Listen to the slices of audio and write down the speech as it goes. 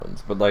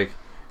ones, but like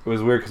it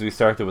was weird because we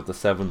started with the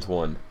 7th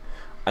one,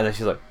 and then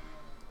she's like,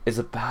 "Is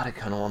it bad? I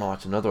kind of want to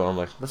watch another one." I'm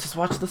like, "Let's just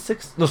watch the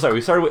 6th." No, sorry,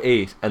 we started with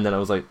 8, and then I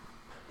was like,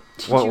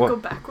 Did you go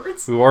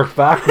backwards? We worked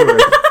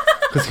backwards.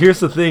 Because here's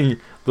the thing,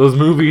 those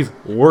movies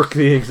work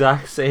the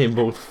exact same,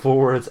 both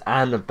forwards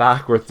and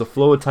backwards. The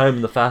flow of time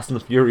in the Fast and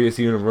the Furious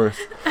universe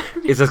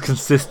is as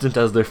consistent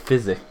as their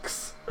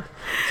physics.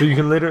 So you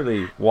can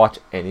literally watch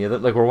any of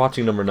them. Like, we're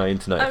watching number 9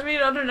 tonight. I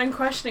mean, other than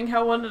questioning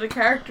how one of the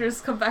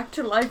characters come back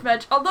to life,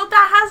 Edge, although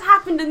that has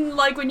happened in,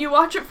 like, when you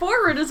watch it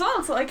forward as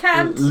well, so I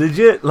can't.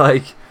 Legit,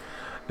 like,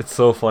 it's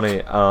so funny.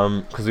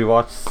 Because we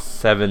watched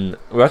 7,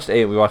 we watched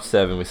 8, we watched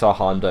 7, we saw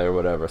Han die or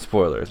whatever.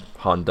 Spoilers,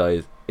 Han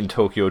dies in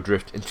Tokyo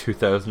Drift in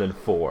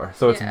 2004,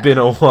 so it's been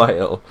a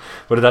while,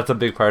 but that's a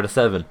big part of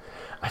 7.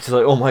 I just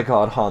like, oh my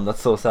god, Han,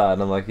 that's so sad.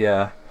 And I'm like,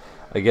 yeah,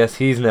 I guess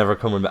he's never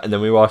coming back. And then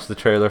we watched the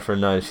trailer for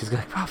 9. She's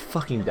like, oh,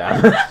 fucking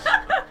damn it.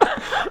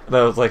 And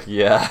I was like,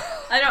 yeah.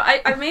 I know.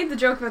 I made the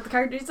joke about the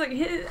character. He's like,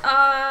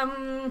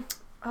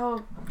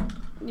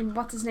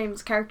 what's his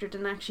name's character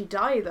didn't actually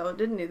die though,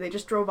 didn't he? They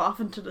just drove off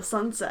into the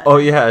sunset. Oh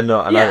yeah,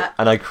 no,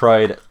 and I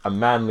cried a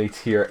manly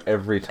tear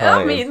every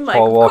time. I mean, like,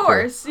 Paul Walker. Of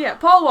course, yeah,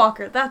 Paul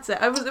Walker. That's it.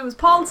 It was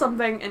Paul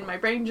something, and my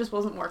brain just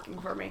wasn't working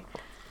for me.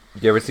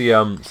 Do you ever see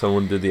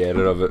someone did the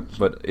edit of it,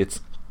 but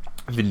it's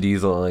Vin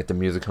Diesel and like the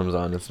music comes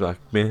on. It's like,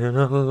 been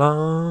a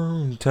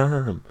long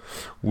time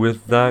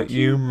without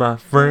you, my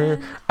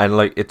friend, and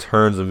like it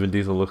turns and Vin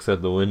Diesel looks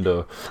out the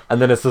window,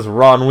 and then it's just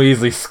Ron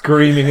Weasley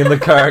screaming in the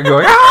car,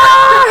 going,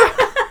 ah!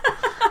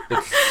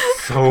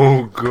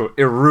 So good.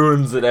 It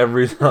ruins it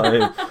every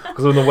time.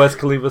 Because when the West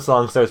Khalifa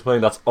song starts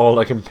playing, that's all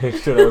I can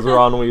picture. It was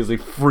Ron Weasley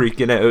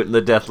freaking out in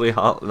the Deathly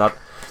Hollow. Not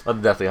the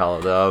Deathly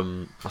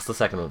Hollow. What's the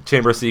second one?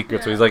 Chamber of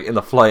Secrets, where he's like in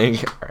the flying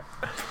car.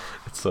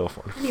 It's so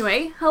funny.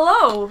 Anyway,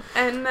 hello,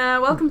 and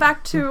welcome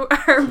back to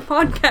our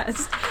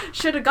podcast.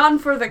 Should have gone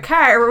for the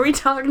car, where we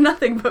talk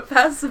nothing but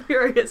Fast and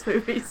Furious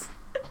movies.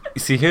 You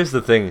see, here's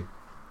the thing.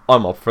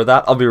 I'm up for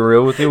that. I'll be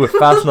real with you. With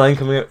Fast 9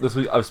 coming out this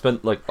week, I've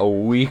spent like a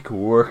week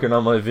working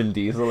on my Vin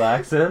Diesel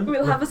accent.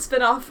 We'll have a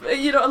spin-off,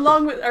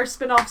 along with our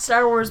spin-off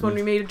Star Wars one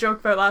we made a joke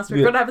about last week.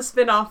 We're going to have a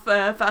spin-off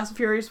Fast and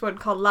Furious one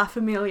called La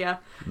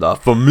Familia. La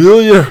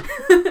Familia!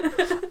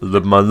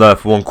 Live my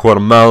life 1/4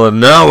 mile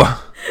an hour.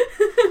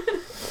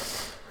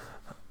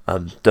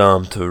 I'm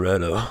Dom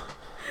Toretto.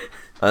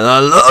 And I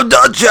love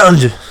Dodge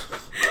Challenger.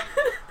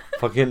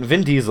 Fucking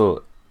Vin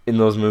Diesel in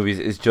those movies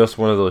is just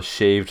one of those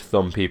shaved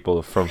thumb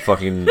people from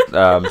fucking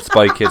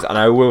Spy Kids, and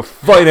I will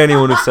fight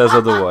anyone who says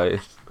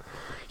otherwise.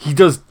 He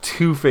does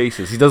two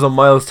faces. He does a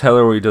Miles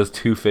Teller where he does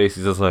two faces.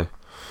 He's just like,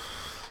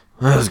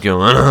 what's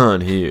going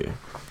on here?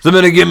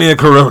 Somebody give me a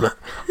Corona.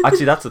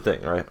 Actually, that's the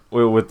thing, right?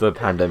 With the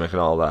pandemic and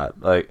all that.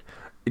 Like,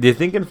 do you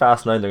think in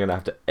Fast 9 they're going to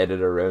have to edit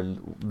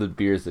around the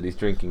beers that he's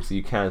drinking so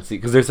you can't see?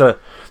 Because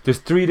there's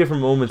 3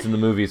 different moments in the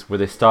movies where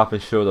they stop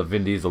and show that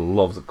Vin Diesel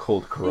loves a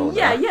cold Corona.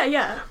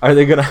 Yeah. Are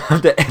they going to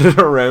have to edit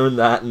around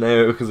that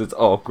now because it's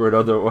awkward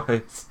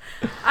otherwise?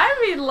 I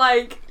mean,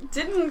 like,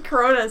 didn't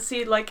Corona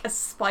see, like, a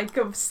spike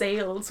of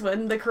sales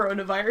when the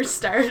coronavirus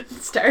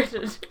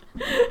started?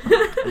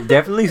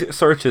 Definitely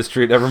search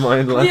history, never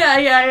mind. Like,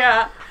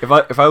 yeah.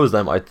 If I was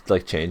them, I'd,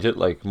 like, change it,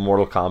 like,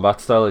 Mortal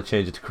Kombat style, I'd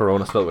change it to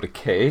Corona spelled with a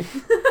K.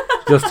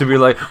 Just to be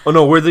like, oh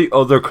no, we're the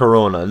other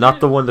Corona, not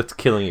the one that's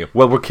killing you.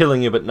 Well, we're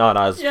killing you, but not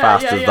as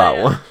fast as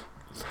that one.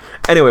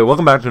 Anyway,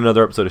 welcome back to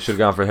another episode of Should've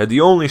Gone For Head,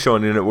 the only show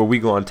on the internet where we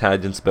go on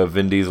tangents about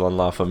Vin Diesel and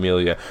La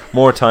Familia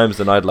more times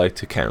than I'd like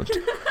to count.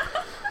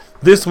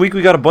 This week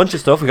we got a bunch of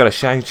stuff. We got a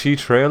Shang-Chi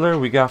trailer,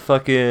 we got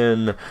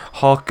fucking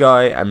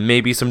Hawkeye, and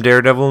maybe some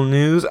Daredevil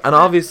news, and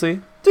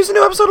obviously there's a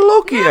new episode of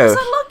Loki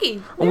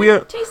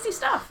out. Tasty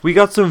stuff. We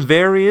got some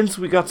variants,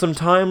 we got some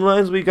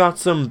timelines, we got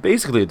some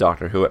basically a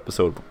Doctor Who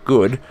episode, but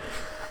good.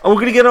 And we're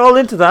gonna get all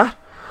into that.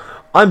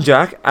 I'm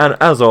Jack, and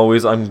as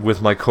always, I'm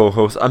with my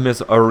co-host,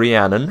 Miss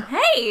Rhiannon.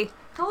 Hey,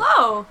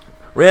 hello.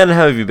 Rhiannon,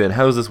 how have you been?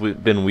 How has this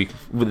week been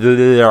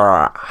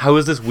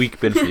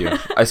for you?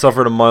 I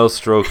suffered a mild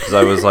stroke because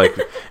I was like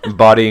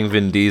embodying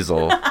Vin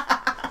Diesel,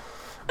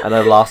 and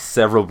I lost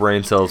several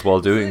brain cells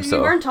while doing so.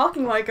 You weren't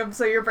talking like him,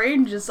 so your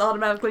brain just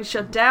automatically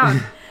shut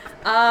down.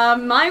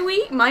 My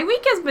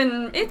week has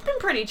been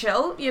pretty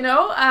chill.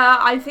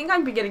 I think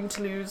I'm beginning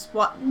to lose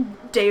what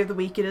day of the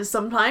week it is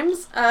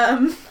sometimes.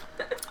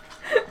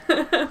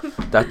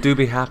 That do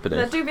be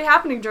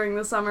happening during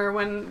the summer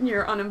when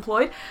you're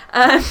unemployed.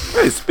 Hey,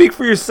 speak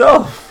for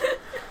yourself.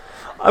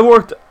 I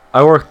worked,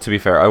 to be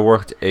fair, I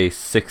worked a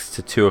 6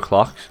 to 2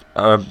 o'clock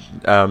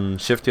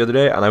shift the other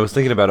day, and I was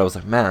thinking about it. I was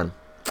like, man,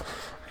 I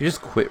could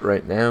just quit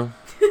right now.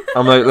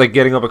 I'm like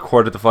getting up at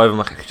 4:45. I'm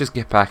like, I could just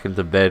get back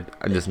into bed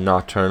and just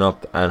not turn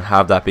up and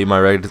have that be my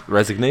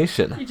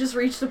resignation. You just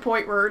reach the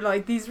point where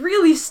like these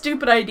really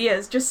stupid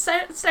ideas just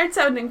start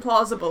sounding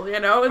plausible.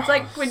 It's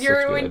like when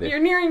you're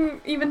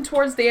nearing even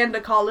towards the end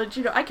of college.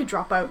 I could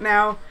drop out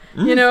now.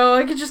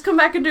 I could just come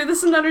back and do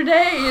this another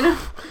day.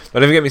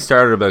 Don't even get me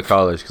started about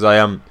college, because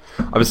I've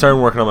been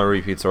starting working on my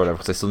repeats or whatever,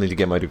 because I still need to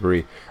get my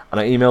degree. And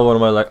I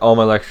emailed all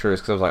my lecturers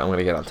because I was like, I'm going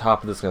to get on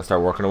top of this, going to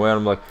start working away. And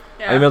I'm like,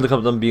 I emailed a couple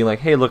of them being like,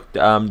 hey, look,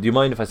 do you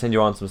mind if I send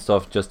you on some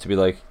stuff just to be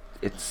like,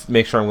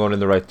 make sure I'm going in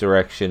the right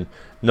direction.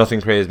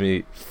 Nothing crazy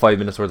me. 5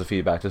 minutes worth of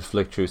feedback. Just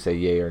flick through, say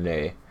yay or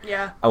nay.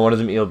 Yeah. I wanted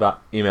them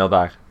email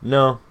back.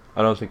 No,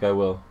 I don't think I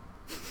will.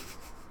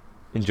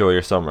 Enjoy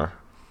your summer.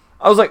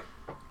 I was like,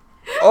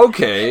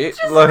 okay.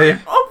 Just like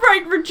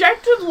outright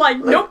rejected,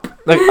 nope.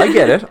 Like, I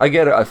get it.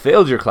 I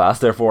failed your class,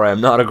 therefore I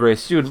am not a great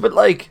student. But,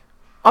 like,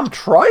 I'm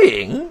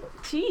trying.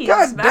 Jeez,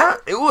 God damn,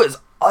 it was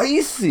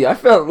icy. I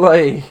felt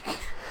like...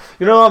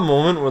 You know that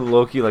moment when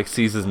Loki, like,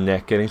 sees his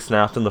neck getting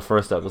snapped in the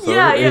first episode?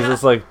 Yeah, He's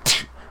just like...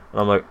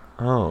 And I'm like,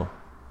 oh,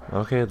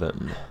 okay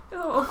then.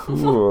 Oh.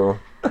 Cool.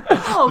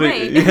 Oh,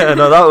 mate. Yeah,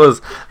 no,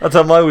 that's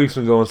how my week's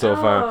been going so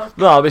far.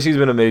 No, but she's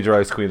been a major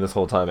ice queen this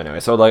whole time anyway.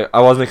 So, like,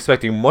 I wasn't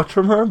expecting much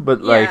from her,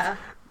 but, like,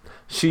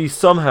 she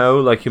somehow,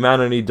 like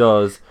humanity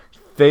does,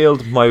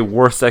 failed my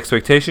worst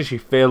expectation. She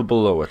failed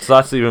below it. So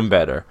that's even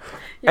better.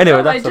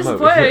 Anyway, that's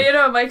disappointed.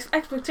 My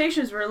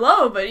expectations were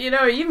low, but you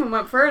even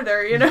went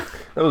further. That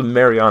was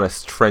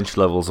Mariana's trench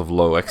levels of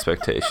low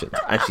expectations,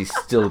 and she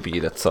still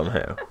beat it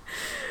somehow.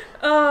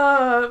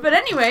 But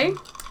anyway,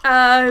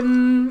 other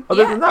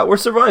than that, we're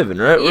surviving,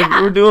 right?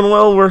 Yeah. We're doing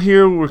well. We're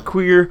here. We're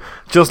queer,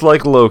 just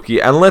like Loki.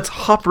 And let's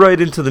hop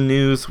right into the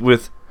news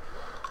with.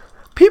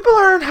 People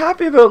aren't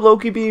happy about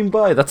Loki being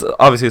bi. That's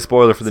obviously a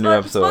spoiler for the new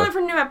episode. Spoiler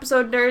for the new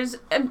episode. There's,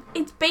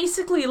 it's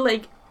basically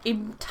like a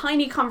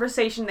tiny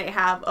conversation they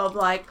have of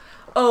like,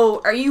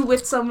 oh, are you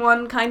with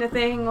someone kind of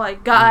thing,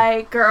 like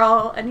guy,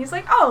 girl, and he's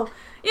like, oh,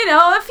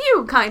 a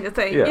few kind of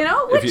thing,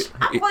 which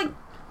like.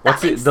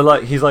 What's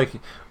he's like,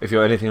 if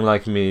you're anything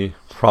like me,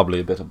 probably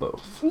a bit of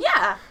both.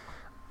 Yeah.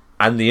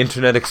 And the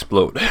internet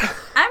exploded.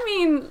 I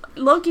mean,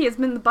 Loki has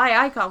been the bi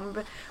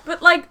icon,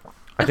 but like.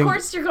 Of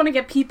course you're going to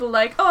get people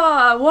like,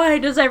 oh, why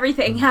does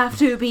everything have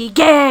to be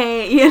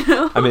gay,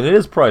 I mean, it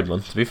is Pride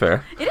Month, to be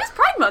fair. It is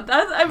Pride Month.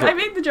 I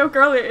made the joke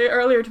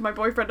earlier to my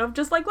boyfriend of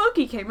just like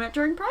Loki came out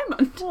during Pride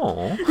Month.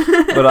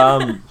 Aww.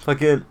 But,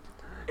 fucking,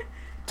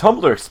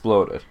 Tumblr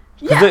exploded.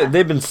 Yeah.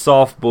 They've been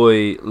soft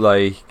boy,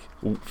 like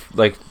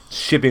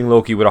shipping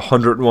Loki with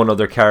 101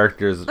 other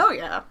characters. Oh,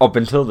 yeah. Up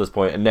until this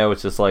point, and now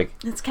it's just like...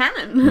 It's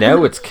canon.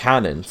 Now it's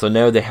canon. So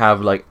now they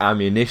have, like,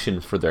 ammunition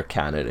for their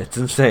canon. It's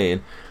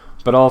insane.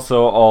 But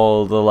also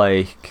all the,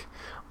 like,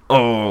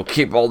 oh,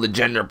 keep all the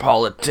gender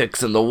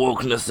politics and the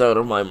wokeness out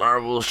of my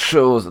Marvel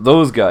shows.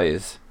 Those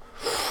guys,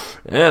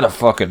 they had a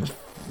fucking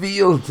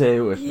field day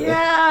with it.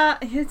 Yeah,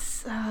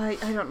 it's, I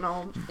don't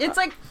know. It's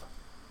like,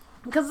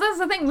 because that's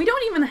the thing, we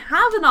don't even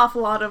have an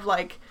awful lot of,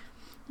 like,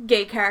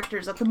 gay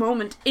characters at the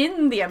moment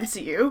in the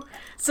MCU.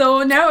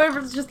 So now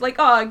everyone's just like,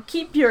 oh,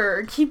 keep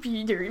your,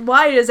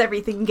 why is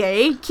everything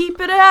gay?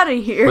 Keep it out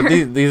of here.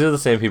 But these are the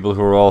same people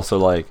who are also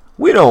like,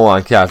 we don't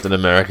want Captain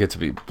America to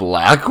be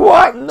black.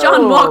 What? No.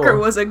 John Walker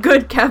was a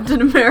good Captain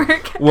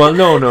America. Well,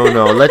 no.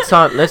 Let's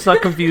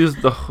not confuse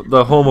the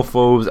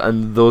homophobes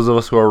and those of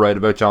us who are right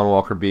about John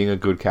Walker being a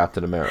good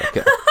Captain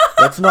America.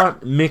 Let's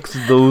not mix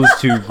those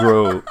two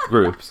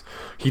groups.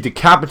 He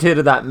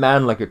decapitated that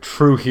man like a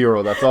true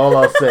hero. That's all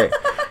I'll say.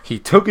 He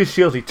took his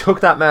shield. He took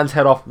that man's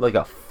head off like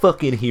a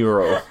fucking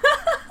hero.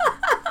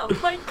 Oh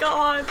my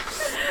god.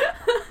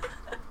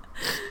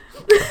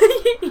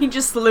 He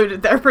just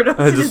saluted there for those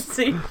who didn't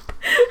see.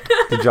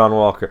 To John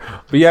Walker.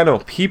 But yeah, no,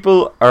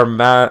 people are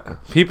mad.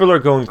 People are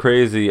going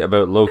crazy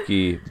about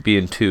Loki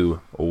being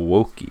too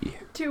wokey.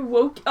 Too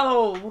woke.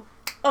 Oh.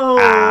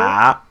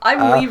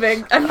 I'm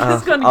leaving. I'm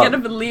just going to get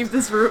up and leave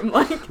this room.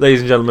 Like, ladies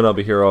and gentlemen, I'll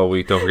be here all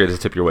week. Don't forget to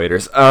tip your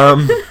waiters.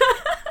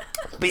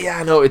 But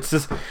yeah, no, it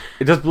just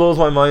blows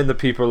my mind that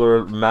people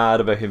are mad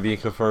about him being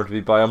confirmed to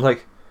be bi. I'm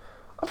like,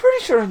 I'm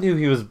pretty sure I knew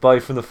he was bi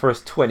from the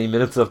first 20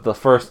 minutes of the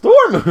first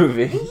Thor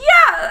movie.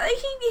 Yeah,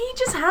 he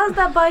just has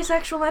that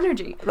bisexual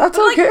energy. That's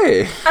but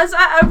okay. Like, as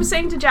I was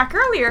saying to Jack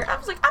earlier, I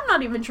was like, I'm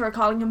not even sure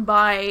calling him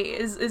bi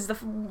is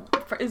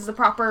the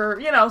proper,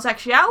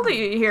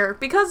 sexuality here,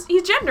 because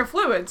he's gender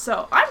fluid,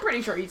 so I'm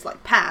pretty sure he's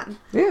like pan.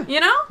 Yeah.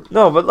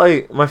 No, but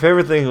like, my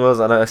favorite thing was,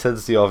 and I said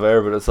this to you off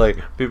air, but it's like,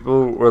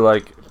 people were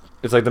like,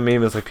 it's like the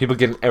meme is like people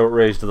getting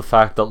outraged at the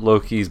fact that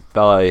Loki's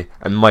bi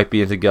and might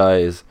be into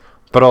guys,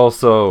 but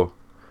also,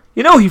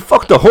 he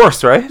fucked a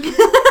horse, right?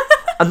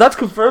 And that's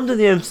confirmed in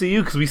the MCU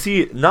because we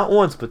see it not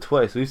once but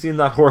twice. We've seen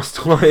that horse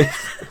twice.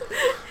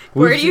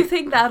 Where do you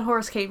think that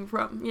horse came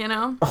from,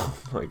 Oh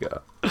my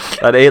god.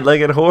 That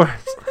 8-legged horse?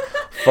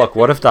 Fuck,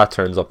 what if that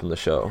turns up in the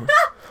show?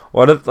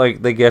 What if,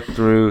 like, they get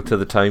through to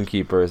the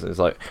timekeepers and it's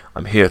like,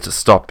 I'm here to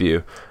stop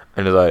you.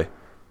 And it's like,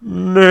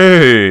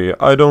 nay,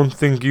 I don't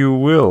think you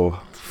will,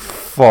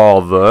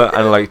 father.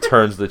 And, like,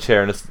 turns the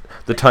chair and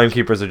the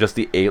timekeepers are just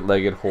the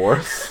 8-legged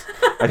horse.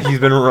 And he's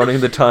been running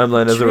the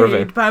timeline as a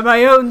revenge. By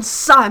my own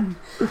son.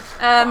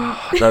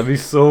 That'd be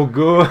so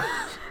good.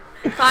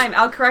 Fine,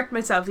 I'll correct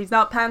myself. He's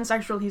not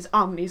pansexual, he's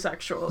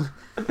omnisexual.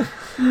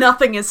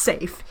 Nothing is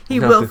safe. He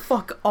will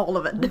fuck all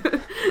of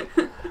it.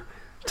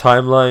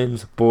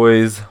 Timelines,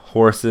 boys,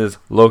 horses,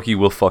 Loki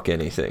will fuck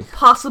anything.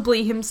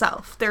 Possibly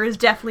himself. There is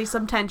definitely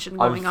some tension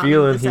going on. I'm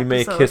feeling in this he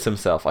may episode. kiss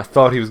himself. I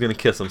thought he was going to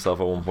kiss himself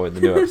at one point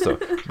in the new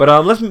episode.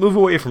 But let's move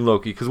away from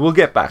Loki, because we'll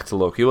get back to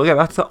Loki. We'll get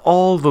back to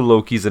all the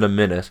Lokis in a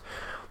minute.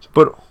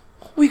 But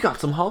we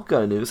got some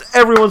Hawkeye news.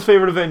 Everyone's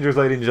favorite Avengers,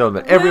 ladies and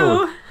gentlemen.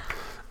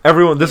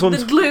 Everyone. This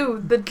one's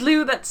the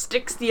glue that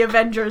sticks the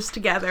Avengers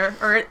together.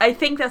 Or I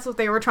think that's what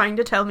they were trying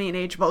to tell me in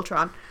Age of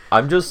Ultron.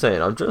 I'm just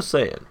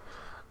saying.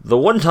 The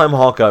one time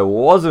Hawkeye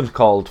wasn't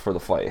called for the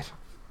fight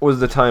was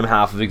the time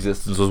half of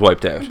existence was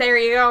wiped out. There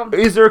you go.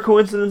 Is there a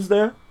coincidence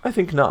there? I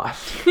think not.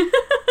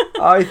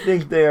 I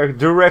think they are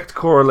direct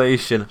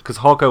correlation, because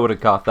Hawkeye would have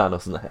got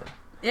Thanos in the head.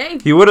 Yeah,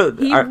 He would have.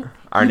 he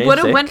would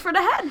have went for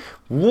the head.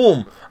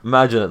 Whoom!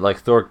 Imagine it, like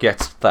Thor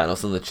gets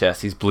Thanos in the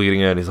chest, he's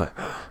bleeding out, and he's like,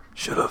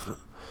 should have,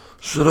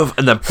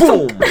 and then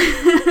boom!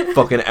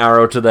 Fucking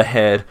arrow to the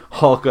head.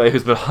 Hawkeye,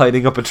 who's been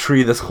hiding up a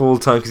tree this whole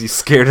time because he's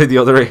scared of the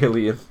other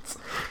aliens,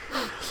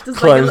 Just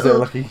climbs like down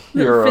like a little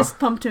hero. fist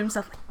pump to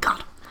himself. Like,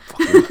 got him.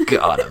 Fucking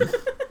got him.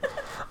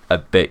 I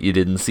bet you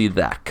didn't see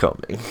that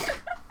coming.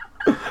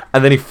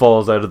 And then he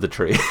falls out of the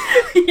tree.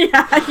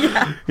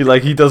 yeah.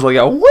 He does like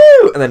a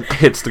woo, and then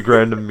hits the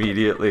ground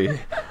immediately.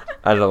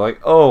 And I'm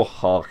like, oh,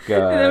 Hawkeye.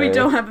 And then we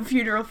don't have a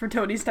funeral for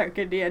Tony Stark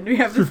in the end. We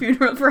have the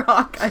funeral for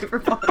Hawkeye for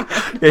falling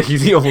out. Yeah,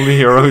 he's the only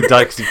hero who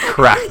died because he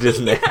cracked his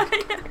neck.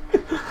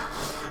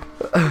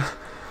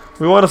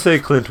 We want to say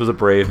Clint was a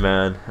brave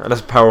man, and a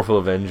powerful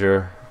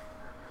Avenger,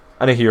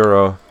 and a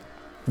hero.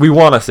 We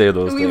want to say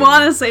those things. We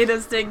want to say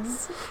those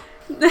things.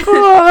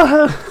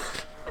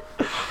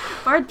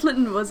 Bart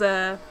Clinton was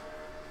a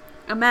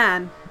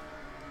man.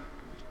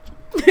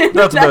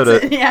 That's about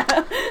it. Yeah.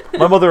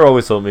 My mother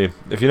always told me,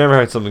 if you never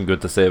had something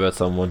good to say about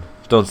someone,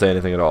 don't say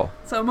anything at all.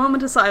 So a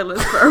moment of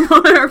silence for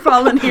our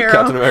fallen hero.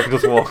 Captain America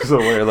just walks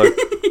away like,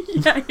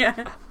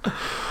 yeah.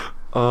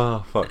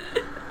 oh, fuck.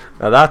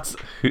 Now that's...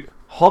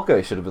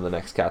 Hawkeye should have been the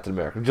next Captain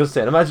America. I'm just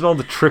saying, imagine all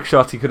the trick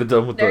shots he could have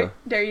done with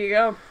There you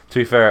go. To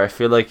be fair, I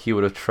feel like he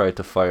would have tried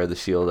to fire the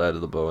shield out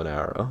of the bow and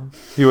arrow.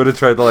 He would have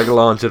tried to, like,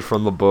 launch it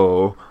from the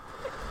bow.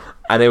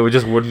 And it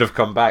wouldn't have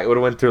come back. It would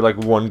have went through, like,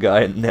 one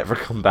guy and never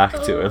come back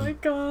to him. Oh my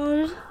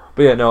god.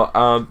 But yeah,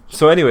 no,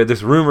 so anyway,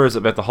 there's rumors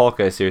about the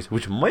Hawkeye series,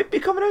 which might be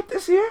coming out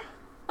this year.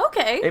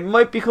 Okay. It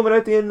might be coming out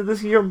at the end of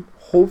this year,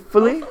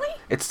 hopefully.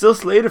 It's still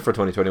slated for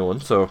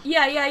 2021, so...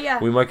 Yeah.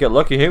 We might get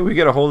lucky here. We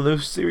get a whole new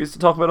series to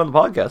talk about on the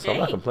podcast, so I'm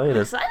not complaining.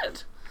 I'm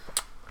excited.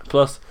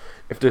 Plus,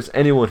 if there's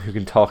anyone who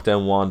can talk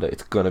down Wanda,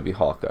 it's gonna be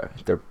Hawkeye.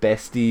 They're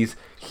besties.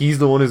 He's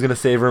the one who's gonna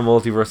save her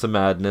multiverse of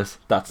madness.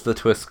 That's the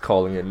twist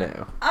calling it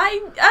now. As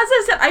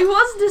I said, I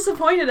was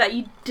disappointed that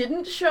you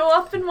didn't show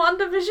up in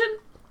WandaVision.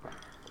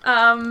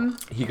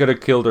 He could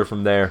have killed her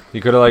from there. He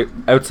could have, like,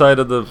 outside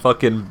of the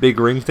fucking big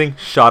ring thing,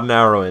 shot an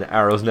arrow in.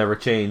 Arrows never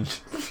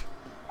change.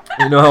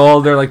 You know how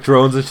all their, like,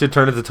 drones and shit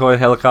turn into toy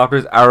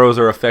helicopters? Arrows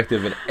are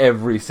effective in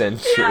every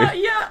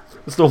century. Yeah.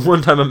 It's the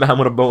one time a man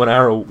with a bow and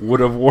arrow would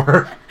have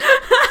worked.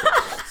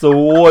 So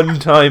one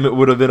time it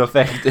would have been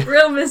effective.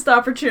 Real missed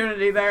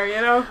opportunity there,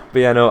 you know? But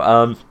yeah,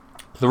 no,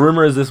 the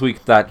rumor is this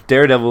week that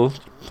Daredevil,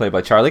 played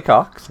by Charlie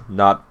Cox,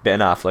 not Ben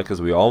Affleck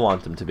as we all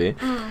want him to be,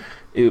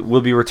 it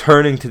will be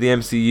returning to the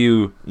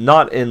MCU,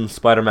 not in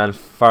Spider-Man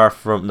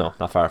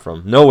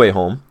No Way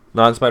Home,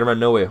 not in Spider-Man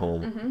No Way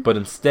Home, but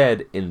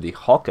instead in the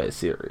Hawkeye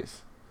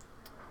series.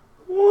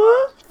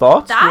 What?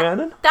 Thoughts,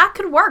 Rhiannon? That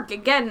could work.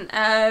 Again,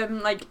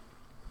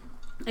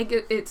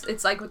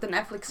 it's like with the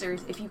Netflix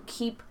series, if you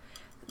keep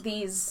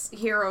these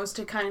heroes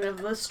to kind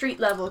of the street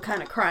level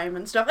kind of crime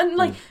and stuff, and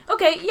like,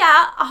 okay,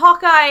 yeah,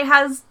 Hawkeye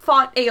has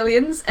fought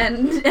aliens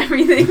and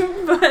everything,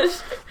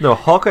 but no,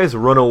 Hawkeye's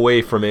run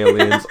away from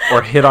aliens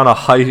or hit on a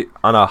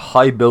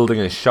high building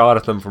and shot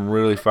at them from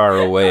really far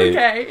away.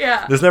 Okay,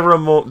 yeah. There's never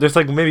there's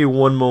like maybe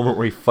one moment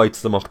where he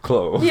fights them up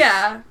close.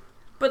 Yeah.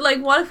 But,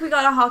 like, what if we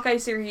got a Hawkeye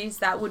series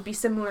that would be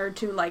similar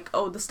to, like,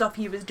 the stuff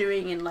he was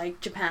doing in,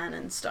 like, Japan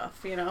and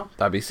stuff, you know?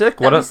 That'd be sick.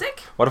 What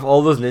if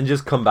all those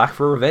ninjas come back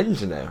for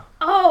revenge now?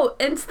 Oh,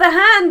 it's the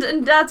hand,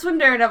 and that's when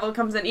Daredevil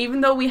comes in,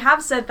 even though we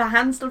have said the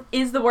hand still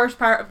is the worst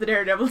part of the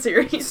Daredevil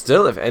series.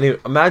 Still,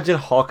 imagine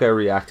Hawkeye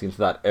reacting to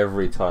that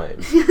every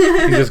time. He's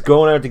just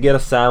going out to get a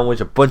sandwich,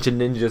 a bunch of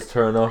ninjas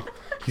turn up.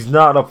 He's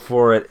not up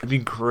for it. It'd be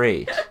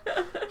great.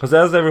 Because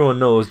as everyone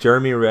knows,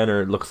 Jeremy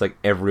Renner looks like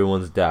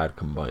everyone's dad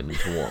combined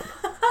into one.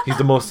 He's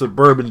the most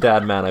suburban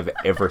dad man I've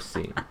ever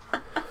seen.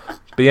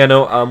 But yeah,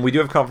 no, we do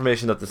have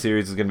confirmation that the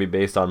series is going to be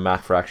based on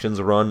Matt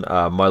Fraction's run,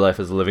 My Life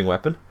as a Living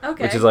Weapon.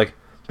 Okay. Which is like,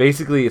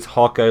 basically it's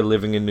Hawkeye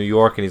living in New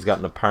York, and he's got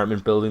an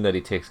apartment building that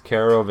he takes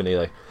care of,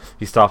 and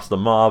he stops the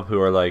mob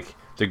who are like,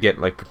 they're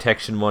getting like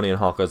protection money, and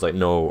Hawkeye's like,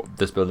 no,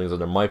 this building's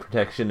under my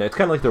protection. Now, it's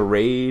kind of like The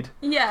Raid.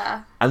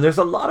 Yeah. And there's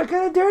a lot of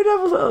kind of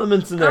Daredevil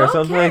elements in there. Okay.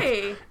 So I'm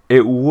like,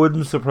 it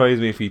wouldn't surprise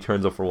me if he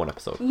turns up for one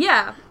episode.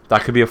 Yeah.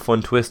 That could be a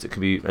fun twist. It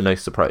could be a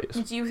nice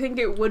surprise. Do you think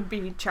it would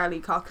be Charlie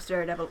Cox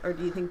Daredevil, or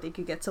do you think they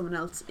could get someone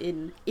else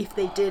in if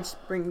they did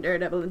bring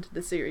Daredevil into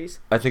the series?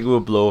 I think it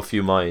would blow a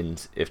few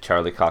minds if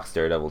Charlie Cox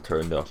Daredevil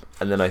turned up.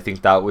 And then I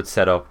think that would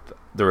set up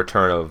the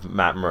return of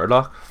Matt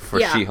Murdock for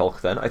Yeah.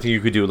 She-Hulk. Then I think you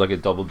could do like a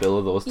double bill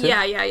of those two.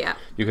 Yeah.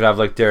 You could have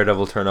like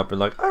Daredevil turn up and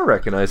like, I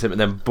recognize him, and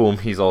then boom,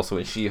 he's also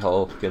in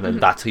She-Hulk, and then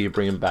that's how you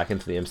bring him back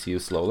into the MCU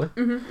slowly.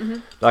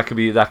 That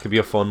could be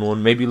a fun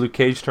one. Maybe Luke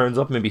Cage turns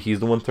up. Maybe he's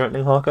the one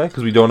threatening Hawkeye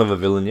because we don't have a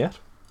villain yet.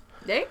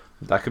 Yeah.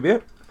 That could be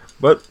it.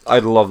 But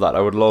I'd love that.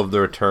 I would love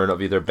the return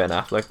of either Ben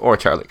Affleck or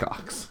Charlie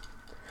Cox.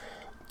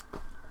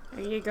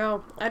 There you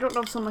go. I don't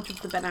know so much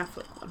of the Ben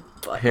Affleck one,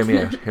 but Hear me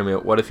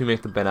out. What if you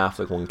make the Ben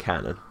Affleck one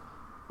canon?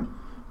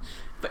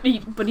 but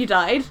he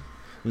died.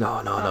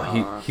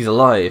 No. He's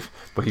alive,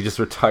 but he just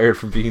retired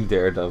from being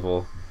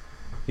Daredevil.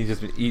 He's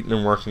just been eating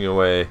and working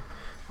away.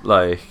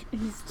 Like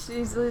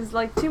He's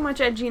like too much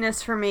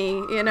edginess for me,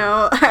 you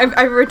know.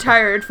 I've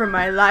retired from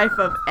my life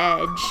of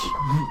edge.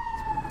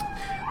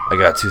 I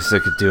got too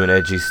sick of doing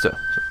edgy stuff.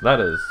 That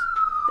is.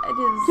 That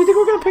is. Do you think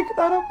we're gonna pick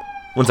that up?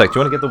 One sec. Do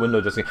you want to get the window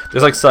just?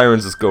 There's like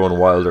sirens just going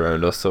wild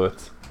around us, so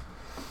it's.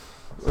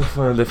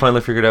 They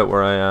finally figured out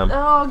where I am.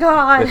 Oh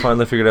God! They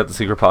finally figured out the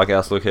secret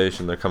podcast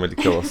location. They're coming to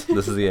kill us.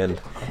 This is the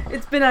end.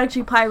 It's been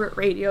actually pirate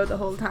radio the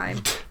whole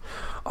time.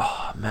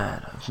 Oh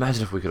man,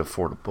 imagine if we could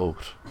afford a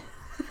boat.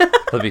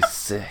 That'd be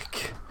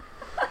sick.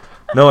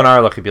 No, in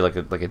our luck it'd be like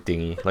a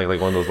dinghy, like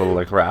one of those little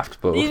like raft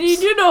boats. You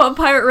do know what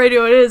pirate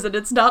radio it is, and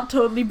it's not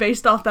totally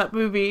based off that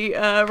movie,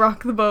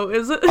 Rock the Boat,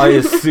 is it? I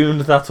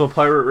assumed that's what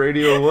pirate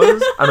radio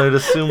was, and I'd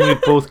assume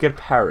we'd both get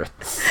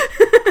parrots.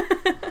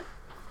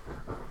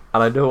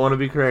 And I don't want to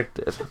be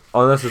corrected.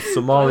 Unless it's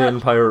Somalian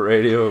pirate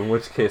radio, in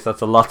which case that's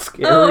a lot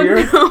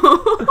scarier.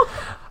 Oh, no.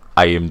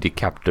 I am the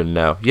captain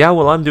now. Yeah,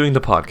 well, I'm doing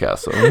the podcast.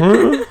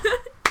 So.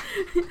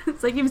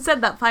 It's like you've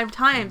said that 5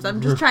 times.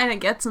 I'm just trying to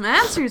get some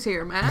answers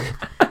here, man.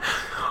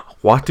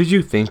 What did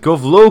you think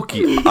of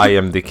Loki? I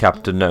am the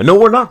captain now. No,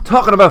 we're not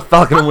talking about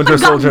Falcon and Winter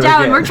Soldier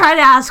again. We're trying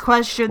to ask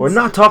questions. We're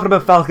not talking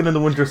about Falcon and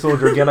the Winter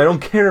Soldier again. I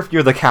don't care if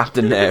you're the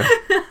captain now.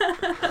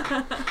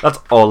 That's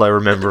all I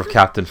remember of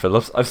Captain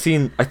Phillips. I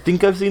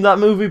think I've seen that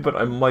movie, but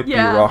I might be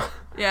wrong.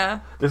 Yeah.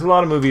 There's a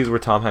lot of movies where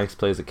Tom Hanks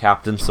plays a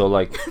captain, so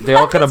like they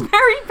all kind of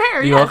very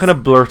fair. all kind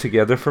of blur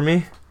together for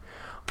me.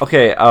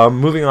 Okay,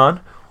 moving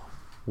on.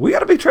 We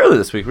got a big trailer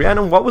this week.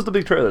 Rhiannon, what was the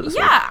big trailer this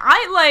week?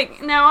 Yeah,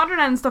 now other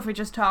than stuff we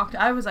just talked,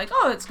 I was like,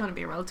 oh, it's going to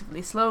be a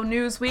relatively slow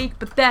news week,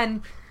 but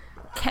then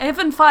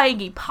Kevin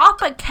Feige,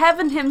 Papa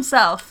Kevin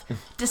himself,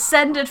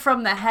 descended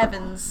from the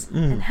heavens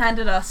and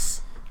handed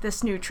us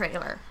this new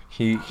trailer.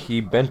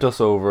 He bent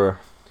us over.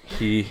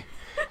 He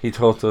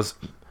told us,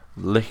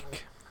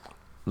 lick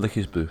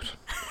his boot,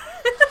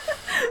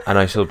 and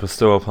I shall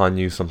bestow upon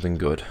you something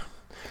good.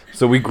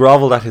 So we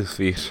grovelled at his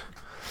feet.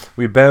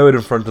 We bowed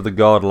in front of the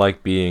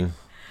godlike being,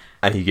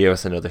 and he gave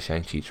us another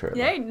Shang-Chi trailer.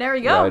 Yeah, there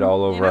we go. Right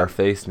all over our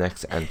face,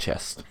 necks, and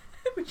chest.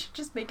 We should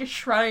just make a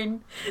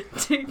shrine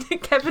to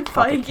Kevin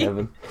Papa Feige.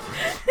 Kevin.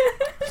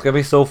 It's gonna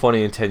be so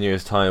funny in 10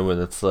 years' time when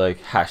it's like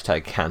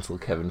 #cancel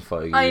Kevin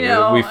Feige. I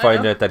know. We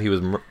find out that he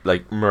was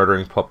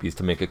murdering puppies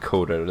to make a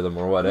coat out of them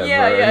or whatever.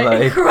 Yeah, and,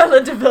 like,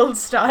 Cruella de Vil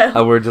style.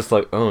 and we're just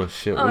like, oh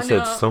shit, we said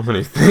no. so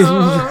many things.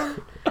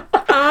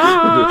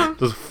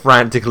 Just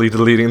frantically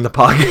deleting the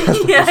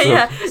podcast.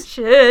 Yeah.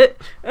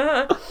 Shit.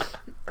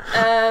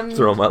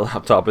 Throw my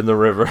laptop in the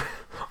river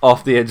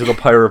off the edge of the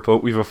pirate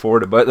boat we've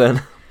afforded by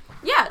then.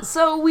 Yeah,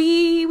 so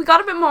we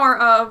got a bit more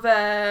of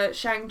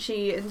Shang-Chi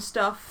and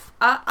stuff.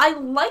 I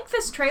like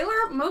this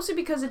trailer, mostly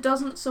because it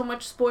doesn't so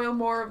much spoil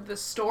more of the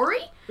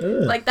story.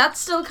 Like, that's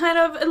still kind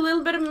of a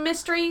little bit of a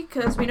mystery,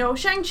 because we know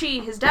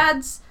Shang-Chi, his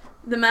dad's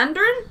the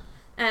Mandarin,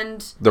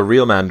 and... The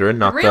real Mandarin,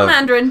 not the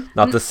Mandarin.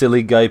 Not the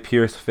silly Guy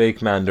Pearce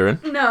fake Mandarin.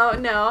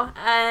 No,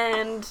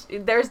 and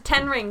there's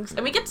 10 rings,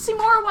 and we get to see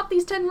more of what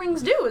these 10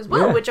 rings do as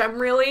well, which I'm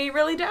really,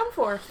 really down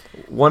for.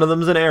 One of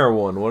them's an air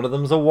one of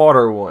them's a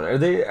water one. Are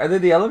they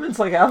the elements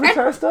like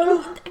Avatar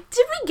style?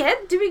 Did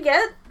we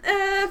get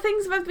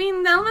things about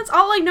being the elements?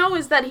 All I know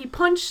is that he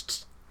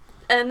punched,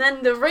 and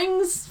then the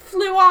rings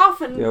flew off,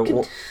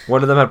 and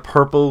one of them had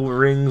purple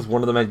rings,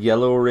 one of them had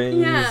yellow rings.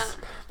 Yeah.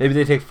 Maybe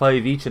they take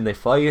 5 each and they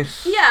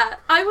fight. Yeah,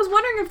 I was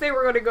wondering if they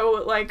were going to go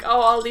with, like,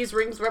 oh, all these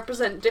rings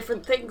represent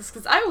different things,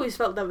 because I always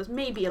felt that was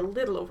maybe a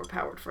little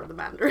overpowered for the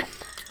Mandarin.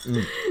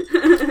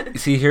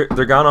 See, here,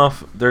 they're gone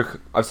off,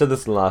 I've said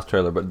this in the last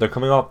trailer, but they're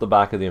coming off the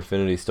back of the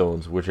Infinity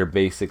Stones, which are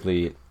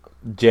basically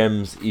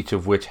gems, each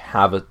of which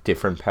have a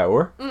different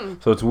power.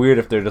 So it's weird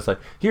if they're just like,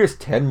 here's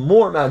 10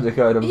 more magic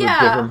items with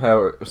different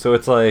power. So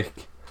it's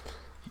like...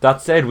 That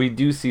said, we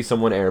do see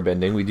someone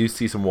airbending. We do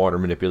see some water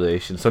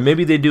manipulation. So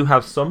maybe they do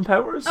have some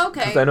powers. Okay.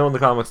 Because I know in the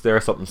comics there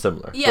is something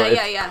similar.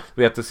 Yeah.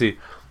 We have to see.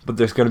 But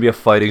there's going to be a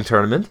fighting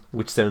tournament,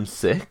 which sounds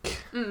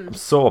sick. I'm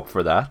so up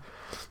for that.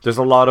 There's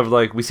a lot of,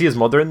 like... We see his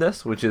mother in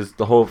this, which is...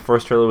 The whole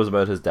first trailer was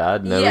about his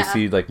dad. Now we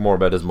see, like, more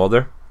about his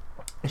mother.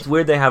 It's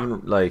weird they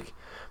haven't, like,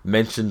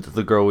 mentioned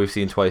the girl we've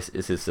seen twice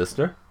is his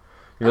sister.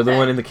 You know, the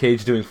one in the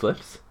cage doing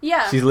flips?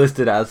 Yeah. She's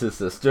listed as his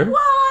sister.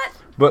 What?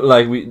 But,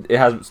 like, it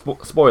has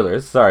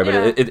spoilers, sorry,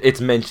 but it's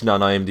mentioned on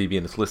IMDb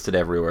and it's listed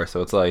everywhere,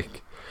 so it's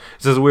like,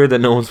 it's just weird that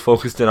no one's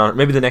focused in on it.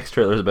 Maybe the next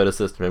trailer is about a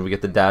sister. Maybe we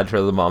get the dad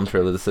trailer, the mom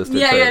trailer, the sister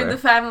trailer. Yeah, the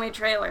family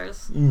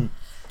trailers.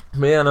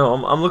 But yeah,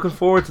 no, I'm looking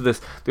forward to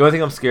this. The only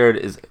thing I'm scared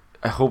is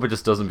I hope it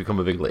just doesn't become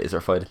a big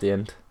laser fight at the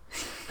end.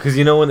 Because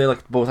you know when they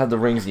like both have the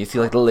rings and you see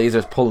like the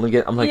lasers pulling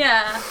it, I'm like,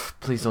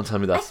 please don't tell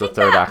me that's the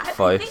third act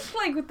fight. I think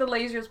like with the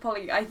lasers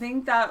pulling, I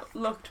think that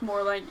looked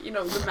more like, you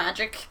know, the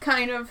magic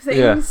kind of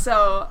thing.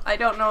 So I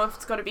don't know if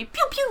it's going to be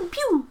pew pew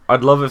pew.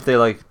 I'd love if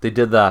they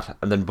did that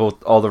and then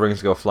all the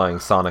rings go flying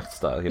Sonic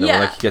style, you know,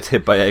 like he gets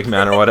hit by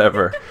Eggman or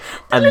whatever.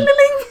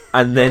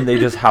 And then they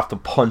just have to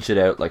punch it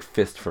out like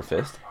fist for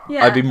fist.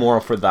 Yeah. I'd be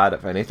more for that,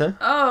 if anything.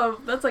 Oh,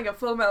 that's like a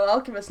Full Metal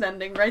Alchemist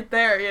ending right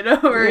there, you know,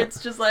 where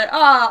it's just like,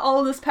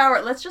 all this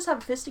power, let's just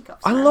have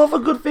fisticuffs. I love a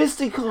good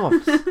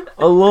fisticuffs.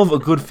 I love a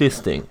good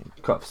fisting.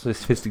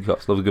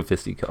 Fisticuffs. Love a good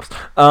fisticuffs.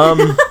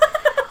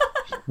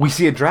 We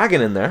see a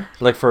dragon in there,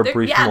 like for a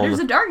brief moment. Yeah, there's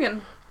a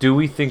dragon. Do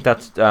we think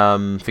that's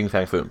Fin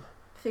Fang Foom?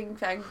 Fin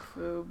Fang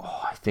Foom.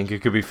 Oh, I think it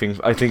could be Fin.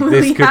 I think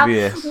this could be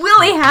it.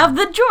 Will he have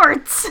the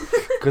jorts?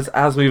 Because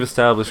as we've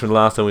established from the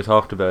last time we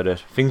talked about it,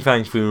 Fin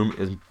Fang Foom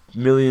is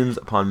millions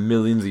upon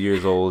millions of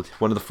years old.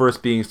 One of the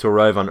first beings to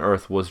arrive on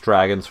Earth was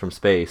dragons from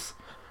space,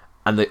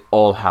 and they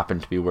all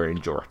happened to be wearing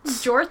jorts.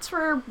 Jorts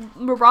were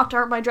wrought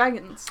out by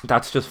dragons.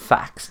 That's just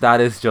facts.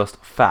 That is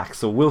just facts.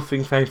 So will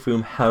Fin Fang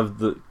Foom have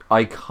the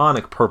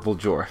iconic purple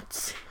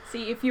jorts?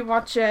 See, if you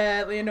watch,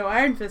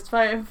 Iron Fist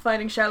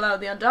fighting Shao Lao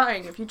the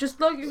Undying, if you just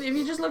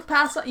look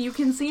past that, you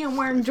can see him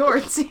wearing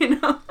jorts. You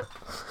know.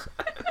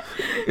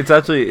 It's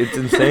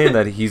insane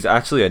that he's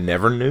actually a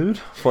never nude.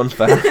 Fun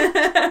fact.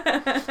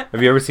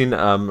 Have you ever seen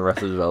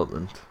Arrested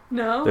Development?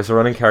 No. There's a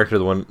running joke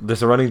that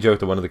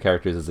one of the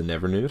characters is a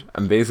never nude,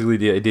 and basically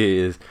the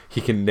idea is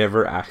he can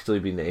never actually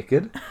be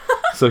naked,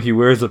 so he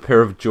wears a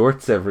pair of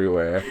jorts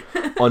everywhere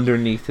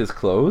underneath his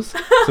clothes.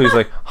 So he's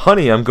like,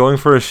 "Honey, I'm going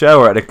for a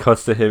shower," and it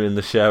cuts to him in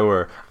the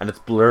shower, and it's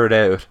blurred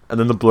out, and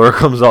then the blur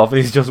comes off,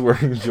 and he's just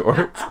wearing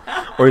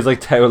jorts, or he's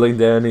like toweling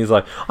down, and he's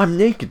like, "I'm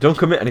naked, don't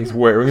come in," and he's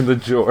wearing the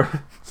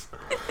jorts.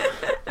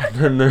 And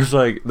then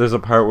there's a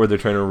part where they're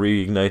trying to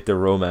reignite their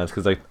romance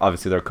because like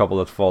obviously they're a couple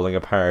that's falling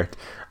apart,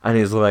 and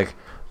he's like,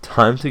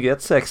 "Time to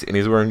get sexy," and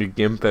he's wearing a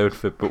gimp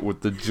outfit but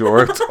with the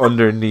jorts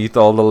underneath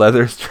all the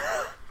leather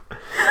straps.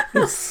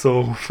 It's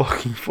so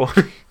fucking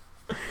funny.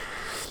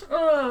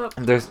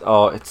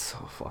 It's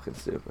so fucking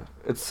stupid.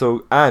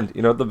 And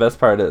you know what the best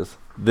part is?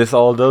 This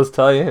all does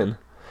tie in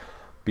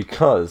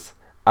because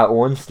at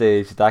one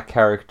stage that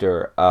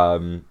character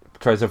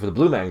tries out for the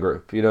Blue Man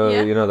Group, you know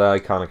the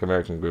iconic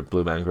American group,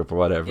 Blue Man Group or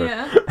whatever.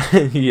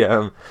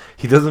 Yeah.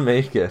 He doesn't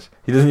make it.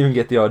 He doesn't even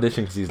get the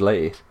audition because he's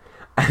late.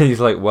 And he's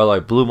like, "Well, I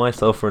blew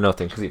myself for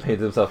nothing," because he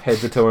painted himself head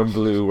to toe in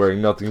blue,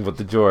 wearing nothing but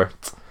the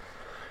jorts.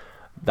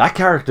 That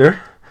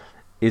character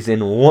is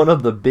in one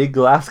of the big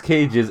glass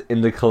cages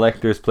in the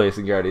Collector's Place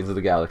in Guardians of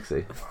the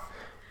Galaxy,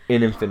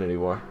 in Infinity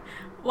War.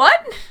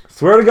 What?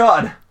 Swear to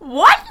God.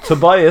 What?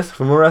 Tobias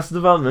from Arrested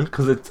Development,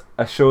 because it's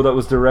a show that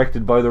was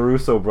directed by the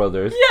Russo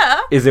brothers, yeah,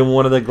 is in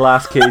one of the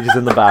glass cages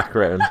in the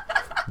background.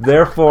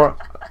 Therefore,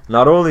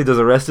 not only does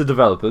Arrested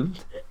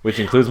Development, which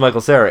includes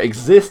Michael Cera,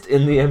 exist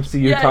in the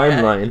MCU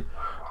timeline,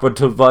 but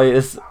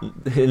Tobias,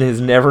 in his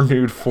never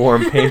nude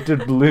form,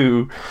 painted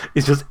blue,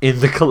 is just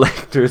in the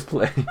Collector's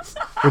Place,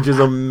 which is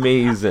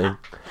amazing.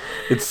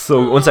 It's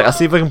so... One sec, I'll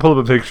see if I can pull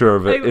up a picture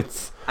of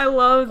it. I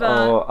love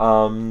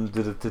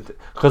that.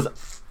 Because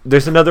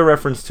there's another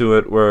reference to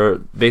it where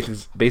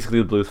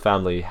basically the Bluth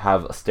family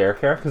have a stair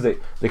car because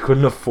they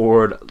couldn't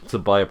afford to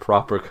buy a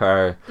proper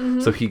car,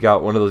 so he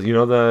got one of those, you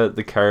know,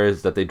 the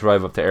cars that they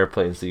drive up to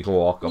airplanes so you can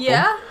walk up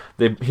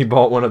them? He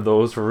bought one of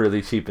those for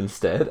really cheap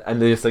instead,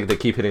 and they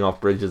keep hitting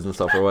off bridges and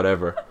stuff or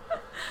whatever.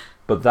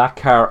 But that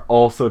car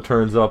also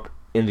turns up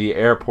in the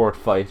airport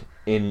fight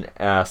in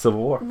Civil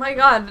War. Oh my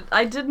God,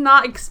 I did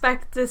not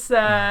expect this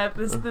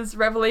this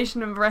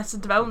revelation of Arrested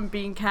Development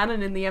being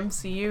canon in the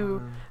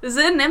MCU. Is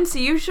it an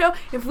MCU show?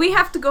 If we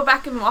have to go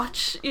back and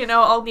watch,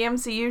 all the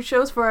MCU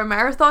shows for a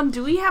marathon,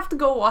 do we have to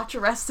go watch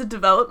Arrested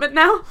Development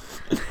now?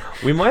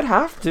 We might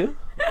have to.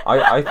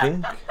 I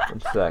think.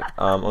 One sec.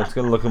 I'm just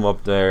gonna look him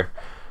up there.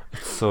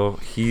 So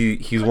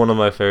he's one of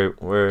my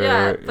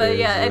favorite.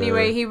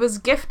 Anyway, he was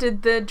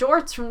gifted the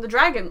jorts from the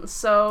dragons,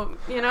 so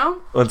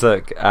One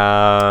sec.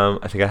 I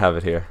think I have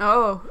it here.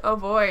 Oh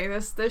boy,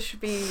 this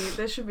should be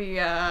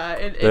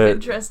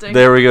interesting.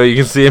 There we go. You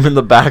can see him in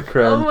the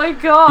background. Oh my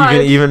God! You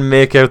can even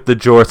make out the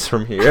jorts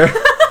from here.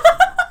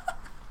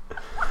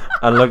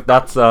 And look,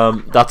 that's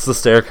the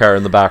stair car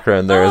in the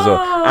background there as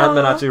well.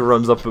 Ant-Man actually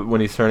runs up when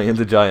he's turning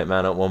into Giant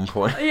Man at one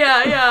point.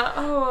 Yeah.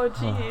 Oh,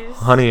 jeez.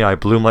 Honey, I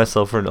blew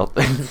myself for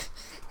nothing.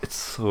 It's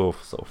so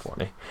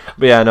funny.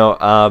 But yeah,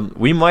 no.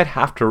 We might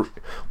have to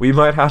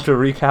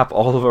recap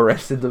all of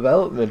Arrested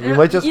Development. We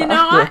might just. You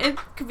know what? It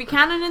could be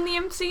canon in the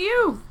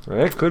MCU.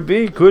 Right? Could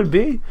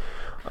be.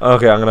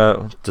 Okay, I'm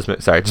gonna just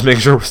make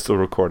sure we're still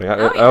recording.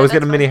 I always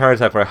get a mini heart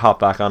attack when I hop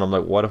back on. I'm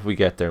like, what if we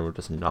get there and we're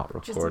just not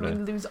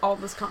recording? Just lose all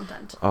this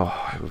content.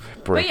 Oh, it would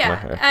break my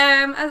heart.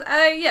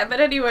 But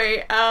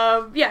anyway,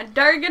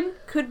 Dargan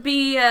could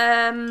be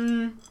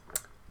Fin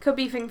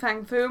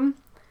Fang Foom.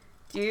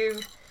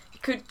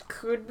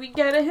 Could we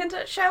get a hint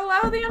at Shao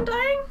Lao the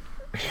Undying?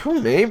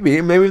 Maybe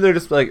they're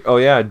just like, oh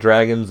yeah,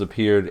 dragons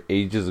appeared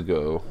ages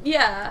ago.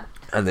 Yeah.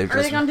 And they're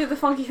Are they gonna do the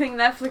funky thing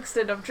Netflix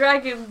did of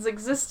dragons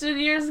existed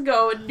years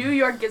ago and New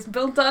York is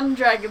built on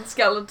dragon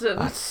skeletons?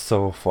 That's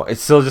so fun.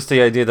 It's still just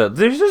the idea that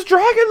there's just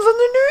dragons in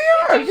New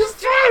York.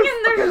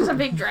 There's just a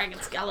big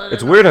dragon skeleton.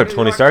 It's weird how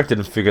Tony Stark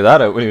didn't figure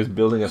that out when he was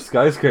building a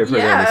skyscraper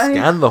and he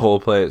scanned the whole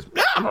place.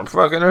 Yeah, but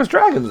fucking there's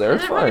dragons there.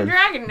 It's fine. There's a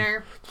dragon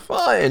there. It's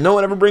fine. No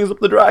one ever brings up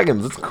the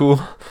dragons. It's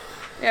cool.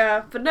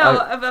 Yeah, but no,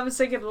 I was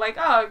thinking like,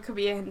 oh, it could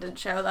be a Hinton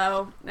show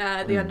though,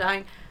 The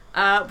Undying.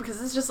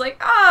 Because it's just like,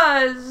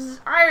 it's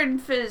Iron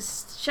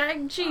Fist,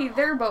 Shang-Chi,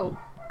 they're both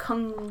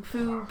kung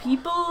fu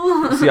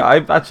people. See,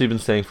 I've actually been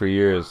saying for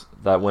years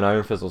that when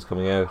Iron Fist was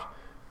coming out,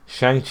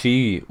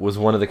 Shang-Chi was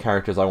one of the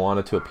characters I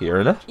wanted to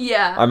appear in it.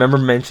 Yeah. I remember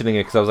mentioning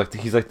it because I was like,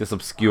 he's like this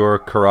obscure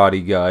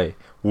karate guy.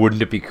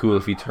 Wouldn't it be cool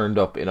if he turned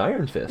up in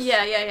Iron Fist?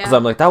 Yeah. Because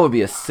I'm like, that would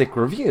be a sick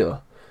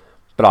reveal.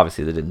 But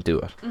obviously they didn't do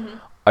it. Mm-hmm.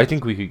 I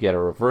think we could get a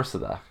reverse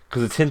of that.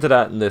 Because it's hinted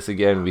at in this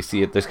again. We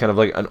see it. There's kind of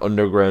like an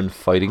underground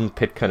fighting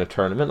pit kind of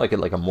tournament, like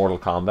a Mortal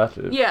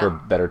Kombat, for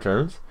better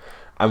terms.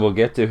 And we'll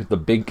get to the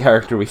big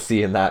character we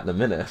see in that in a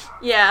minute.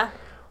 Yeah.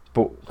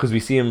 But because we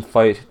see him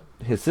fight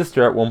his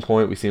sister at one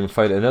point, we see him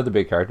fight another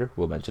big character.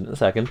 We'll mention it in a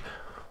second.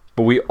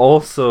 But we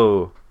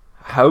also,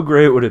 how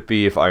great would it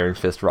be if Iron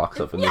Fist rocks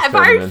up in this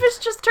tournament? Yeah, if Iron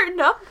Fist just turned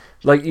up.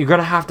 Like, you're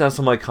gonna have to have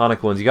some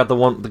iconic ones. You got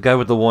the guy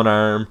with the one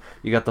arm.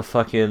 You got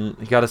you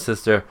got a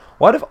sister.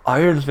 What if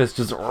Iron Fist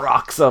just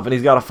rocks up and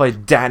he's gotta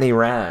fight Danny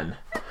Rand?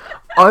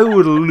 I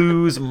would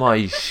lose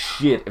my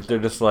shit if they're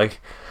just like,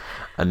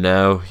 and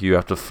now you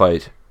have to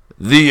fight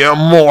the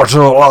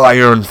immortal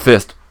Iron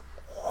Fist.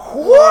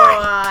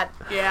 What?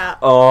 Yeah.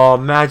 Oh,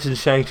 imagine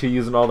Shang-Chi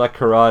using all that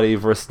karate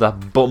versus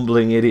that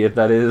bumbling idiot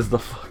that is the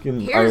fucking Iron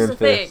Fist. Here's the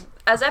thing.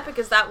 As epic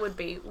as that would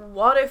be,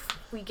 what if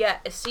we get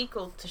a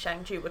sequel to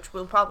Shang-Chi, which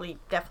we'll probably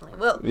definitely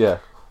will. Yeah.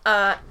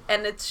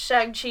 And it's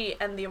Shang-Chi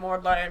and the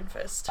Immortal Iron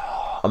Fist.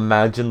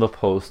 Imagine the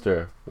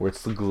poster where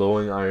it's the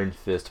glowing Iron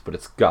Fist, but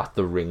it's got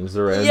the rings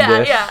around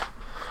it. Yeah.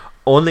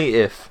 Only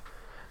if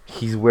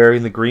he's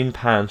wearing the green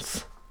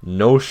pants,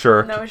 no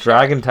shirt,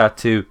 dragon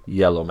tattoo,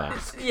 yellow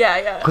mask.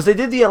 Yeah. Because they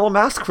did the yellow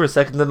mask for a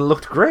second and it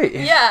looked great.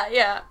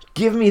 Yeah.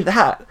 Give me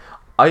that.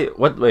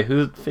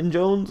 Who? Finn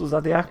Jones? Was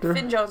that the actor?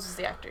 Finn Jones is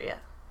the actor, yeah.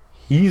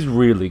 He's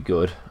really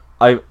good.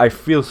 I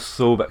feel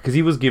so bad because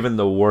he was given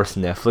the worst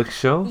Netflix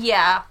show.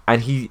 Yeah.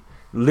 And he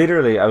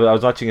literally, I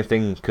was watching a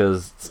thing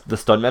because the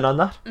stuntmen on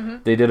that,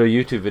 they did a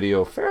YouTube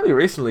video fairly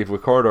recently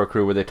with Corridor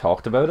Crew where they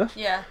talked about it.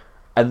 Yeah.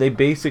 And they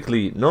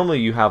basically, normally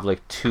you have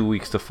like 2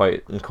 weeks to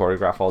fight and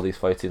choreograph all these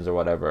fight scenes or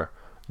whatever.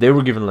 They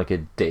were given like a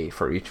day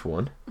for each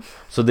one.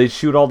 So they'd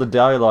shoot all the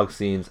dialogue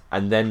scenes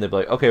and then they'd be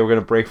like, okay, we're going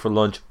to break for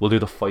lunch. We'll do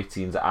the fight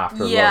scenes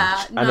after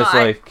lunch. And it's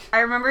like... I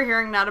remember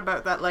hearing that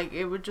about that. Like,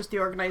 it was just the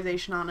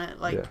organization on it.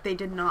 Like, they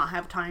did not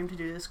have time to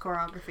do this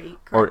choreography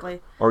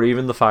correctly. Or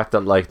even the fact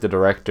that, like, the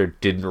director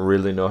didn't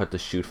really know how to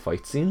shoot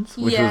fight scenes.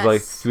 Which was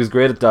like, he was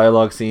great at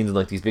dialogue scenes and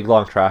like these big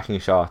long tracking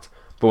shots.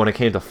 But when it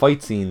came to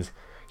fight scenes...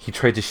 he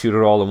tried to shoot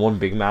it all in one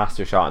big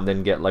master shot and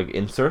then get like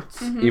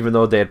inserts, even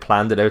though they had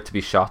planned it out to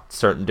be shot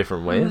certain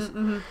different ways.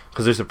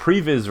 Because there's a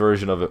previs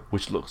version of it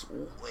which looks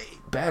way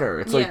better.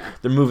 It's like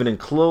they're moving in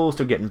close,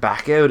 they're getting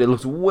back out. It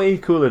looks way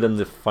cooler than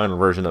the final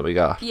version that we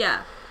got.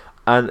 Yeah.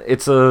 And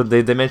it's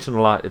they mention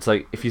a lot. It's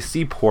like if you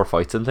see poor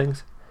fights and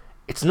things,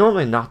 it's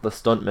normally not the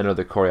stuntman or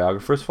the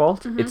choreographer's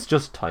fault. It's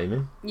just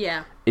timing.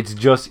 Yeah. It's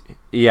just,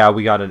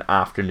 we got an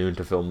afternoon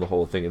to film the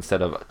whole thing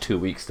instead of 2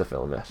 weeks to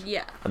film it.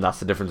 Yeah. And that's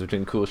the difference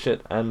between cool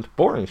shit and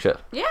boring shit.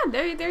 Yeah,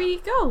 there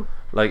you go.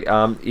 Like,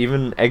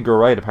 even Edgar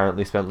Wright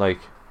apparently spent like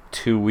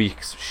 2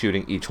 weeks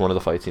shooting each one of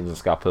the fight scenes in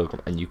Scott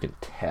Pilgrim, and you can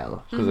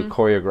tell because the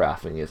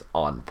choreographing is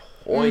on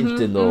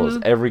point in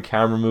those. Every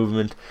camera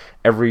movement,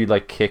 every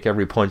like kick,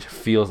 every punch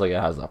feels like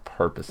it has a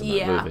purpose in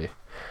that movie.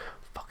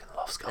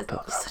 Scott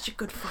Pilgrim. Such a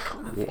good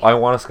fucking movie. I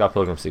want a Scott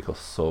Pilgrim sequel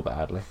so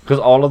badly because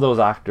all of those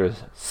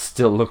actors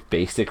still look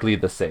basically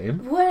the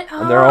same. What?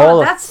 And they're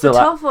all that's the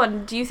tough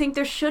one. Do you think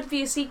there should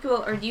be a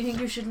sequel, or do you think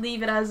you should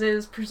leave it as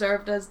is,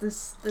 preserved as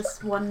this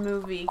one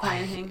movie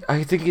kind of thing?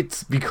 I think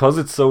it's because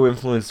it's so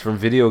influenced from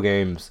video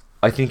games.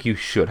 I think you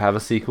should have a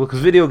sequel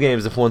because video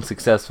games, if one's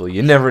successful,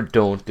 you never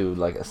don't do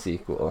like a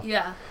sequel.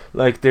 Yeah.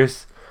 Like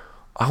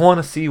I want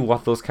to see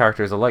what those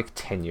characters are like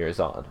 10 years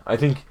on. I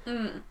think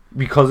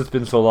because it's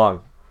been so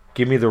long.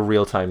 Give me the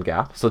real-time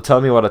gap. So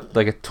tell me what a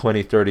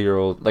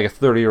 30-year-old, like a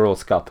 30-year-old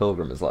Scott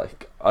Pilgrim is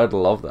like. I'd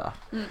love that.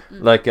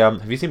 Like,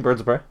 have you seen Birds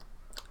of Prey?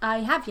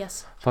 I have,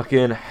 yes.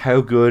 Fucking, how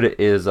good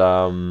is,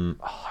 I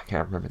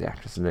can't remember the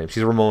actress's name.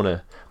 She's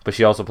Ramona, but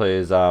she also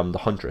plays, the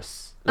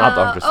Huntress. Not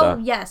the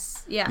Huntress.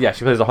 Yes, yeah. Yeah,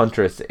 she plays the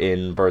Huntress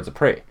in Birds of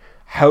Prey.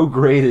 How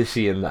great is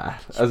she in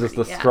that? As just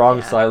the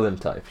strong,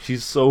 silent type.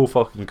 She's so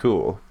fucking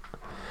cool.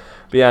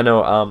 But yeah,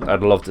 no, I'd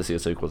love to see a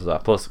sequel to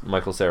that. Plus,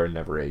 Michael Cera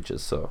never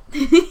ages, so...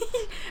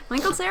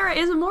 Michael Cera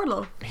is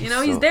immortal.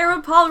 He's there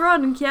with Paul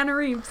Rudd and Keanu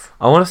Reeves.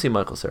 I want to see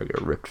Michael Cera get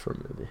ripped for a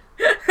movie.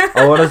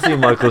 I want to see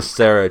Michael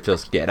Cera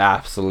just get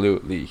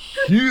absolutely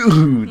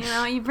huge. You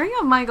know, you bring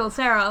up Michael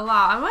Cera a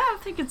lot. I'm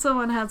thinking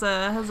someone has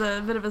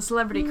a bit of a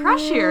celebrity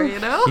crush here, you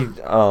know?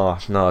 Oh,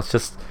 no, it's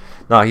just...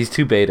 No, he's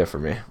too beta for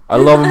me. I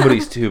love him, but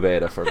he's too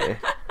beta for me.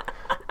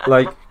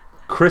 Like,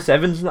 Chris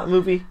Evans in that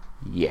movie?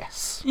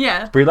 Yes.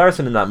 Yeah. Brie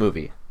Larson in that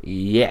movie?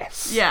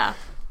 Yes. Yeah.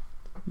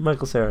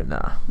 Michael Cera?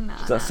 Nah.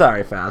 No.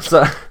 Sorry, fans.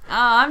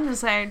 I'm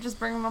just saying, just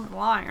bring him up a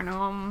lot, you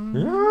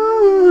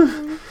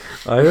know?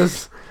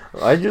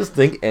 I just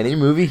think any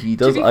movie he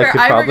does, to be fair, I could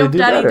probably bring up do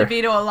Danny better.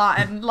 DeVito a lot,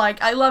 and,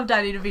 like, I love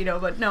Danny DeVito,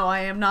 but no,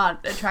 I am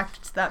not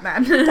attracted to that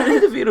man. Danny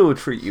DeVito would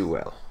treat you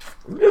well.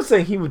 I'm just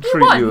saying he would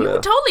treat you He well.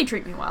 would totally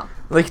treat me well.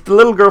 Like the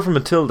little girl from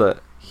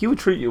Matilda, he would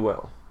treat you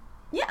well.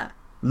 Yeah.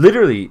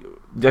 Literally,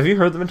 have you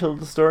heard the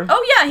Matilda story?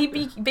 Oh yeah, he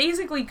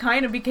basically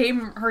kind of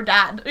became her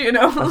dad, you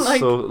know?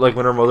 So, like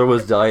when her mother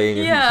was dying,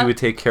 and Yeah. he would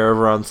take care of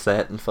her on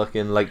set and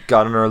fucking like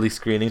got an early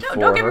screening for her.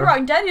 Don't get me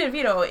wrong, Danny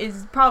DeVito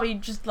is probably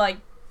just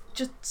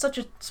such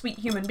a sweet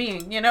human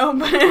being, you know?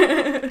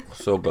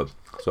 So good.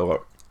 So good.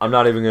 I'm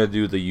not even gonna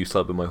do the "you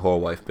slept with my whore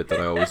wife" bit that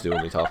I always do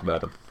when we talk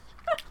about him.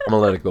 I'm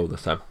gonna let it go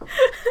this time.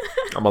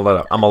 I'm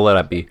gonna let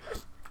it be.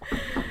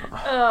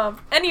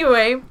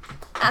 Anyway,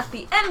 at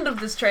the end of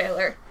this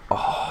trailer,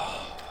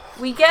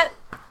 we get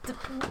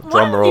one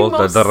Drum of roll. the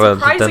most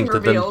surprising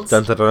reveals.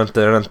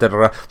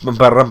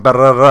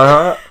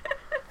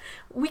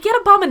 We get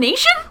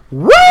Abomination?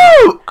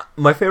 Woo!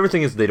 My favorite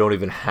thing is they don't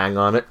even hang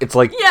on it. It's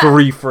like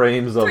 3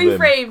 frames of him. 3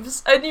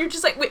 frames, and you're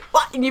just like, wait,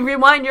 what? And you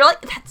rewind, you're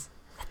like,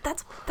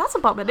 that's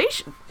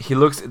Abomination. He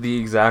looks the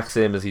exact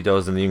same as he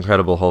does in The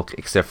Incredible Hulk,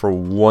 except for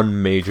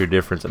one major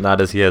difference, and that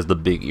is he has the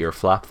big ear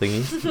flap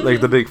thingy.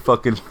 Like the big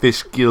fucking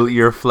fish gill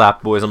ear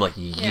flap boys. I'm like,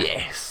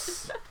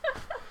 yes!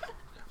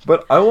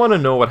 But I want to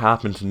know what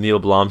happened to Neil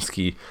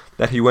Blomsky,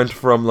 that he went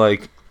from,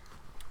 like,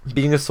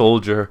 being a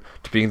soldier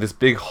to being this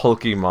big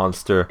hulky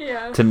monster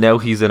to now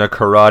he's in a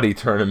karate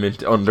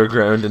tournament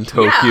underground in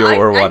Tokyo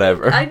or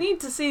whatever. I need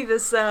to see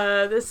this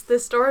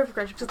story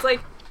progression, because,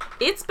 like,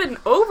 it's been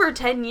over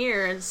 10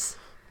 years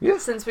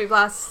since we've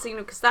last seen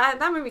it, because that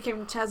movie came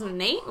in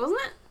 2008,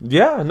 wasn't it?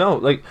 Yeah, no,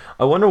 like,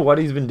 I wonder what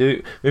he's been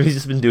doing. Maybe he's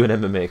just been doing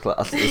MMA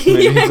classes.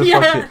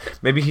 Maybe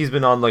maybe he's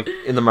been on, like,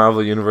 in the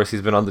Marvel Universe,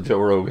 he's been on the Joe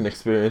Rogan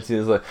Experience.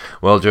 He's like,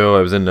 well, Joe,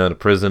 I was in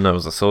prison, I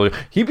was a soldier.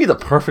 He'd be the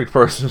perfect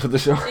person for the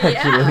show, actually.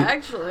 Yeah,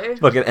 actually.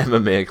 Fucking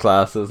MMA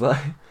classes,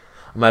 like.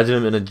 Imagine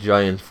him in a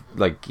giant,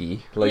 like,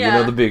 gi. Like, you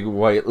know, the big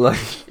white,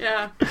 like...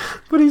 Yeah.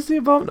 But he's the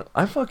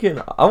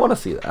abomination. I want to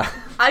see that.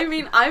 I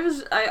mean, I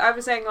was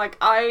saying, like,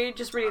 I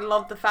just really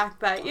love the fact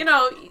that, you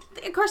know,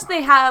 of course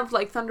they have,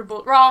 like,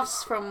 Thunderbolt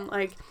Ross from,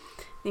 like,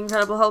 The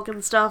Incredible Hulk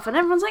and stuff, and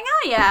everyone's like,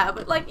 oh yeah,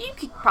 but, like, you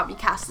could probably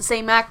cast the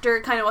same actor,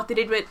 kind of what they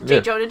did with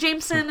J. Jonah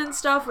Jameson and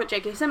stuff, with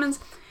J.K. Simmons.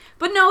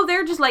 But no,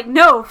 they're just like,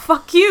 no,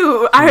 fuck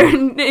you. Our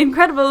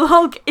Incredible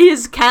Hulk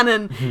is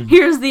canon.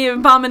 Here's the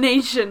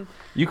Abomination.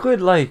 You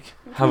could, like,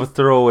 have a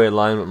throwaway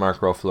line with Mark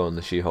Ruffalo in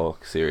the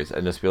She-Hulk series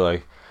and just be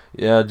like,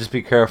 yeah, just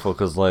be careful,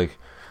 because, like,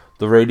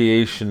 the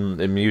radiation,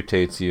 it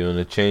mutates you and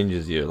it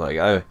changes you. Like,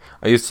 I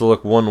used to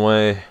look one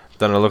way,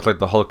 then I looked like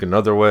the Hulk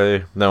another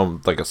way, now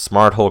I'm like a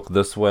smart Hulk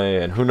this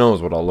way, and who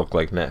knows what I'll look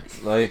like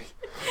next. Like,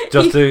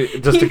 just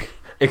to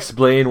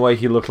explain why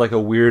he looked like a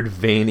weird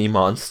veiny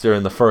monster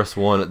in the first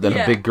one, then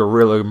a big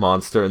gorilla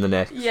monster in the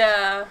next.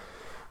 Yeah.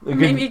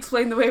 Maybe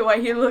explain the way why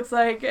he looks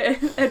like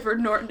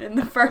Edward Norton in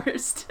the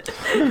first,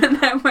 and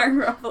then Mark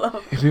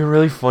Ruffalo. It'd be a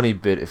really funny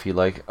bit if he,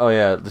 like, oh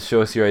yeah,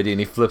 show us your ID,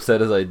 and he flips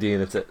out his ID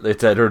and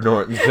it's Edward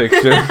Norton's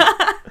picture.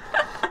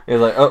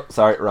 He's like, oh,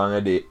 sorry, wrong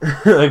ID.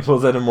 Like,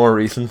 pulls out a more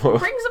recent one.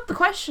 Brings up the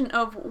question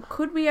of,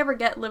 could we ever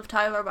get Liv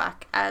Tyler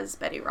back as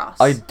Betty Ross?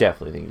 I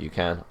definitely think you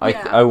can. I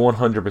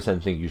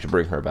 100% think you should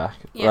bring her back.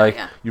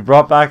 Yeah, you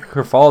brought back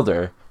her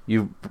father.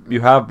 You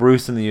have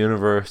Bruce in the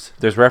universe.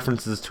 There's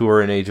references to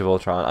her in Age of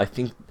Ultron. I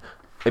think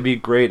it'd be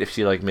great if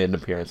she, like, made an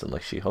appearance in,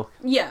 like, She-Hulk.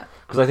 Yeah.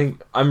 Because I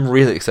think I'm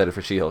really excited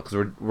for She-Hulk,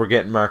 because we're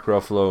getting Mark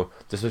Ruffalo.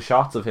 There's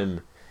shots of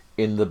him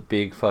in the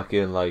big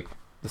fucking, like,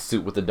 the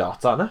suit with the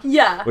dots on it.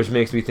 Yeah. Which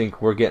makes me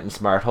think we're getting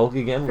Smart Hulk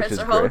again, which is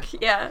Hulk, great.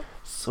 yeah.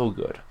 So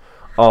good.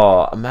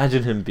 Oh,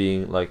 imagine him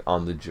being, like,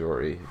 on the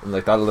jury in,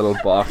 like, that little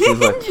box. He's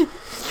like,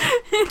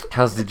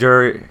 has the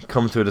jury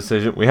come to a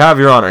decision? We have,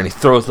 Your Honor. And he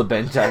throws the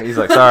bench at. He's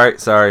like,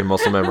 sorry,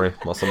 muscle memory.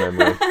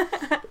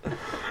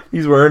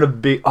 He's wearing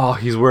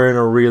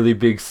a really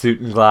big suit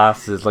and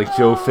glasses, like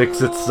Joe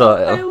Fixit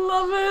style. I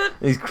love it.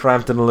 He's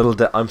cramped in a little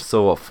I'm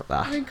so up for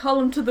that. We call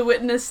him to the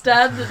witness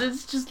stand, and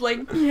it's just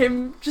like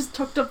him just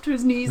tucked up to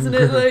his knees in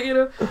it, like, you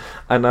know.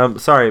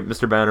 And sorry,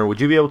 Mr. Banner, would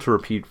you be able to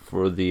repeat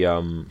for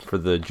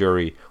the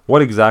jury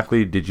what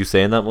exactly did you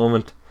say in that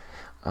moment?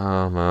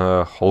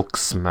 Hulk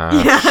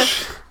smash.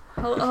 Yeah.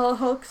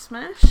 Hulk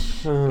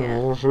smash. Yeah.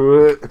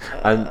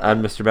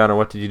 And Mr. Banner,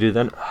 what did you do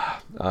then?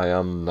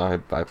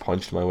 I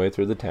punched my way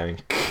through the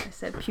tank. I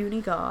said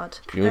puny god.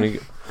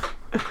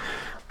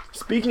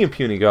 Speaking of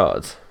puny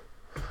gods,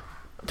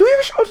 do we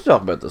have a show to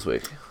talk about this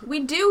week? We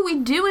do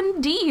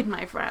indeed,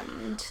 my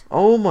friend.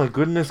 Oh my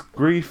goodness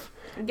grief.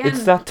 Again,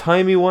 it's that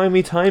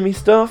timey-wimey-timey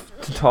stuff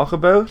to talk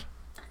about.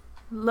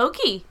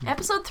 Loki,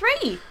 episode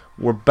 3.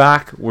 We're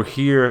back. We're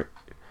here.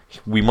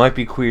 We might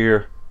be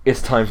queer.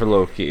 It's time for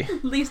Loki.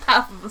 At least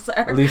half of us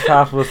are. At least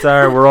half of us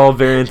are. We're all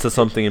variants of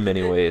something in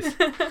many ways.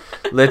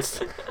 Let's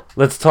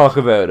talk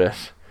about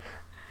it.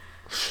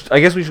 I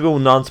guess we should go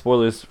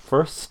non-spoilers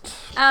first.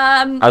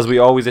 As we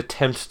always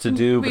attempt to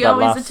do. We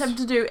always attempt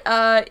to do.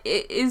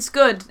 It is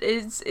good.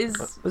 It's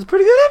a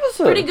pretty good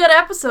episode. Pretty good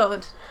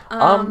episode.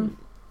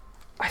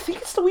 I think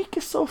it's the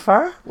weakest so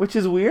far, which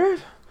is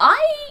weird.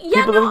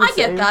 I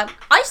get that.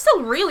 I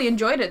still really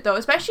enjoyed it though,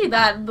 especially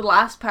the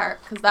last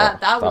part, because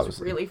that was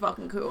really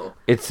fucking cool.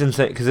 It's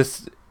insane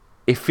because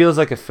it feels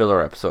like a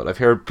filler episode. I've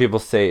heard people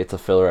say it's a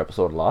filler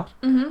episode a lot,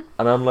 and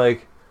I'm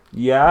like,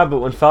 yeah, but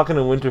when Falcon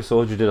and Winter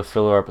Soldier did a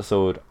filler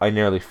episode, I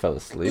nearly fell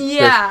asleep.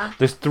 Yeah,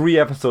 there's 3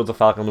 episodes of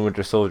Falcon and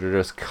Winter Soldier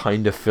just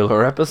kind of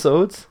filler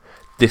episodes.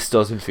 This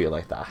doesn't feel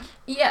like that.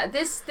 Yeah,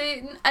 as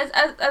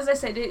I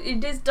said,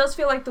 it does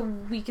feel like the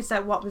weakest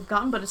at what we've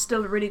gotten, but it's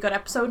still a really good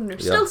episode, and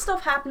there's still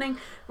stuff happening.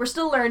 We're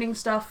still learning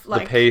stuff.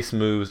 Like, the pace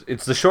moves.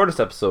 It's the shortest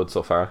episode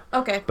so far.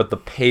 Okay. But the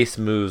pace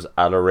moves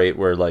at a rate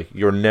where like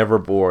you're never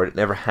bored. It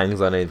never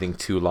hangs on anything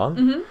too long.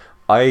 Mm-hmm.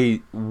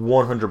 I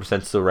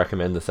 100% still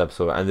recommend this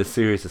episode, and this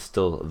series is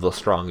still the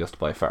strongest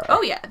by far.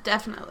 Oh yeah,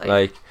 definitely.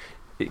 Like,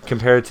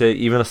 compared to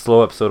even a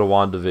slow episode of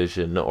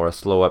WandaVision or a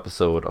slow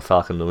episode of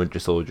Falcon and the Winter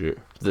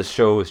Soldier, the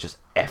show is just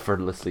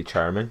effortlessly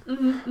charming.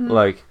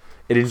 Like,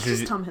 it's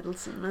just Tom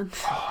Hiddleston, man.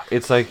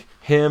 It's like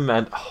him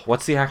and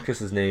what's the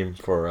actress's name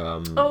for I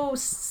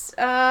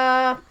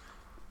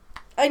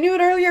knew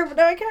it earlier, but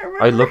now I can't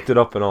remember. I looked it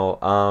up and all.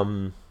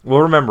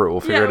 We'll remember it.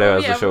 We'll figure it out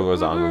as the show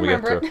goes on when we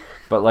get to it.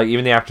 But like,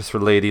 even the actress for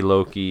Lady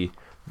Loki,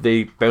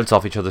 they bounce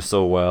off each other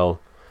so well.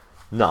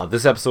 No,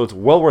 this episode's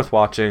well worth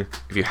watching.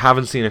 If you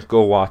haven't seen it,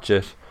 go watch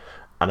it.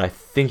 And I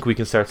think we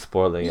can start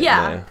spoiling it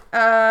now.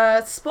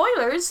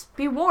 Spoilers,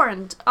 be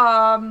warned.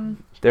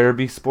 There'll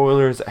be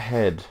spoilers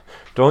ahead.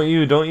 Don't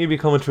you be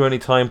coming through any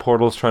time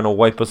portals trying to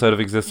wipe us out of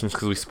existence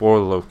because we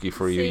spoiled Loki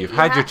for you. You've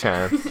had your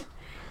chance. If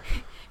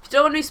you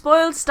don't want to be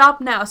spoiled, stop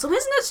now. So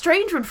isn't it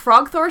strange when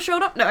Frog Thor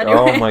showed up? No, anyway.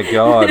 Oh my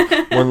god.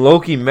 When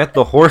Loki met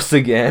the horse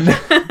again.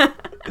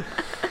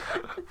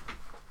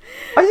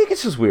 I think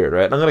it's just weird,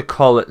 right? I'm going to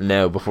call it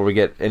now before we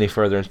get any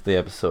further into the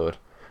episode.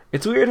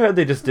 It's weird how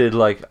they just did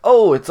like,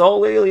 oh, it's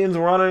all aliens,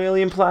 we're on an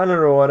alien planet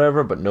or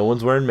whatever, but no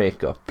one's wearing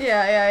makeup.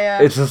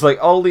 Yeah. It's just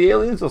like, all the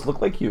aliens just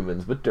look like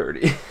humans, but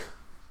dirty.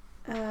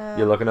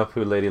 You're looking up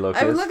who Lady Loki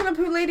is? I'm looking up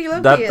who Lady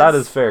Loki is. That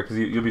is fair, because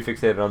you'll be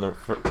fixated on the...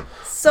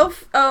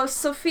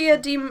 Sophia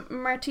Di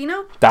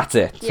Martino? That's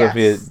it. Yes.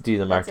 Sophia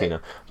Di Martino.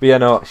 But yeah,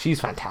 no,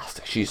 she's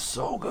fantastic. She's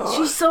so good.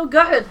 She's so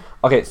good.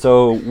 Okay,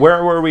 so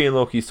where were we in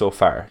Loki so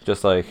far?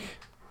 Just like...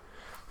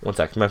 One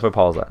sec. Might I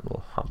pause that?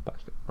 We'll hop back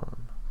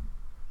on.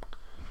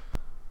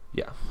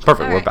 Yeah,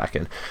 perfect. All We're back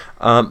in.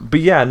 But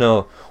yeah,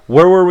 no.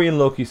 Where were we in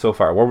Loki so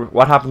far?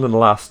 What happened in the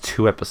last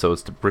 2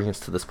 episodes to bring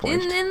us to this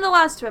point? In the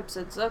last 2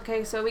 episodes,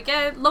 okay. So we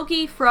get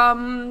Loki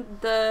from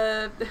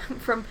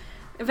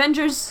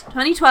Avengers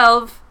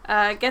 2012.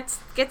 Gets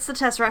the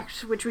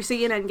Tesseract, which we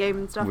see in Endgame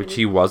and stuff. Which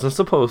he wasn't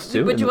supposed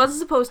to.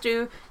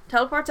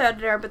 Teleports out of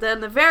there, but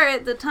then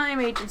the time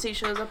agency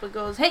shows up and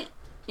goes, "Hey,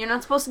 you're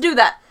not supposed to do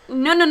that.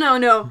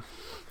 No."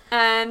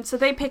 And so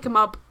they pick him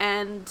up,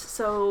 and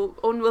so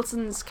Owen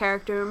Wilson's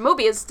character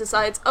Mobius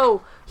decides,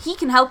 oh, he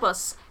can help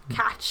us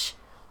catch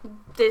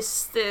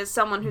this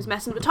someone who's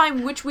messing with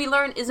time, which we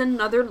learn is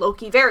another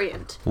Loki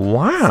variant.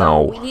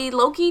 Wow. So we need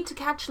Loki to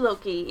catch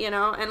Loki,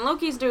 and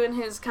Loki's doing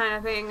his kind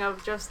of thing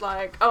of just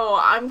like, oh,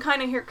 I'm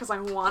kind of here because I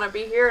want to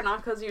be here,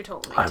 not because you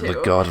told me to. I'm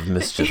the god of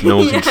mischief. No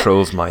one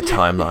controls my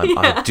timeline.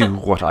 I do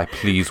what I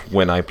please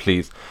when I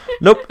please.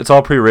 Nope, it's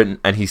all pre-written,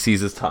 and he sees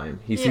his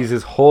time. He sees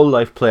his whole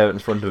life play out in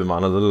front of him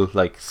on a little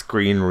like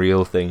screen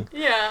reel thing.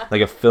 Yeah.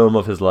 Like a film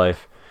of his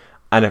life.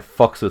 And it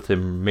fucks with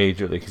him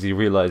majorly because he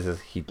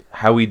realizes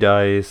how he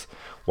dies,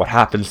 what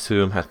happens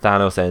to him, how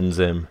Thanos ends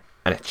him,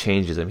 and it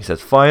changes him. He says,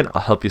 fine,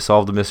 I'll help you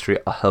solve the mystery,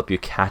 I'll help you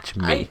catch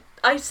me.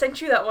 I sent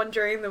you that one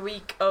during the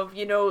week of,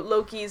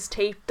 Loki's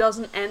tape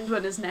doesn't end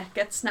when his neck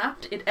gets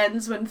snapped. It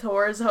ends when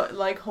Thor's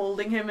like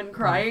holding him and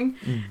crying.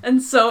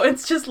 And so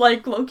it's just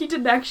like Loki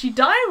didn't actually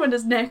die when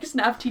his neck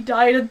snapped. He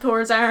died in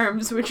Thor's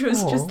arms, which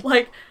was just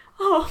like,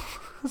 oh...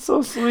 That's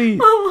so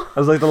sweet.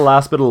 As like the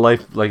last bit of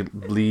life like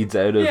bleeds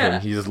out of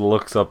him, he just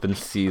looks up and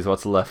sees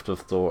what's left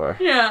of Thor.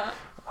 Yeah.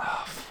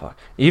 Oh fuck.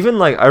 Even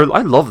like I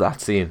love that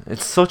scene.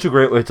 It's such a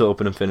great way to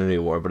open Infinity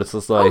War, but it's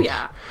just like,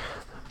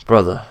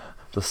 brother,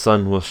 the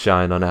sun will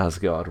shine on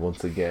Asgard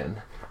once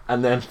again.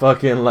 And then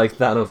fucking like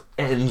Thanos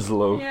ends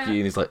Loki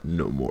and he's like,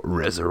 no more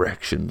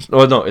resurrections.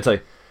 Oh no, it's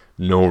like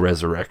no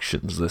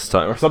resurrections this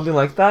time or something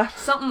like that.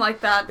 Something like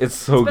that. It's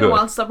so good. It's been a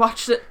while since I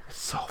watched it. It's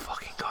so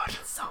fucking good.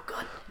 It's so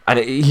good. And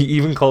he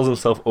even calls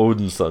himself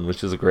Odin's son,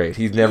 which is great.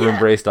 He's never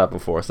embraced that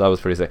before, so that was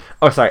pretty sick.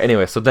 Oh, sorry.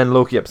 Anyway, so then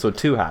Loki episode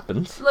 2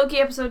 happens.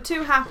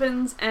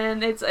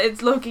 And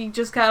it's Loki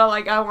just kind of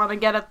like, I want to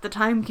get at the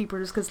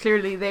Timekeepers because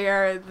clearly they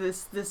are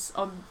this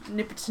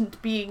omnipotent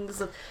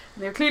beings. And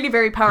they're clearly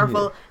very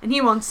powerful, and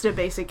he wants to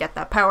basically get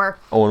that power.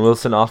 Owen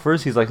Wilson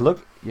offers. He's like,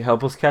 look, you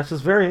help us catch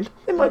this variant,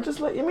 they might just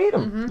let you meet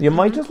him. We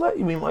might just let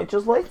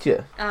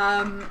you.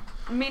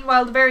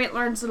 Meanwhile, the variant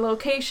learns the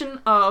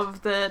location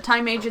of the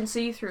time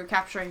agency through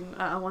capturing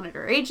one of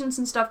their agents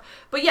and stuff.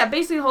 But yeah,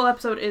 basically the whole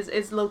episode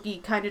is Loki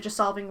kind of just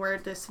solving where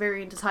this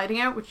variant is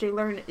hiding out, which they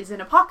learn is in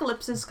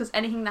apocalypses, because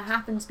anything that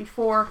happens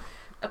before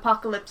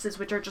apocalypses,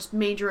 which are just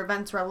major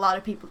events where a lot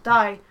of people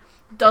die,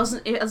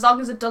 as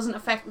long as it doesn't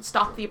affect and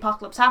stop the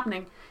apocalypse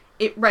happening,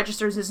 it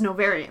registers as no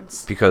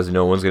variance. Because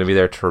no one's going to be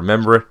there to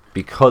remember it,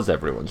 because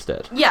everyone's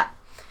dead. Yeah.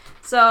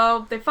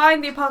 So they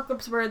find the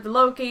apocalypse where the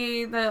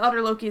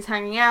other Loki is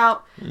hanging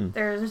out.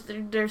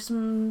 There's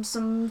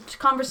some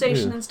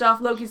conversation and stuff.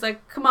 Loki's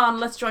like, come on,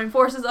 let's join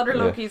forces. Other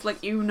Loki's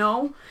like,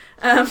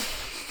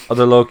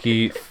 Other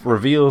Loki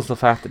reveals the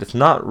fact that it's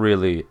not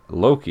really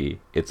Loki,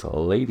 it's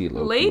Lady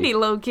Loki. Lady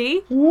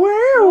Loki.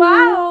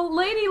 Wow,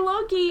 Lady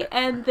Loki.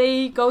 And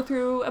they go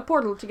through a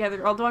portal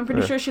together, although I'm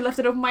pretty sure she left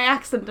it open by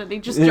accident and they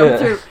just jumped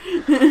through.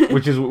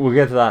 We'll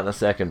get to that in a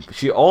second.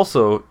 She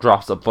also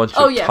drops a bunch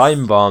of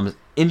time bombs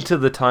into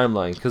the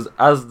timeline, because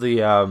as the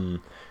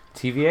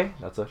TVA,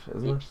 that's it,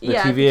 isn't it? The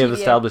TVA have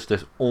established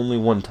there's only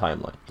one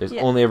timeline. There's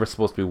only ever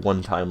supposed to be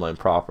one timeline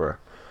proper.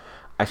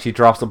 And she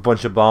drops a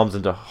bunch of bombs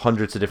into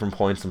hundreds of different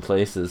points and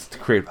places to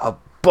create a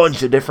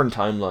bunch of different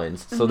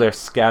timelines. So they're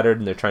scattered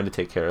and they're trying to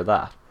take care of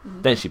that.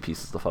 Then she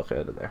pieces the fuck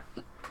out of there.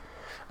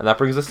 And that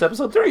brings us to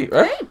episode 3,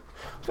 right?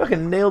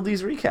 Fucking nailed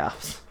these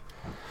recaps.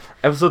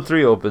 Episode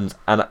 3 opens,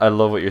 and I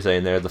love what you're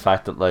saying there. The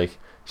fact that, like,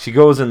 she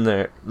goes in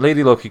there,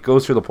 Lady Loki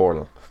goes through the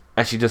portal,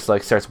 and she just,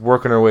 like, starts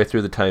working her way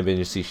through the time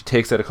agency. She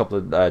takes out a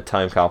couple of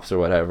time cops or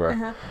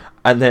whatever.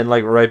 And then,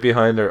 like, right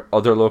behind her,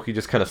 other Loki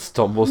just kind of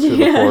stumbles through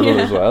the portal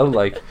as well,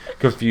 like,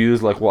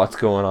 confused, like, what's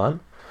going on.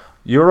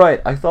 You're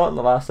right. I thought in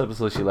the last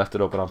episode she left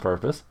it open on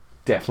purpose.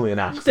 Definitely an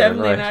accident,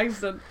 an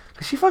accident.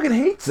 Because she fucking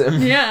hates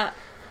him. Yeah.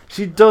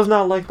 She does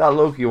not like that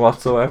Loki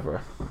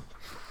whatsoever.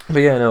 But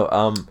yeah, no,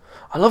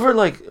 I love her,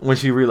 like, when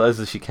she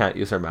realizes she can't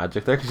use her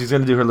magic there, because she's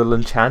going to do her little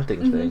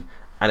enchanting thing,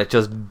 and it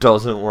just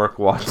doesn't work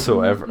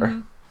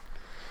whatsoever.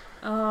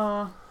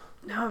 Oh,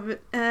 no,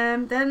 but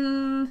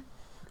then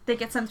they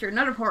get sent through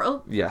another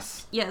portal.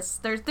 Yes,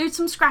 there's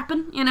some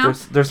scrapping, you know?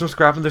 There's some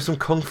scrapping, there's some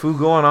kung fu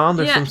going on,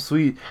 there's some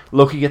sweet...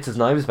 Loki gets his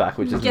knives back,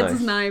 which is nice. Gets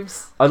his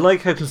knives. I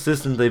like how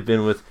consistent they've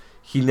been with...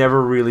 He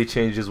never really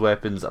changed his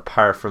weapons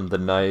apart from the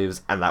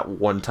knives and that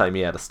one time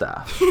he had a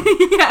staff.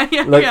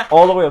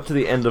 All the way up to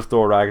the end of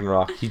Thor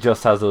Ragnarok, he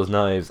just has those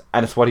knives,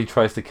 and it's what he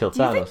tries to kill Thanos.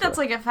 Do you think that's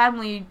like a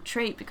family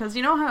trait? Because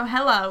you know how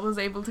Hela was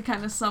able to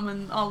kind of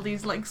summon all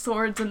these like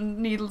swords and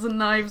needles and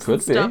knives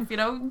and stuff, you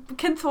know?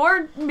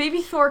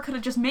 Maybe Thor could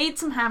have just made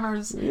some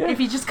hammers if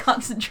he just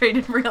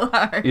concentrated real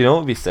hard. You know what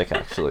would be sick,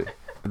 actually?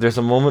 There's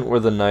a moment where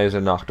the knives are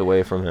knocked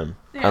away from him,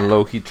 and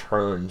Loki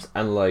turns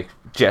and, like,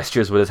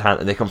 gestures with his hand,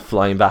 and they come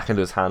flying back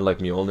into his hand like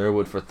Mjolnir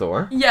would for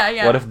Thor.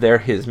 Yeah. What if they're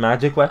his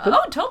magic weapon?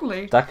 Oh,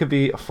 totally. That could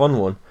be a fun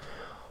one.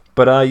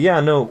 But,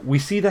 we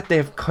see that they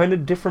have kind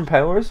of different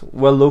powers.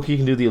 Well, Loki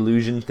can do the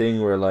illusion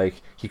thing where, like,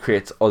 he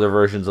creates other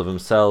versions of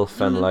himself,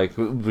 and, like,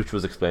 which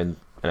was explained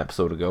an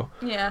episode ago.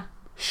 Yeah.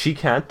 She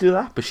can't do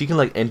that, but she can,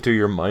 like, enter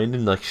your mind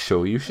and, like,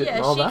 show you shit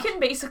and all that. Yeah, she can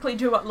basically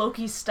do what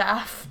Loki's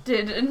staff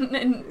did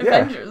in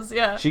Avengers,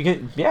 She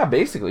can,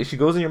 basically, she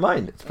goes in your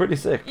mind. It's pretty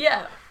sick.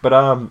 Yeah.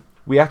 But,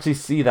 we actually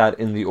see that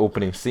in the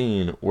opening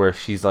scene where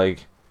she's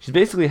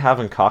basically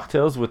having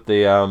cocktails with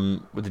the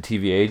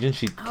TVA agent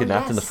she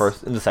kidnapped in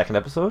the second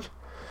episode.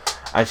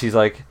 And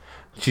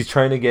she's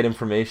trying to get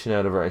information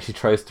out of her, and she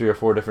tries 3 or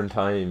 4 different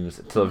times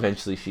until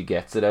eventually she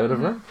gets it out of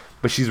her.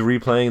 But she's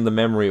replaying the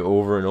memory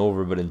over and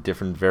over, but in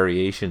different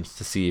variations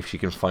to see if she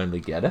can finally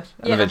get it.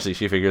 And eventually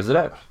she figures it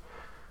out.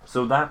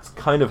 So that's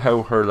kind of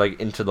how her, like,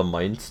 into the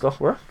mind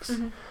stuff works.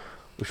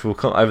 Which will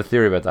come. I have a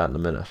theory about that in a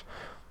minute.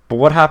 But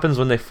what happens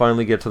when they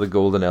finally get to the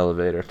golden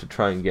elevator to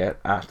try and get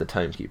at the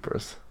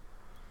timekeepers?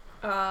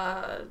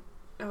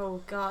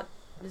 Oh god,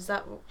 is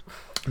that...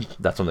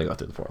 That's when they go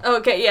through the portal.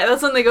 Okay, yeah,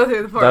 that's when they go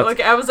through the portal.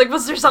 Okay, I was like,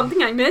 was there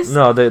something I missed?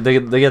 No, they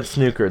get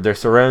snookered. They're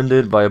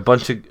surrounded by a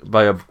bunch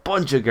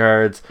of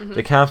guards.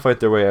 They can't fight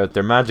their way out.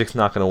 Their magic's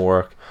not going to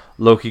work.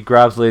 Loki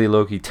grabs Lady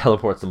Loki,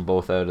 teleports them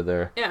both out of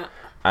there. Yeah.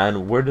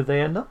 And where did they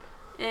end up?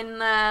 In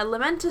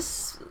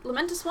Lamentus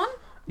 1?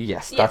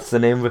 Yes, that's the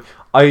name of it.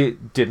 I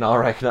did not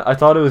recognize. I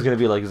thought it was going to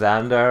be like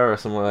Xandar or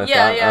somewhere like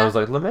that. Yeah. I was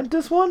like,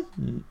 Lamentus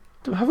 1?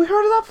 Have we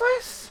heard of that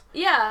place?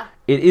 Yeah.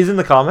 It is in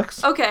the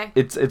comics. Okay.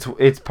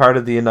 It's part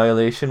of the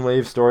Annihilation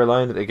Wave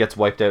storyline. It gets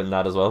wiped out in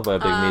that as well by a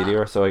big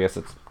meteor, so I guess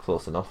it's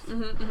close enough.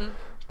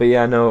 But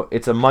yeah, no,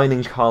 it's a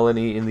mining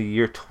colony in the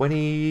year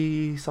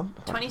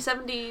 20-something?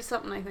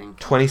 2070-something, I think.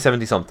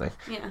 2070-something.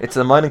 Yeah. It's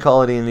a mining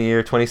colony in the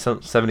year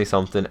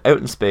 2070-something, out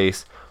in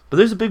space, but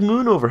there's a big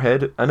moon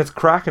overhead, and it's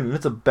cracking, and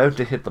it's about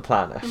to hit the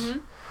planet.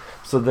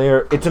 So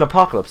it's an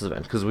apocalypse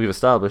event, because we've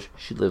established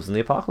she lives in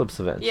the apocalypse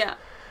event. Yeah.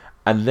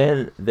 And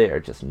then they're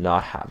just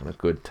not having a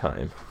good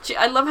time.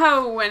 I love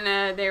how when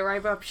they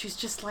arrive up, she's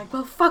just like,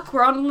 well, fuck,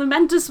 we're on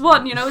Lamentus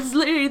 1, you know, it's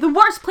literally the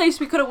worst place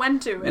we could have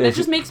went to. And it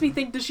just makes me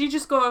think, does she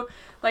just go,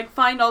 like,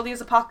 find all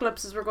these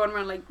apocalypses we're going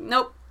around, like,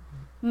 nope,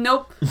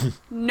 Nope.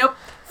 Nope.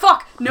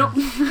 Fuck. Nope.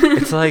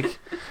 It's like,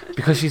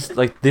 because she's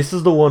like, this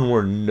is the one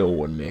where no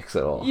one makes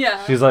it all.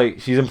 Yeah. She's like,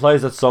 she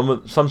implies that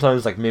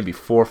sometimes like maybe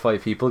 4 or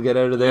 5 people get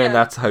out of there, and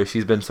that's how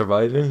she's been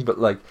surviving. But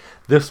like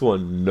this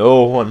one,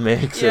 no one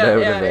makes it out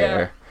of there.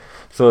 Yeah.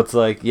 So it's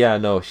like, yeah,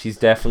 no,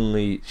 she's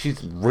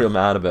real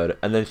mad about it,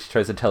 and then she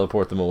tries to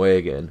teleport them away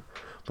again,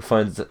 but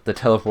finds that the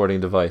teleporting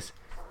device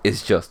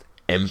is just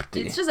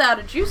empty. It's just out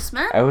of juice,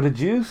 man. Out of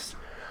juice.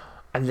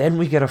 And then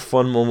we get a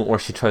fun moment where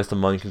she tries to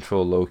mind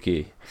control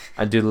Loki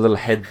and do the little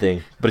head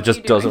thing, but it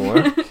just doesn't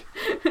work.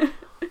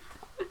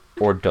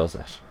 Or does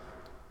it?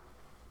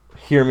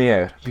 Hear me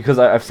out, because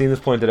I've seen this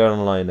pointed out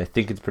online. I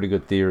think it's a pretty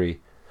good theory.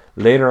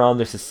 Later on,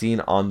 there's a scene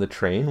on the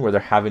train where they're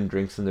having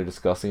drinks and they're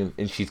discussing,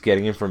 and she's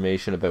getting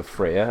information about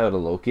Freya out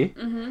of Loki.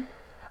 Mm-hmm.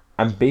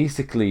 And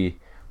basically,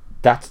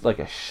 that's like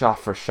a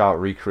shot-for-shot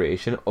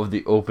recreation of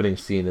the opening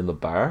scene in the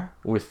bar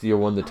with your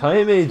One the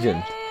Time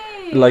agent.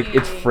 Like,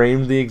 it's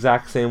framed the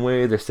exact same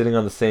way. They're sitting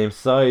on the same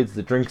sides.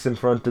 The drink's in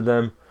front of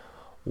them.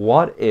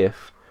 What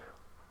if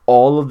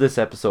all of this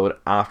episode,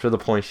 after the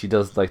point she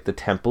does, like, the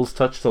temples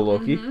touch to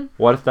Loki,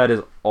 what if that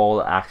is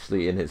all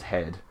actually in his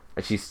head?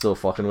 And she's still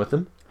fucking with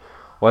him?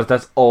 What if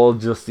that's all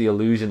just the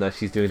illusion that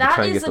she's doing to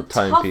try and get the timepiece?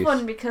 That is a tough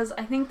one, because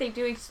I think they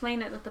do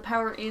explain it that the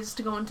power is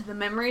to go into the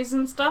memories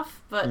and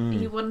stuff, but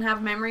he wouldn't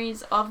have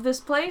memories of this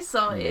place,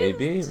 so...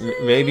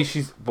 Maybe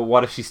she's... But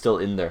what if she's still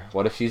in there?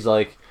 What if she's,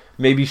 like...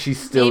 Maybe she's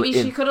still Maybe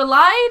she could have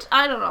lied?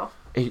 I don't know.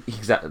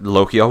 Exactly.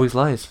 Loki always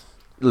lies.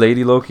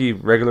 Lady Loki,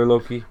 regular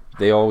Loki,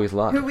 they always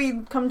lie. Who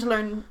we come to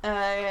learn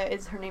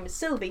is her name is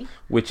Sylvie.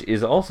 Which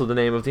is also the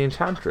name of the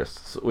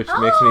Enchantress. Which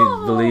makes me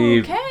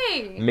believe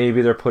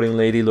maybe they're putting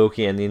Lady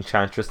Loki and the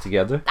Enchantress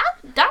together.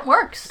 That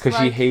works. Because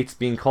she hates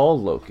being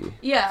called Loki.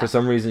 Yeah. For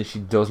some reason she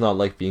does not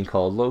like being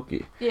called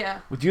Loki. Yeah.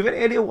 Do you have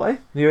any idea why?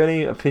 Do you have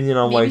any opinion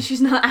on why? Maybe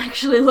she's not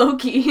actually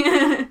Loki.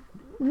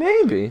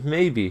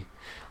 Maybe.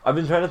 I've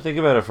been trying to think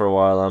about it for a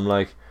while. I'm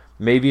like,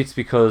 maybe it's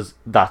because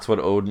that's what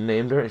Odin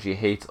named her, and she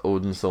hates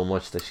Odin so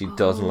much that she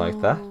doesn't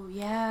like that.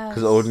 Yeah.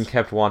 Because Odin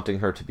kept wanting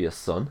her to be a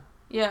son.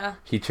 Yeah.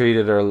 He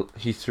treated her.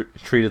 He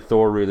treated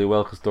Thor really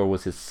well because Thor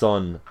was his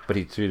son, but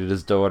he treated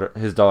his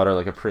daughter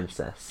like a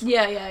princess.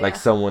 Yeah. Like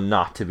someone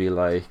not to be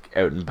like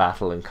out in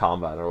battle and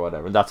combat or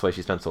whatever. And that's why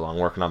she spent so long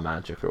working on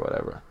magic or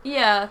whatever.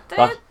 Yeah.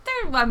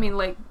 I mean,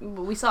 like,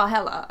 we saw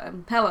Hela,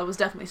 and Hela was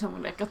definitely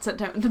someone that got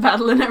sent out into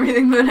battle and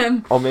everything,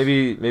 but Oh,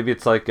 maybe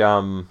it's like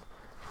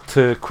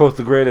to quote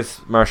the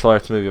greatest martial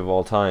arts movie of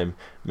all time,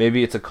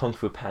 maybe it's a Kung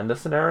Fu Panda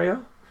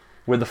scenario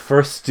where the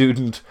first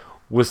student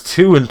was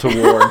too into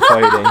war and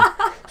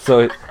fighting, so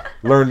it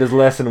learned his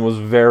lesson and was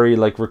very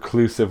like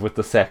reclusive with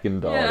the second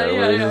daughter.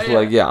 Where he's just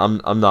like,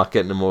 I'm not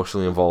getting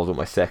emotionally involved with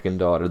my second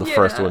daughter. The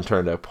first one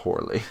turned out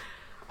poorly.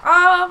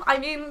 I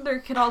mean, there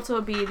could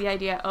also be the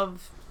idea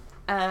of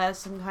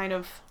some kind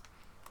of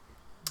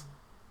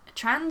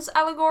trans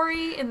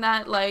allegory in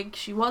that, like,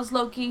 she was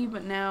Loki,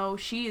 but now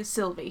she is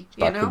Sylvie.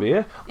 That could be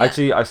it. Yeah.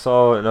 Actually, I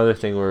saw another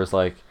thing where it's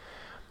like,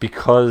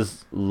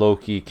 because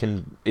Loki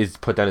is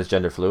put down as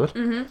gender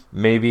fluid,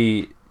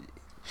 maybe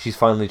she's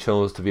finally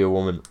chose to be a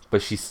woman,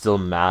 but she's still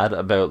mad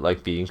about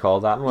like being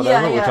called that and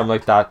whatever. Which I'm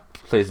like, that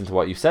plays into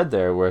what you said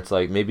there, where it's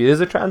like maybe it is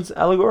a trans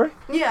allegory.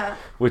 Yeah.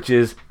 Which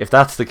is, if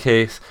that's the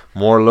case,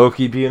 more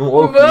Loki being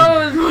woke.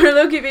 Whoa, more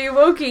Loki being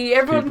wokey.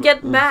 Everyone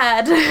get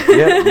mad.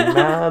 Get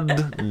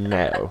mad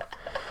now.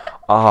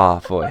 Ah,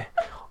 boy.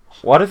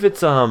 What if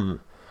it's I'm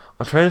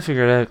trying to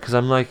figure it out, because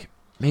I'm like,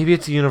 maybe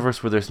it's a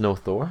universe where there's no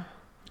Thor.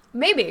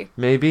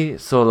 Maybe.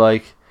 So,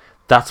 like,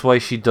 that's why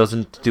she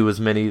doesn't do as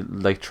many,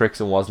 like, tricks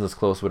and wasn't as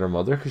close with her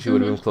mother, because she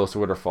would have been closer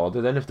with her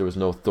father then. If there was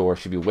no Thor,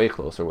 she'd be way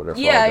closer with her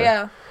father.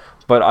 Yeah.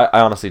 But I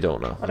honestly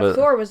don't know. What if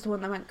Thor was the one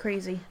that went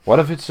crazy? What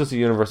if it's just a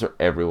universe where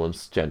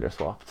everyone's gender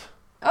swapped?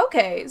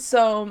 Okay,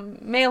 so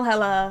male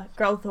Hela,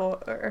 girl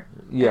Thor.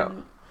 Yeah.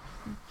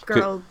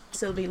 Girl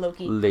Sylvie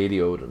Loki.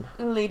 Lady Odin.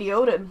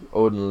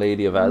 Odin,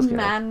 Lady of Asgard.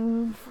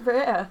 Man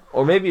Freya.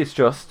 Or maybe it's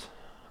just...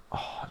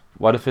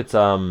 what if it's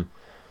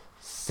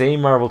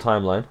same Marvel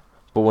timeline,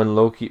 but when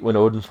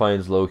Odin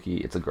finds Loki,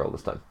 it's a girl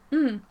this time.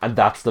 And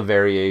that's the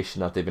variation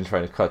that they've been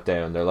trying to cut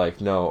down. They're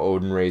like, no,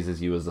 Odin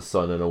raises you as a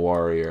son and a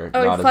warrior, not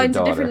as a daughter. Oh, he finds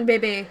a different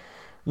baby.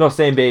 No,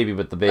 same baby,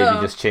 but the baby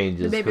just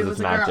changes because it's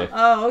magic.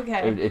 Oh,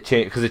 okay.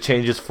 Because it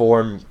changes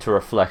form to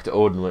reflect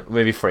Odin.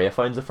 Maybe Freya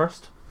finds it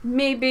first.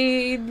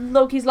 Maybe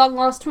Loki's long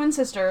lost twin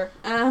sister.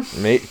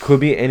 Could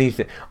be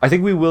anything. I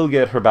think we will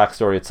get her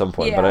backstory at some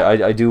point, but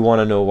I do want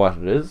to know what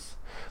it is.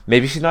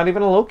 Maybe she's not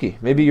even a Loki.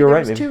 Maybe you're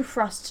right. There's 2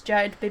 frost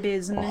giant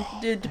babies, and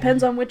it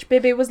depends on which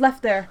baby was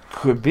left there.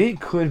 Could be.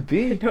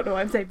 I don't know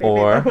why I'm saying baby,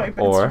 by the way,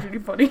 but it's really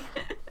funny.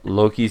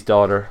 Loki's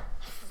daughter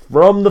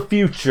from the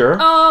future.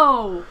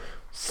 Oh.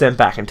 Sent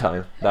back in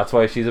time. That's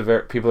why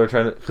people are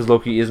trying to, because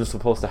Loki isn't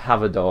supposed to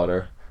have a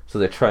daughter, so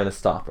they're trying to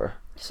stop her.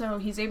 So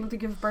he's able to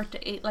give birth to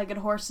 8-legged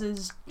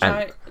horses,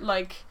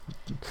 like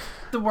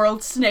the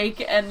world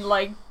snake, and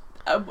like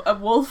a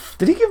wolf.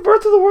 Did he give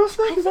birth to the world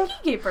snake? I think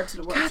he gave birth to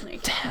the world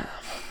snake. Damn.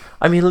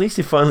 I mean, at least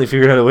he finally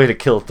figured out a way to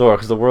kill Thor,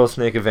 because the World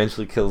Snake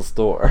eventually kills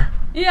Thor.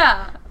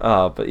 Yeah.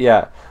 But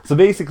yeah. So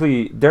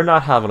basically, they're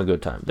not having a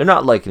good time. They're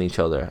not liking each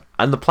other.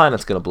 And the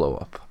planet's going to blow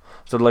up.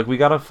 So like, we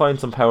got to find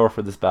some power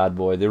for this bad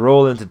boy. They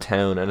roll into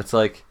town, and it's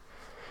like...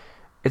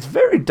 It's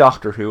very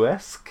Doctor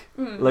Who-esque.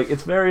 Like,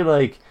 it's very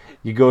like...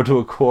 You go to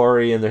a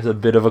quarry, and there's a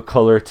bit of a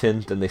colour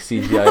tint, and they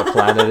CGI a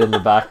planet in the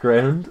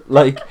background.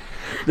 Like,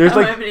 there's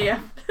like...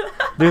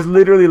 There's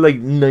literally like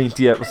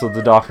 90 episodes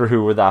of Doctor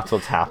Who where that's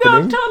what's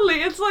happening. No,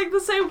 totally. It's like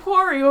the same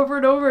quarry over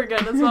and over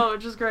again as well,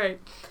 which is great.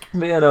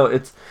 But yeah, no,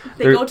 it's...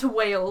 They go to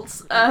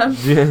Wales.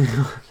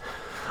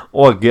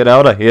 Oh, get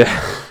out of here.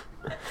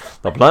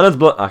 The planet's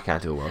I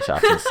can't do a Welsh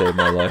accent to save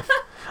my life.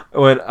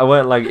 I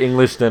went like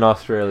English then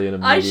Australian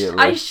immediately.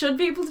 I should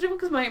be able to do it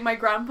because my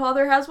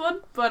grandfather has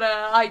one, but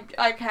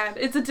I can't.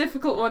 It's a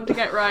difficult one to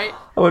get right.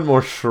 I went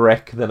more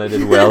Shrek than I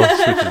did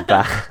Welsh, which is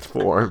bad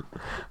form.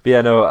 But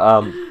yeah,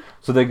 no,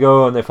 so they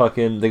go and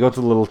they go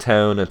to the little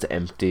town, it's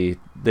empty.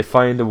 They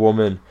find a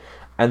woman,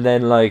 and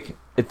then like,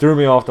 it threw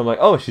me off. I'm like,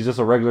 oh, she's just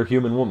a regular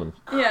human woman.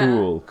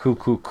 Cool,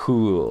 yeah.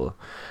 Cool.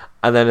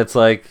 And then it's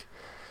like,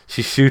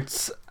 she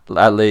shoots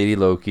at Lady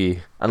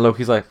Loki, and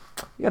Loki's like,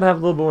 you gotta have a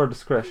little more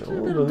discretion.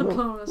 A little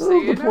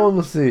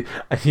diplomacy.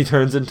 And he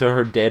turns into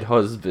her dead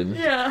husband.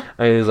 Yeah.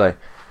 And he's like,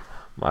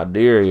 my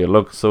dear, you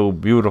look so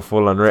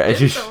beautiful and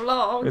red. It's so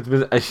long.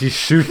 And she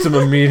shoots him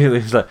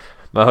immediately. He's like,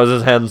 my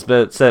husband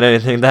hadn't said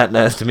anything that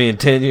nice to me in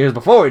 10 years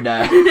before he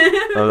died.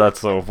 Oh, that's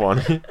so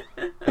funny.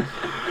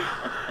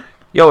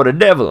 Yo, the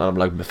devil. And I'm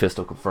like,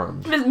 Mephisto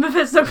confirmed.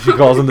 Mephisto. She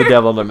calls him the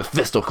devil. I'm like,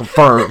 Mephisto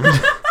confirmed.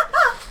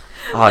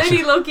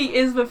 Lady Loki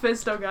is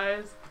Mephisto,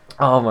 guys.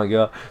 Oh my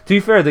god. To be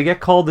fair, they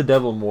get called the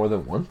devil more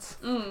than once.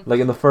 Like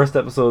in the first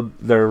episode,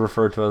 they're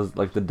referred to as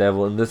like the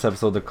devil. In this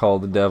episode, they're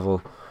called the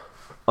devil.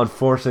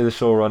 Unfortunately, the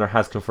showrunner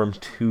has confirmed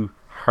 2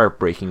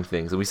 heartbreaking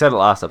things. And we said it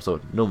last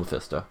episode, no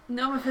Mephisto.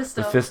 No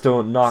Mephisto.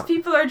 Mephisto not... These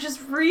people are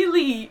just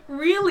really,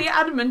 really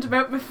adamant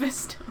about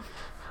Mephisto.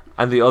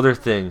 And the other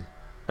thing,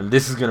 and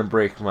this is going to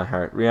break my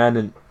heart.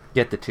 Rhiannon,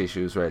 get the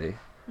tissues ready.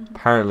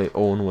 Apparently,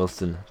 Owen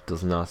Wilson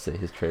does not say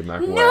his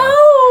trademark word.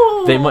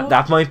 No!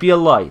 That might be a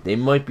lie. That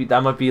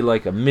might be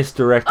like a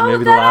misdirect.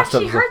 Maybe the last episode.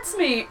 That actually hurts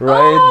me.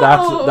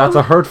 Right? That's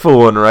a hurtful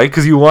one, right?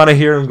 Because you want to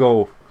hear him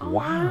go,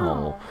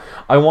 wow.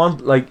 I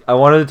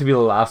wanted it to be the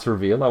last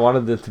reveal. I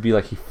wanted it to be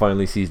like he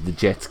finally sees the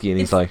jet ski and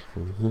he's like,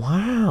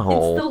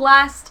 wow.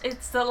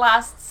 It's the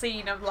last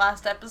scene of the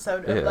last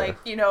episode of like,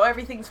 you know,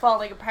 everything's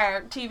falling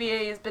apart.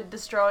 TVA has been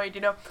destroyed,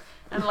 you know.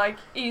 And like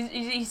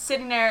he's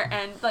sitting there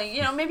and like,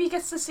 you know, maybe he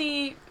gets to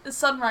see the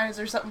sunrise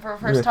or something for the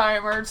first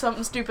time or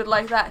something stupid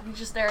like that, and he's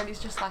just there and he's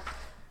just like,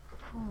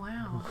 oh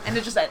wow, and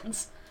it just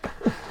ends.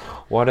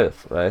 What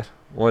if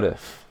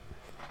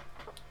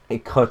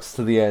it cuts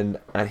to the end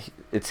and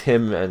it's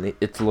him and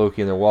it's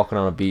Loki and they're walking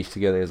on a beach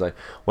together. He's like,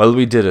 well,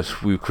 we did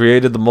it. We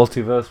created the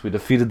multiverse. We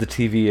defeated the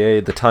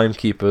TVA, the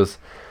timekeepers.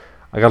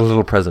 I got a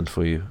little present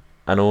for you.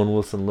 And Owen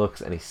Wilson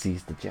looks and he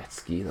sees the jet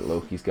ski that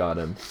Loki's got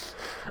him.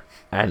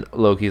 And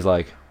Loki's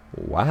like,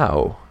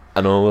 wow.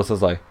 And Owen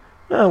Wilson's like,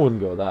 I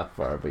wouldn't go that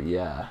far, but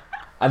yeah.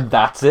 And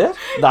that's it?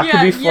 That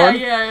could be fun?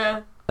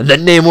 Yeah. And then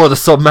Namor the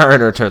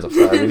Submariner turns up.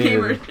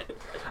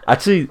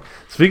 Actually,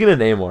 speaking of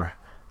Namor,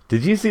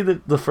 did you see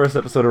the first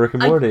episode of Rick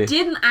and Morty? I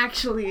didn't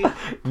actually.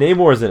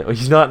 Namor's in it.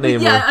 He's not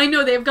Namor. Yeah, I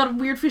know. They've got a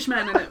weird fish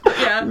man in it. But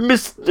yeah.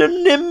 Mr.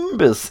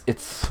 Nimbus.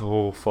 It's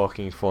so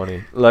fucking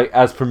funny. Like,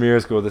 as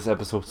premieres go, this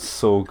episode's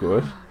so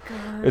good. Oh,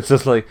 God. It's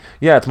just like,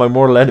 yeah, it's my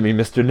mortal enemy,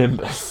 Mr.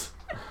 Nimbus.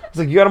 He's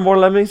like, you got a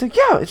mortal enemy? He's like,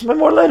 yeah, it's my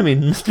mortal enemy,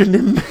 Mr.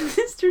 Nimbus.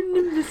 Mr.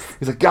 Nimbus.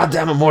 He's like, God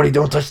damn it, Morty,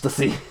 don't touch the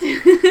sea.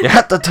 You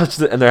have to touch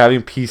the... And they're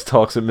having peace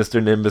talks with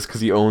Mr. Nimbus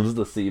because he owns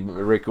the sea, but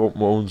Rick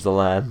owns the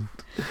land.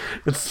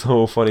 It's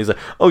so funny. He's like,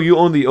 oh, you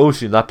own the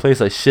ocean, that place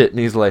I shit. And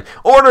he's like,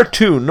 Order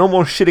 2, no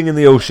more shitting in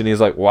the ocean.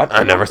 He's like, what?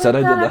 I never said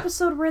I did that. That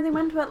episode where they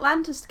went to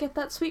Atlantis to get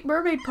that sweet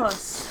mermaid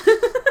puss.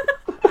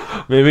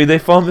 Maybe they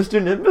found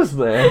Mr. Nimbus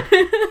there.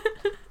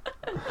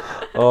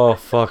 Oh,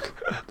 fuck.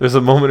 There's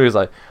a moment where he's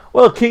like,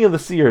 well, king of the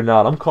sea or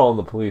not, I'm calling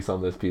the police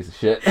on this piece of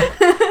shit.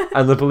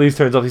 And the police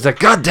turns up. He's like,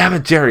 God damn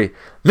it, Jerry.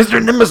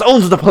 Mr. Nimbus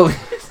owns the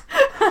police.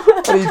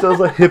 And he does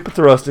a hip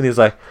thrust and he's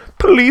like,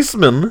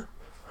 policemen,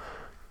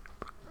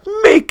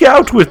 make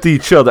out with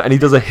each other. And he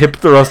does a hip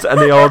thrust and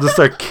they all just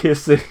start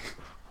kissing.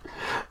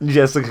 And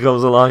Jessica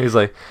comes along. He's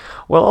like,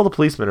 well, all the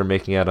policemen are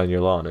making out on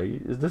your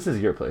lawn. This is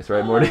your place,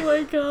 right, Morty? Oh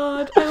my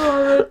God, I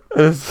love it.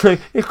 And it's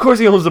like, of course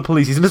he owns the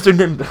police. He's Mr.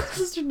 Nimbus.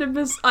 Mr.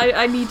 Nimbus.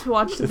 I need to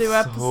watch the new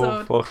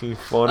episode. It's so fucking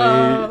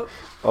funny.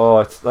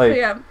 It's like...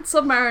 Yeah,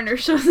 Submariner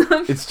shows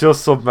up. It's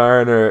just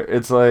Submariner.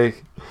 It's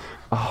like...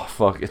 Oh,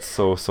 fuck. It's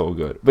so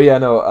good. But yeah,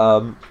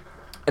 no,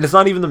 and it's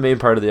not even the main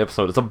part of the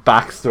episode. It's a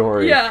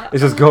backstory. Yeah.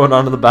 It's just going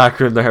on in the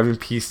background. They're having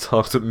peace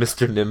talks with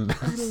Mr. Nimbus.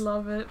 I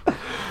love it. But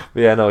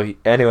yeah, no,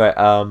 anyway,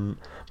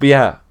 but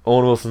yeah,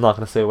 Owen Wilson's not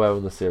going to say well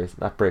in the series.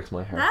 That breaks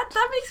my heart.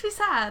 That makes me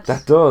sad.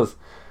 That does.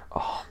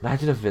 Oh,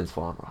 imagine if Vince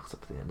Vaughn rocks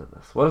up at the end of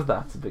this. What if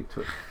that's a big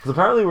twist? Because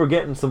apparently we're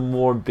getting some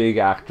more big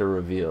actor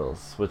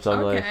reveals, which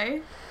I'm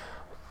like...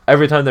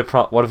 Every time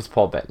what if it's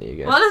Paul Bettany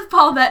again? What is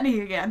Paul Bettany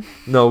again?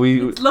 No,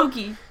 It's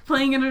Loki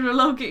playing it under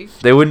Loki.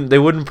 They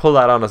wouldn't pull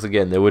that on us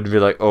again. They wouldn't be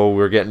like, oh,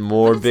 we're getting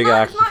more big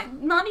actors.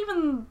 Not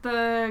even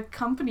the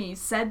company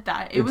said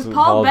that. It was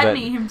Paul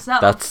Bettany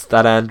himself. That's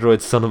that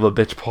android son of a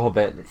bitch, Paul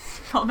Bettany.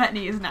 Paul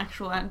Bettany is an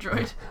actual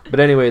android. But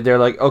anyway, they're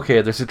like,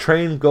 okay, there's a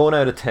train going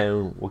out of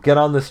town. We'll get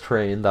on this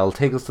train. That'll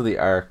take us to the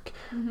Ark.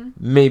 Mm-hmm.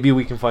 Maybe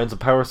we can find some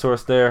power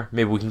source there.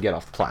 Maybe we can get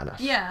off the planet.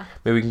 Yeah.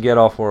 Maybe we can get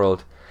off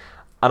world.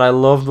 And I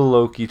love the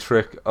Loki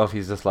trick of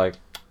he's just like,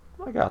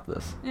 I got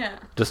this. Yeah.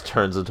 Just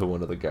turns into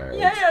one of the guards.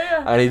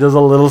 Yeah. And he does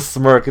a little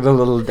smirk and a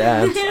little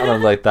dance. And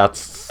I'm like, that's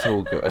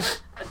so good.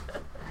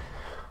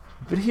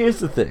 But here's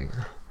the thing.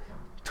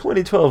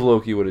 2012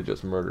 Loki would have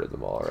just murdered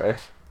them all, right?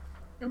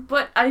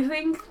 But I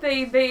think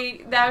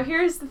they now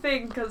here's the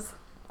thing, because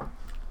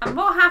I'm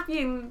more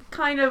happy and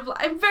kind of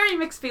I have very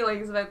mixed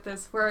feelings about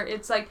this, where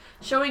it's like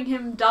showing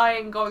him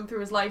dying, going through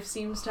his life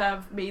seems to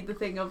have made the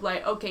thing of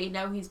like, okay,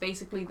 now he's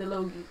basically the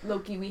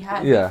Loki we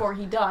had before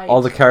he died.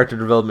 All the character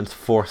development's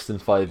forced in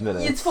 5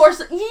 minutes. It's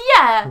forced,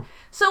 yeah.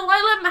 So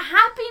while I'm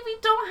happy we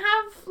don't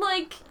have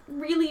like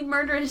really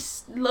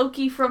murderous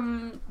Loki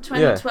from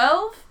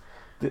 2012.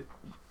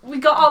 We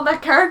got all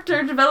that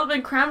character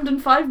development crammed in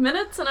 5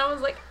 minutes, and I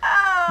was like,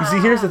 ah. You see,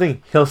 here's the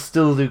thing. He'll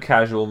still do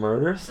casual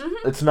murders.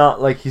 Mm-hmm. It's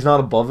not like he's not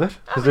above it.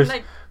 Because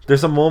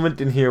there's a moment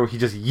in here where he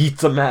just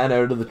yeets a man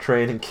out of the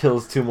train and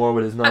kills 2 more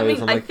with his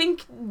knives. I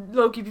think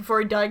Loki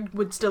before he died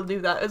would still do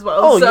that as well.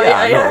 Oh, so,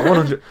 yeah.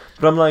 100.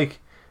 But I'm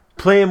like,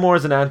 play him more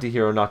as an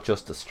anti-hero, not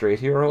just a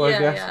straight hero, I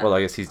guess. Yeah. Well, I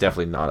guess he's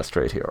definitely not a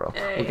straight hero.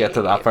 We'll get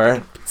to that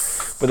part.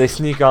 But they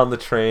sneak on the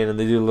train and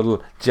they do a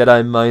little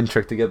Jedi mind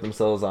trick to get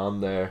themselves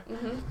on there.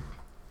 Mm-hmm.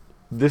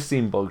 This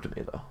scene bugged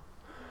me, though,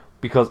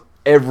 because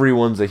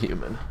everyone's a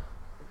human.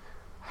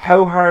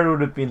 How hard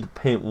would it have been to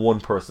paint one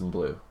person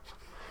blue?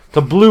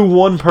 To blue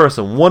one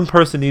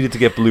person needed to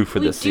get blue for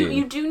this scene.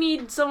 You do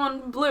need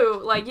someone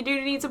blue. Like, you do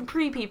need some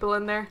Kree people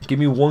in there. Give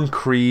me one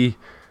Kree.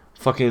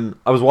 Fucking,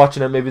 I was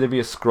watching it, maybe there'd be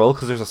a Skrull,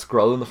 because there's a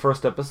Skrull in the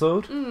first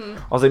episode. I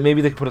was like,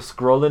 maybe they could put a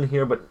Skrull in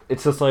here, but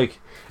it's just like,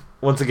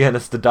 once again,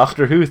 it's the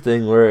Doctor Who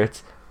thing, where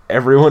it's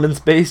everyone in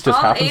space just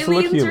happens to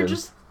look human. Aliens are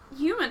just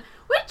human,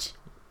 which...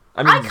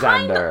 I mean,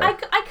 Xander. I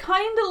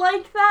kind of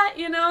like that,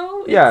 you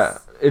know?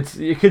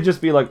 It could just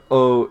be like,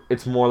 oh,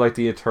 it's more like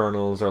the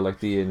Eternals or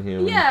like the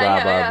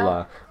Inhumans,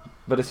 blah.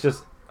 But it's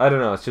just, I don't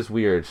know, it's just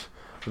weird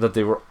that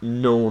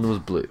no one was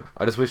blue.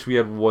 I just wish we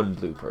had one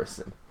blue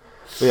person.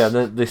 But yeah,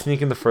 then they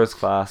sneak into first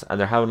class and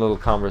they're having a little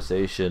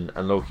conversation,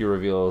 and Loki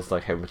reveals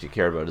like how much he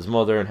cared about his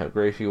mother and how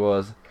great she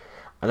was.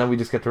 And then we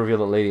just get to reveal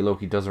that Lady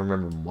Loki doesn't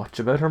remember much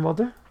about her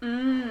mother.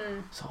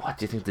 So what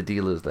do you think the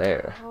deal is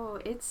there? Oh,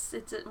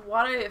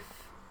 what if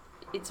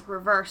it's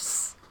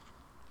reverse?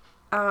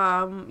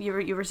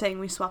 You were saying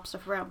we swap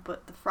stuff around,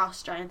 but the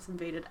Frost Giants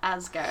invaded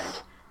Asgard,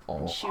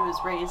 and she was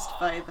raised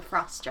by the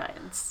Frost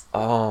Giants.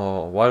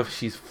 Oh, what if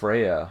she's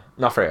Freya?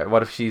 Not Freya.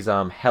 What if she's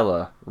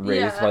Hela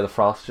raised by the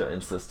Frost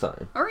Giants this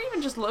time? Or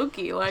even just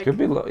Loki, like. Could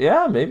be.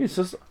 Maybe it's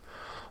just.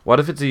 What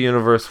if it's a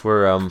universe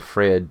where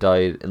Freya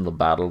died in the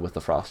battle with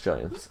the Frost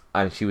Giants,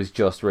 and she was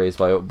just raised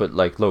by, but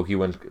like Loki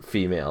went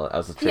female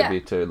as a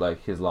tribute to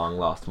like his long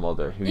lost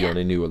mother, who he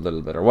only knew a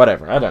little bit or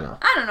whatever. I don't know.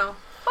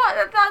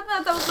 But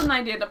that was an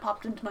idea that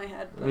popped into my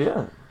head.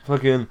 Yeah,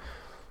 fucking.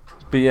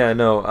 But yeah,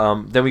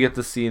 no. Then we get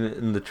the scene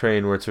in the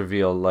train where it's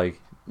revealed like,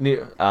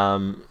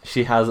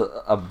 she has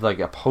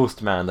a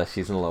postman that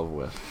she's in love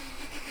with.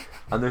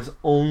 And there's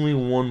only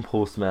one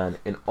postman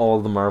in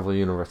all the Marvel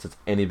Universe that's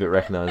any bit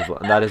recognizable,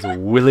 and that is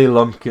Willie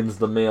Lumpkins,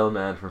 the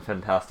mailman from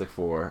Fantastic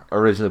Four,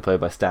 originally played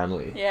by Stan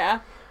Lee.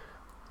 Yeah.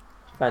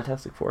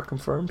 Fantastic Four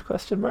confirmed? ?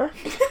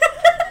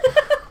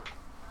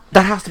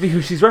 That has to be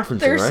who she's referencing,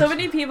 There's right? so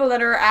many people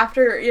that are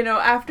after your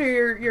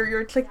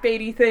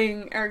clickbaity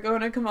thing are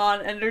going to come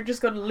on, and they're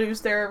just going to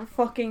lose their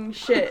fucking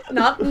shit.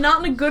 Not in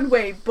a good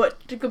way, but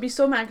they're going to be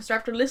so mad because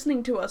after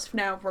listening to us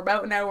now for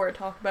about an hour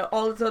talk about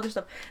all this other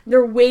stuff,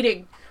 they're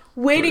waiting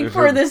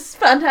for this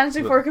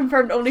Fantastic Four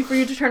confirmed, only for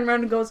you to turn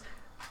around and goes,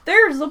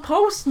 there's a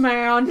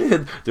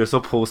postman. There's a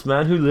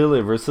postman who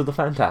delivers to the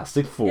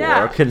Fantastic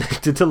Four,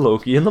 connected to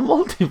Loki in the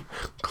multi.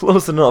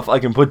 Close enough. I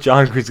can put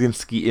John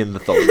Krasinski in the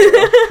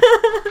thumbnail.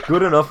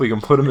 Good enough. We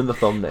can put him in the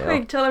thumbnail.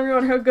 Wait, tell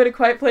everyone how good A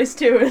Quiet Place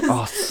 2 is.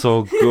 Oh,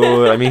 so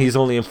good. I mean, he's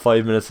only in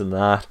 5 minutes in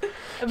that.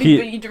 I mean,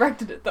 but he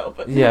directed it though.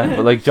 But yeah,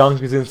 but like John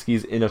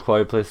Krasinski's in A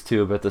Quiet Place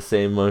 2 about the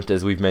same amount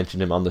as we've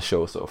mentioned him on the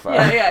show so far.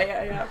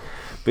 Yeah.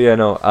 But yeah,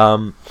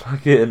 no.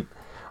 Fucking.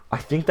 I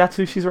think that's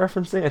who she's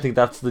referencing. I think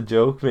that's the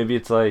joke. Maybe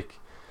it's like,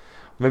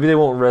 maybe they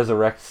won't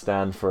resurrect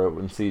Stan for it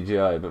in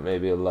CGI, but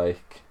maybe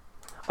like,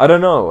 I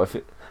don't know. If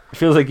it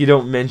feels like you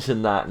don't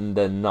mention that and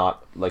then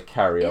not like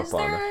carry up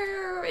on it.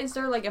 Is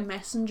there like a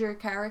messenger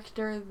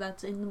character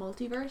that's in the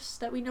multiverse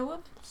that we know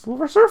of?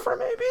 Silver Surfer,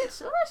 maybe.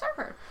 Silver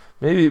Surfer.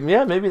 Maybe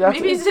that's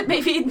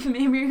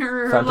maybe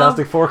her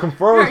Fantastic Four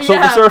confirmed.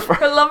 Silver Surfer.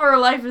 Her love of her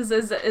life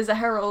is a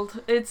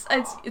herald. It's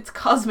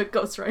Cosmic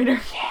Ghost Rider.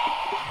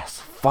 Yes,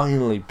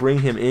 finally bring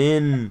him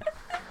in.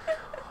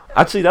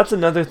 Actually, that's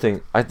another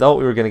thing. I thought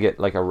we were going to get,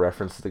 like, a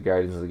reference to the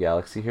Guardians of the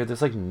Galaxy here.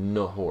 There's, like,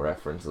 no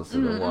references to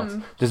them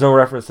once. There's no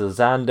reference to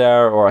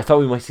Xandar, or I thought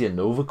we might see a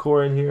Nova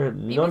Corps in here.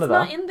 Maybe None it's of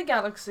that. not in the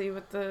galaxy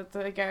with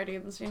the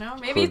Guardians, you know?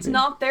 Maybe Could it's be.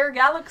 not their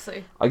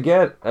galaxy. I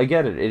get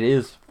it. It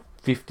is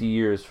 50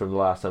 years from the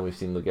last time we've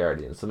seen the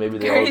Guardians, so maybe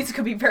Guardians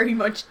could be very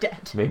much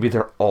dead. maybe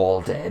they're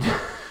all dead.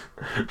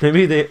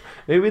 maybe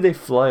they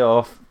fly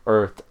off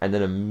Earth and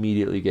then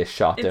immediately get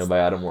shot down by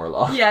Adam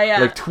Warlock. Yeah.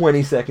 Like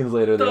 20 seconds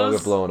later, they all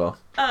get blown up.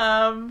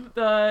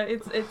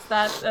 It's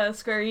that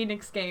Square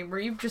Enix game where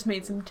you've just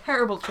made some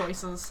terrible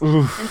choices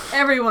Oof. and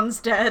everyone's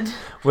dead.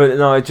 But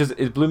no,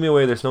 it blew me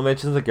away. There's no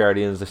mention of the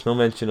Guardians. There's no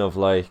mention of,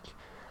 like,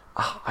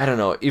 I don't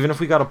know. Even if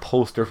we got a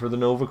poster for the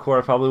Nova Corps,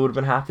 I probably would have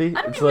been happy.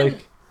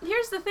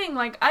 Here's the thing,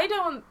 like, I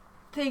don't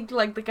think,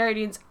 like, the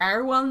Guardians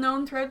are well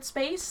known throughout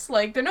space.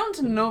 Like, they're known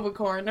to Nova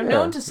Corps, and they're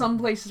known to some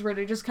places where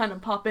they just kind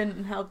of pop in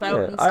and help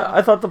out and stuff.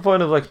 I thought the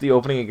point of, like, the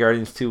opening of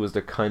Guardians 2 was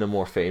they're kind of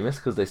more famous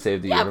because they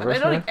saved the universe. Yeah, but I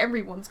don't think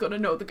everyone's going to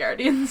know the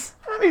Guardians.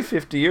 I mean,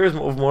 50 years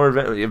of more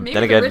event.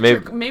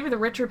 Maybe the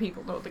richer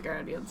people know the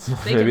Guardians.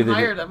 They can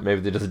hire them.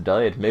 Maybe they just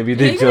died. Maybe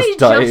they just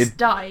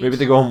died. Maybe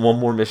they go on one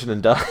more mission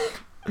and die.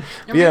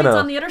 Maybe it's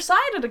on the other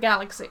side of the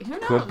galaxy. Who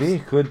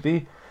knows? Could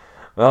be.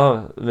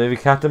 Well, maybe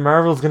Captain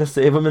Marvel's gonna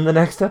save him in the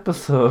next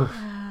episode.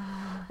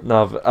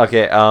 No, but,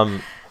 okay.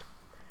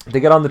 They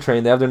get on the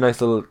train. They have their nice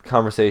little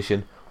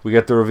conversation. We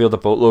get the reveal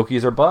that both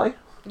Lokis are bi.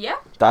 Yeah.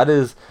 That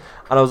is,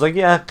 and I was like,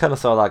 yeah, kind of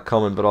saw that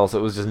coming, but also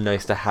it was just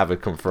nice to have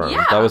it confirmed.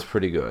 Yeah. That was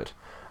pretty good.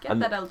 Get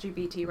that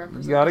LGBT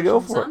representation. You gotta go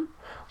for it.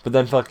 But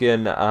then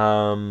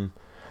fucking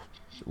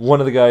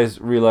one of the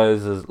guys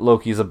realizes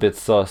Loki's a bit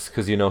sus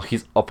because, you know,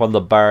 he's up on the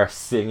bar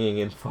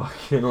singing and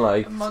fucking,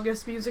 like, Among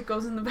Us music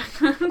goes in the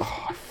background.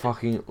 Oh, I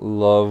fucking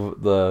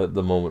love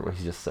the moment where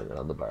he's just singing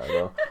on the bar,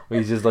 though. Where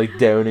he's just, like,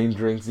 downing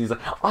drinks. He's like,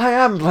 I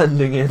am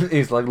blending in.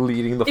 He's, like,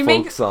 leading the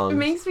folk songs. It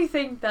makes me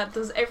think that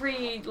does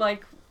every,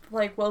 like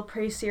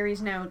well-praised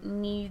series now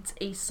needs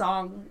a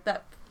song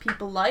that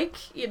people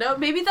like, you know?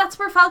 Maybe that's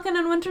where Falcon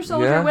and Winter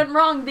Soldier went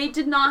wrong. They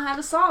did not have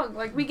a song.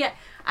 Like, we get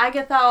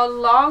Agatha All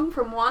Along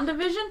from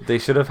WandaVision. They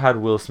should have had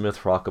Will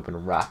Smith rock up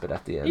and rap it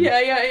at the end.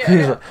 Yeah.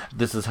 He's like,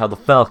 this is how the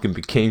Falcon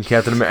became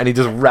Captain America, and he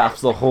just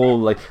raps the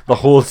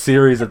whole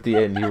series at the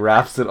end. He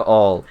raps it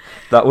all.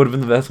 That would have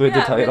been the best way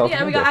to tie it all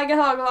together. We got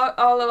Agatha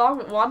All Along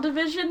with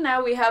WandaVision.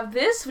 Now we have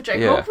this, which I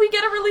hope we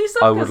get a release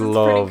of because it's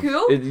pretty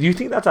cool. Do you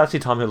think that's actually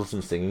Tom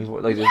Hiddleston singing?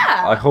 Like,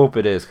 yeah. I hope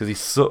it is because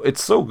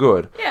it's so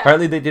good. Yeah.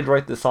 Apparently they did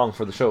write this song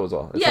for the show as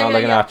well. It's not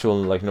like an actual,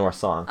 like, Norse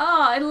song.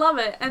 Oh, I love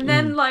it. And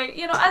then, like,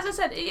 you know, as I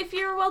said, if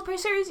you're a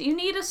well-praised series, you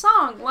need a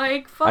song.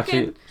 Like,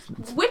 fucking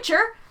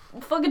Witcher.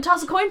 Fucking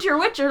toss a coin to your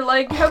Witcher.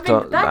 Like, how big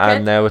did that get?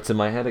 And now it's in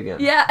my head again.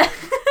 Yeah.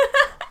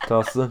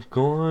 Toss a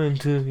coin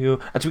to you.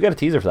 Actually, we got a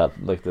teaser for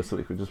that, like, this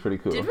week, which is pretty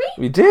cool. Did we?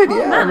 We did,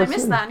 yeah. Man, I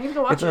missed that. I need to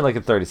go watch it. It's only like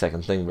a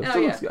 30-second thing, but I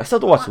still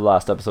have to watch the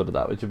last episode of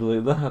that. Would you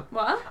believe that?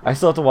 What? I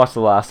still have to watch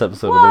the last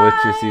episode of The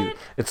Witcher season.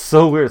 It's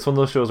so weird. It's one of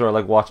those shows where I,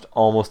 like, watched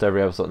almost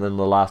every episode, and then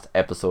the last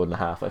episode and a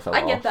half I fell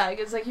off. I get that,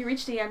 because, like, you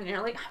reach the end and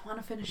you're like, I want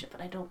to finish it,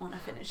 but I don't want to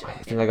finish it. I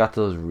think I got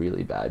those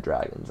really bad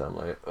dragons. I'm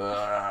like,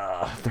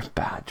 ugh, they're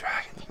bad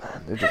dragons,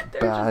 man. They're just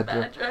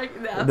bad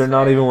dragons. They're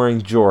not even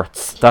wearing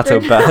jorts. That's how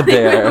bad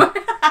they are.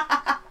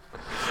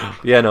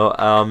 Yeah,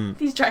 no,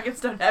 these dragons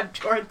don't have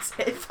jorts.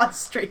 It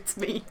frustrates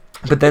me.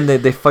 But then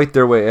they fight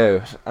their way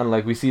out, and,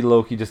 like, we see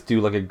Loki just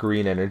do, like, a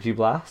green energy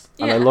blast.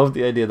 Yeah. And I love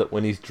the idea that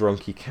when he's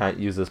drunk, he can't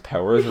use his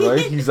powers, right?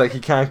 He's like, he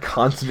can't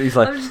concentrate. He's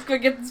like, I'm just gonna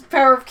get this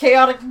power of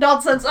chaotic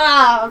nonsense.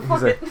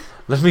 Fuck it. Like,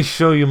 let me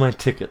show you my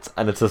tickets.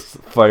 And it's just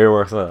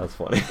fireworks. Oh, that's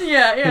funny.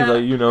 Yeah. He's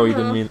like, you know, he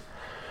didn't mean...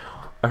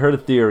 I heard a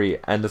theory,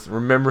 and just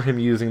remember him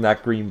using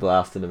that green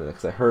blast in a minute,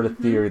 because I heard a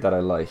theory that I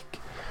like.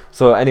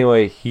 So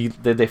anyway,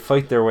 they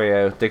fight their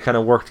way out. They kind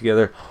of work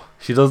together.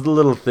 She does the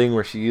little thing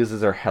where she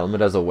uses her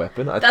helmet as a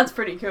weapon. That's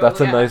pretty cool.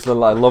 That's a nice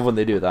little... I love when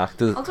they do that.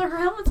 Also, her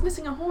helmet's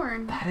missing a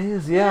horn. That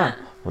is, yeah.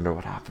 Wonder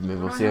what happened. Maybe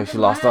we'll see how she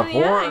lost a horn.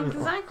 Yeah,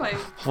 exactly.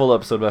 Full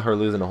episode about her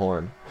losing a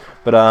horn.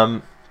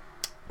 But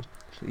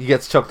he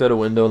gets chucked out a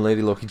window, and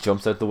Lady Loki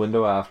jumps out the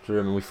window after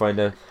him, and we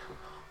find out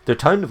their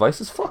time device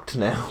is fucked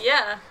now.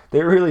 Yeah.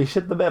 They really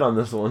shit the bed on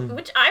this one.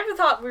 Which I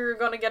thought we were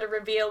going to get a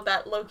reveal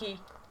that Loki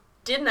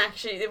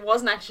it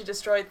wasn't actually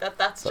destroyed,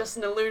 that's just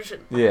an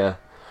illusion. Yeah.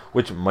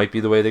 Which might be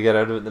the way they get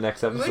out of it in the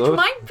next episode. Which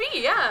might be,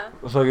 yeah.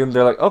 Fucking,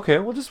 they're like, okay,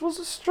 we'll just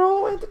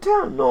stroll away into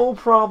town, no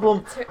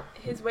problem. It's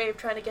his way of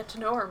trying to get to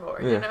know her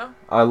more, you know?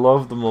 I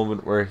love the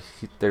moment where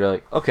they're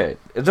like, okay,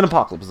 it's an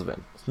apocalypse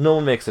event. No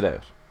one makes it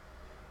out.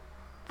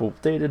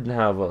 But they didn't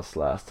have us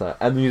last time.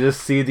 And you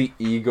just see the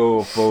ego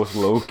of both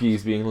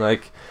Lokis being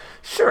like,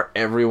 sure,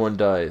 everyone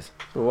dies.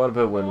 But what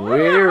about when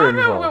we're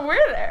involved? When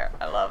we're there.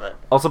 I love it.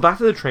 Also, back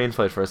to the train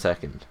fight for a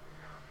second.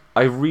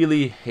 I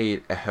really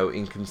hate how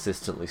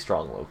inconsistently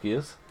strong Loki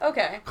is.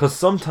 Okay. Because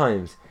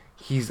sometimes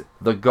he's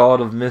the god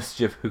of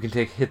mischief who can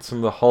take hits from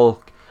the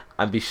Hulk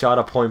and be shot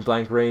at point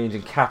blank range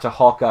and catch a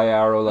Hawkeye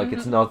arrow like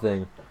it's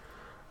nothing.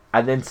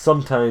 And then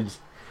sometimes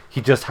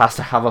he just has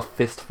to have a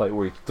fist fight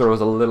where he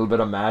throws a little bit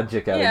of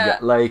magic at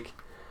him. Like,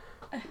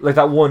 like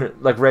that one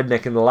like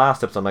redneck in the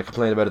last episode, I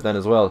complained about it then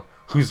as well,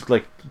 who's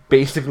like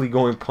basically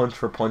going punch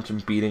for punch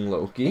and beating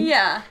Loki.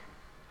 Yeah.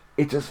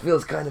 It just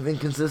feels kind of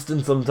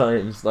inconsistent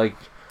sometimes. Like,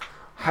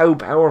 how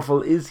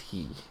powerful is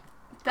he?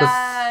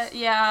 Yeah,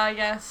 I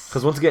guess.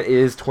 Because once again, it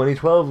is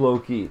 2012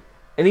 Loki.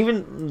 And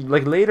even,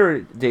 like,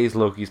 later days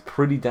Loki's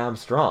pretty damn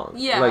strong.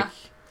 Yeah. Like,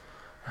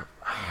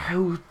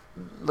 how...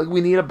 Like,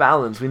 we need a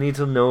balance. We need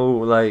to know,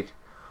 like...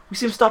 We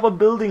see him stop a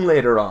building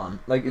later on.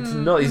 Like, it's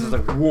not... He's just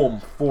like,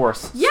 whoom,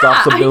 force,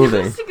 stops a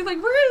building. I was thinking,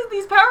 like, where are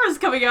these powers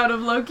coming out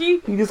of,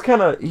 Loki? He just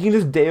kind of... He can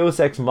just Deus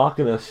Ex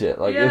Machina shit.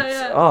 Like,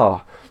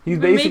 Oh... He's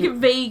basically make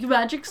it vague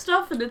magic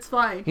stuff and it's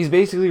fine. He's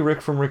basically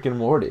Rick from Rick and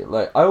Morty.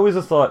 Like, I always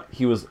just thought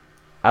he was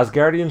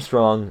Asgardian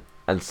strong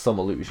and some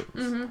illusions.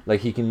 Mm-hmm.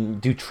 Like, he can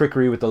do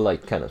trickery with the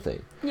light kind of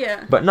thing.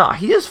 Yeah. But nah,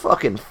 he just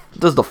fucking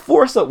does the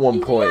Force at one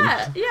point.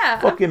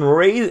 Yeah. Fucking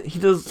Ray, he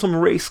does some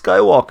Ray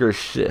Skywalker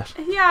shit.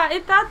 Yeah,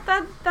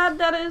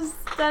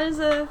 that is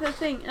a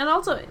thing. And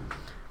also,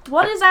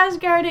 what is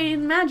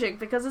Asgardian magic?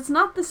 Because it's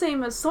not the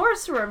same as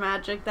sorcerer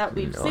magic that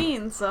we've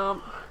seen,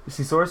 so... You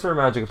see, sorcerer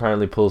magic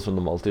apparently pulls from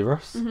the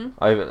multiverse.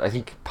 Mm-hmm. I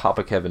think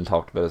Papa Kevin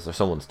talked about this, or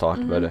someone's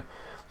talked about it.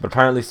 But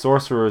apparently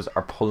sorcerers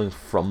are pulling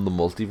from the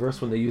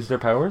multiverse when they use their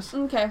powers.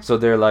 Okay. So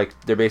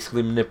they're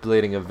basically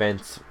manipulating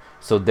events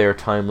so their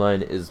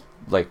timeline is,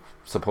 like,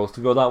 supposed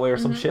to go that way or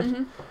some shit.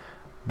 Mm-hmm.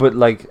 But,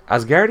 like,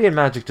 Asgardian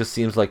magic just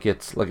seems like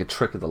it's, like, a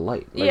trick of the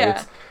light.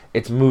 Like,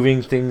 it's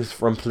moving things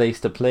from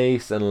place to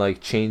place and, like,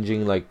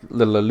 changing, like,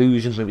 little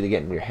illusions maybe they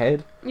get in your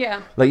head.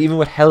 Yeah. Like, even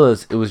with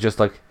Hela's, it was just,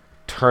 like,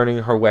 turning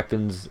her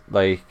weapons,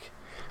 like,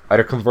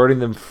 either converting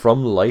them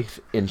from light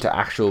into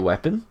actual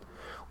weapon,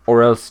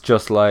 or else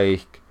just,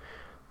 like,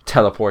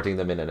 teleporting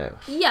them in and out.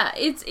 Yeah,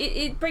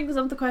 it brings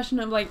up the question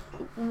of, like,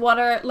 what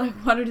are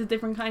the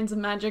different kinds of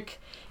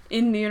magic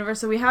in the universe?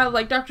 So we have,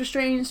 like, Doctor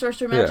Strange,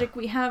 sorcerer magic,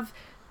 we have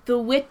the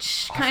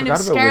witch, kind of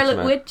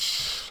Scarlet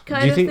Witch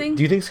kind of thing.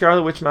 Do you think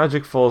Scarlet Witch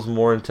magic falls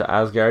more into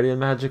Asgardian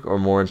magic or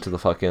more into the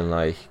fucking,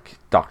 like,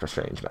 Doctor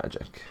Strange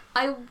magic?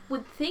 I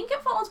would think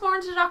it falls more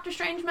into Doctor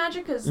Strange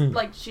magic because,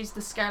 like, she's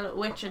the Scarlet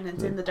Witch and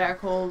it's in the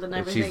Darkhold and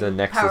everything. She's the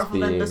Nexus powerful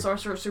being. Than the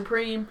Sorcerer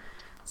Supreme.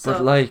 So.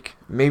 But, like,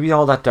 maybe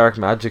all that dark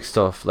magic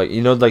stuff, like,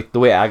 you know, like, the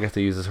way Agatha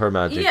uses her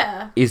magic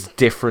is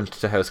different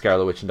to how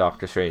Scarlet Witch and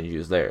Doctor Strange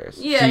use theirs.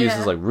 She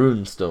uses, like,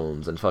 rune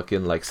stones and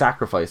fucking, like,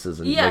 sacrifices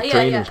and,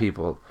 training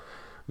people.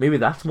 Maybe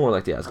that's more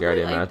like the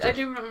Asgardian magic. I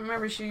do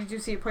remember you do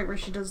see a point where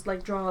she does,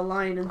 like, draw a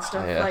line and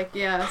stuff,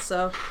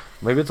 so...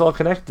 Maybe it's all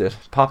connected.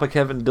 Papa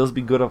Kevin does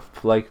be good at,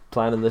 like,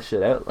 planning this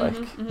shit out, like,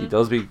 he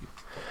does be...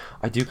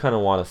 I do kind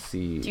of want to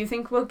see... Do you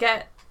think we'll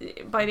get...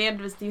 By the end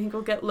of this, do you think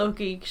we'll get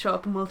Loki show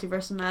up in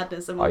Multiverse of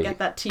Madness and we'll get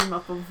that team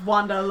up of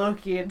Wanda,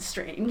 Loki, and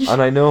Strange?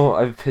 And I know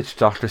I've pitched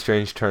Doctor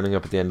Strange turning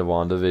up at the end of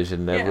WandaVision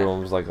and everyone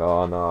was like,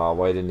 oh no,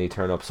 why didn't he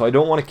turn up? So I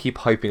don't want to keep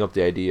hyping up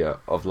the idea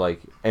of, like,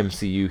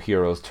 MCU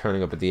heroes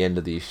turning up at the end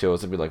of these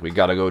shows and be like, we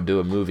gotta go do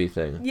a movie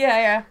thing.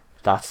 Yeah.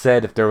 That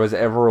said, if there was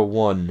ever a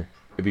one,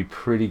 it'd be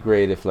pretty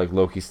great if, like,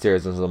 Loki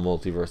stares into the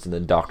multiverse and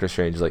then Doctor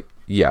Strange is like,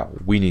 yeah,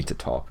 we need to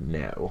talk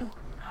now.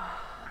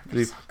 So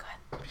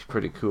It's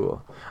pretty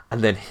cool.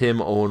 And then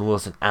him, Owen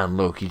Wilson, and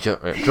Loki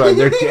drive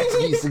their jet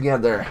skis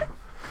together.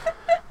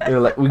 They're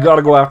like, we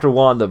gotta go after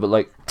Wanda, but,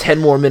 like, 10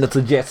 more minutes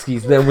of jet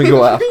skis, then we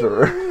go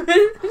after her.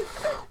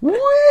 Whee!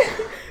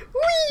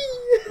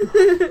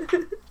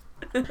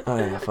 Oh,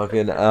 yeah,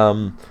 fucking,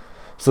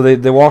 so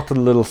they walk to the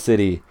little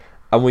city,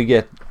 and we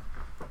get,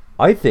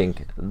 I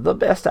think, the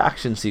best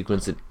action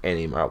sequence in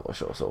any Marvel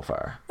show so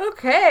far.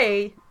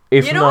 Okay.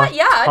 You know what?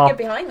 Yeah, I'd get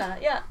behind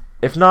that, yeah.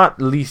 If not,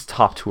 at least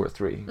top 2 or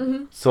 3.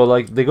 Mm-hmm. So,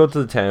 like, they go to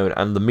the town,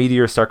 and the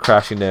meteors start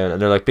crashing down, and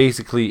they're like,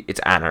 basically, it's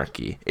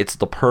anarchy. It's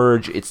the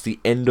purge. It's the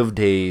end of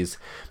days.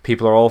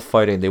 People are all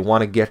fighting. They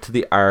want to get to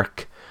the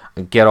Ark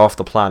and get off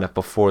the planet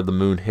before the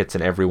moon hits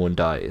and everyone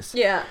dies.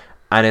 Yeah.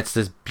 And it's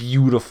this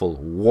beautiful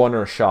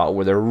one-er shot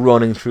where they're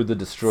running through the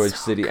destroyed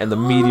city, and the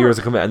meteors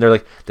are coming, and they're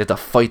like, they have to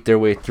fight their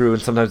way through,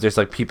 and sometimes there's,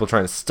 like, people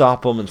trying to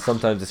stop them, and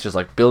sometimes it's just,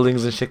 like,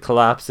 buildings and shit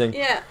collapsing.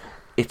 Yeah.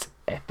 It's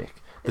epic.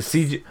 The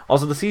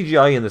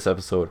CGI in this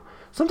episode,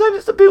 sometimes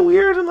it's a bit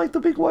weird in, like, the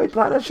big wide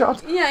planet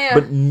shots. Yeah.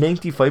 But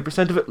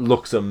 95% of it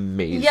looks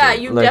amazing. Yeah,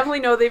 you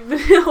definitely know they've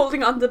been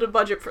holding on to the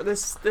budget for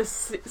this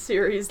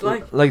series.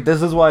 Like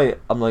this is why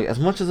I'm like, as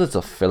much as it's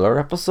a filler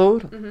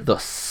episode, the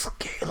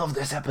scale of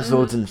this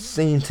episode's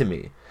insane to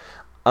me.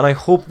 And I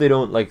hope they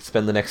don't, like,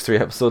 spend the next 3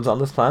 episodes on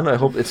this planet. I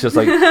hope it's just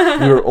like,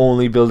 we were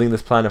only building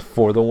this planet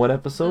for the one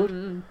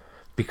episode.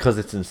 Because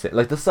it's insane.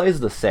 Like, the size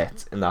of the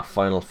sets in that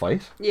final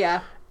fight.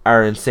 Yeah.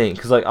 Are insane,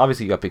 because, like,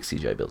 obviously you got big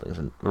CGI buildings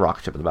and the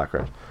rocket ship in the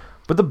background,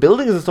 but the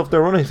buildings and stuff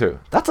they're running through,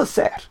 that's a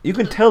set. You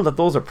can tell that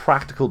those are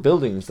practical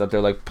buildings that they're,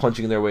 like,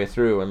 punching their way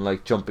through and,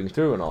 like, jumping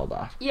through and all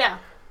that. Yeah.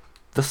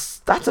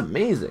 That's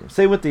amazing.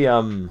 Same with the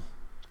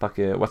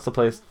what's the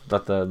place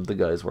that the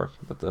guys work,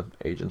 that the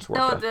agents work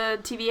at? The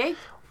TVA.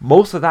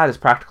 Most of that is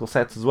practical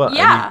sets as well.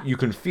 Yeah. And you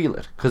can feel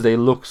it because they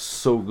look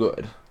so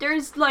good.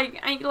 There's, like,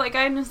 I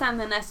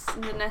understand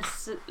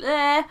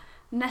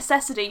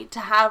necessity to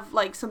have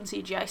like some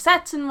CGI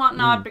sets and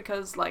whatnot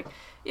because like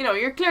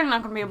you're clearly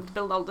not going to be able to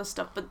build all this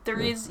stuff, but there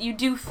is, you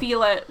do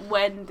feel it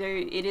when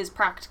it is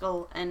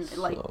practical and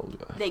like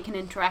they can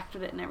interact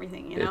with it and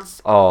everything.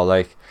 It's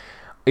like.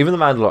 Even The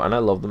Mandalorian, and I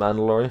love The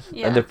Mandalorian,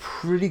 and they're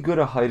pretty good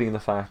at hiding the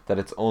fact that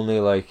it's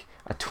only like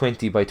a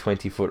 20 by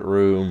 20 foot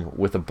room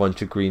with a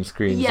bunch of green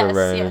screens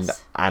around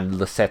and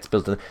the sets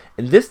built in.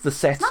 In this, the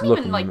sets look... It's not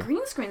even like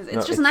green screens,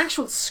 it's just an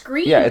actual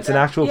screen. Yeah, it's an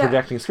actual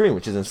projecting screen,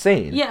 which is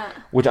insane. Yeah.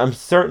 Which I'm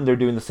certain they're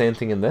doing the same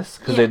thing in this,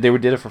 because they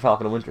did it for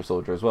Falcon and Winter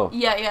Soldier as well.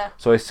 Yeah, yeah.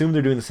 So I assume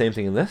they're doing the same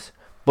thing in this,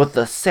 but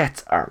the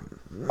sets are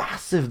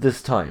massive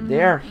this time.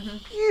 They are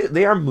huge.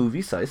 They are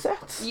movie-sized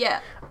sets. Yeah.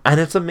 And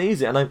it's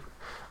amazing, and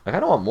I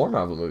don't want more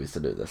Marvel movies to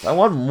do this. I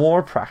want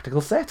more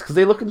practical sets because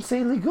they look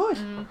insanely good.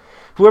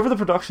 Whoever the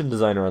production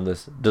designer on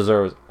this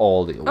deserves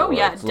all the awards. Oh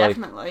yeah,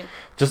 definitely.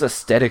 Just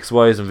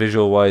aesthetics-wise and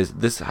visual-wise,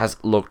 this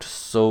has looked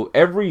so...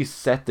 Every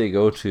set they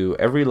go to,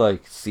 every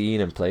like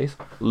scene and place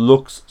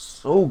looks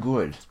so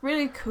good. It's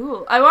really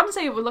cool. I want to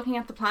say, we're looking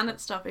at the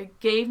planet stuff. It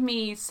gave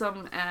me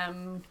some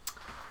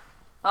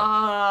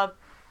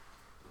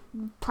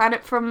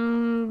planet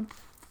from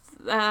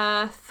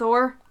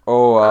Thor. The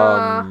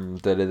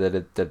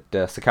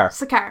Sakaar.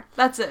 Sakaar,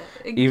 that's it.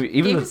 It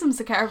gave me some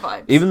Sakaar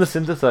vibes. Even the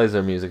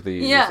synthesizer music they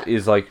use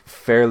is like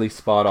fairly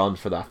spot on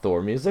for that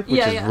Thor music, which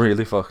is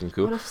really fucking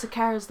cool. What if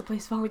Sakaar is the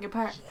place falling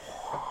apart?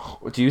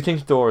 Do you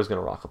think Thor is going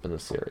to rock up in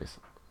this series?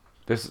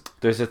 There's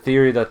a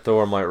theory that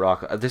Thor might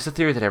rock up. There's a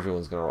theory that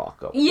everyone's going to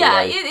rock up. Yeah,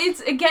 like,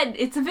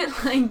 it's a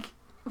bit like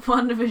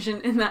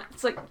WandaVision in that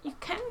it's like you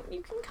can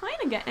kind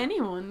of get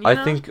anyone.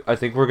 I think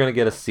we're gonna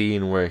get a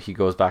scene where he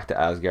goes back to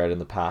Asgard in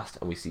the past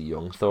and we see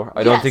young Thor.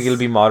 I don't think it'll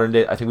be modern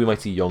day. I think we might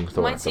see young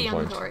Thor at some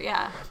point. Thor,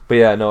 yeah. But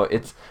yeah, no,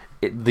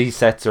 these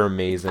sets are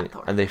amazing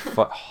and they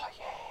fight. Oh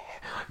yeah,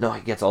 no,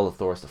 he gets all the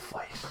Thors to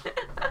fight.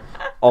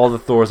 All the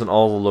Thors and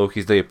all the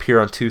Lokis, they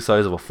appear on two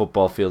sides of a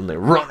football field and they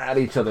run at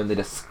each other and they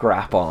just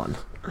scrap on.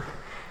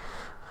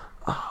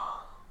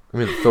 I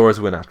mean, the Thors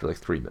win after like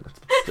 3 minutes,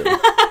 but still.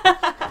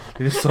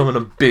 You just summon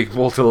a big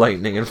bolt of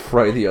lightning and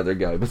fry the other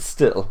guy, but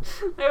still.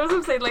 I was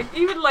gonna say, like,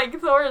 even like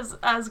Thor is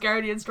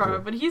Asgardian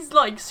strong, but he's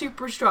like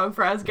super strong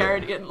for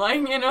Asgardian,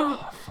 like,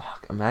 Oh,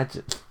 fuck,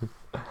 imagine.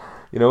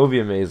 It would be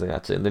amazing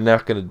actually, and they're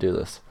not gonna do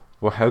this.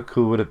 Well, how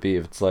cool would it be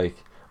if it's like,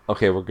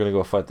 okay, we're gonna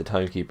go fight the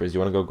Timekeepers, you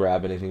wanna go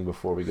grab anything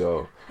before we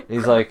go? And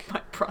he's like,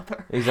 my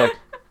brother. He's like,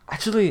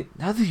 actually,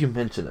 now that you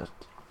mention it,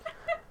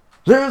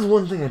 there is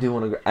one thing I do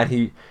wanna grab.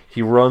 And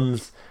he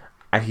runs,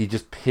 and he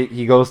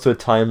goes to a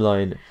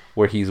timeline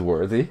where he's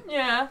worthy.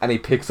 Yeah. And he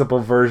picks up a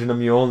version of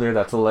Mjolnir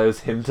that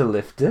allows him to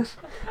lift it.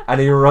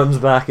 And he runs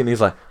back and he's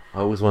like,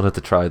 I always wanted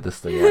to try this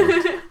thing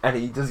out. And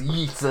he just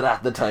yeets it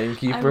at the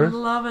Timekeeper. I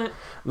love it.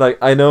 Like,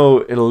 I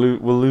know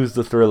we'll lose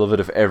the thrill of it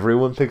if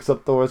everyone picks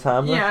up Thor's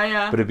hammer. Yeah,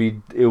 yeah. But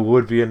it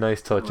would be a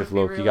nice touch if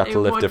Loki got to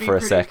lift it for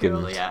a second.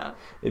 Cool, yeah.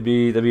 That'd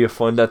be a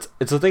fun.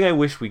 It's a thing I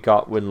wish we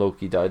got when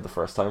Loki died the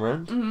first time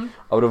around. Mm-hmm.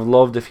 I would have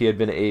loved if he had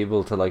been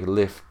able to like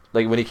lift,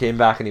 like when he came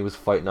back and he was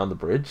fighting on the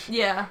bridge.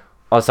 Yeah.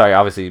 Oh, sorry.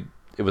 Obviously,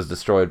 it was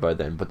destroyed by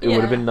then, but it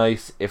would have been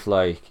nice if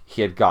like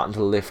he had gotten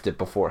to lift it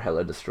before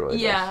Hela destroyed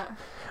it. Yeah.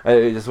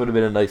 It just would have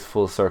been a nice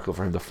full circle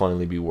for him to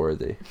finally be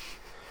worthy.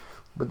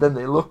 But then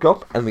they look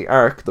up, and the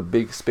Ark, the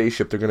big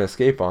spaceship they're gonna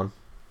escape on,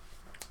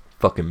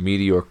 fucking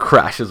meteor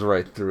crashes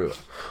right through it.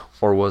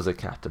 Or was it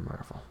Captain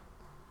Marvel?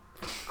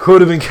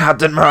 Could have been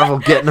Captain Marvel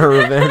getting her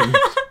revenge.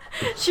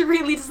 She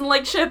really doesn't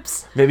like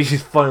ships. Maybe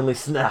she's finally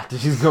snapped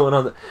and she's going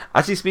on.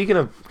 Actually, speaking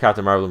of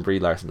Captain Marvel and Brie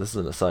Larson, this is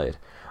an aside.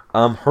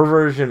 Her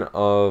version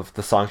of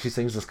the song she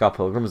sings in Scott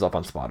Pilgrim is up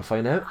on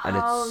Spotify now, and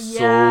it's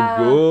so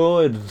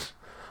good.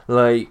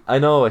 Like, I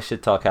know I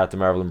shit talk Captain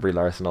Marvel and Brie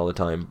Larson all the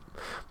time,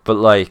 but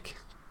like,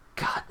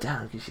 god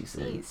damn, can she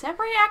sing?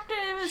 Separate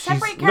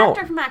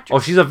character from actress. Oh,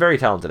 she's a very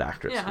talented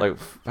actress. Yeah. Like,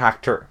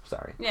 actor,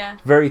 sorry. Yeah.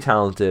 Very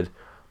talented.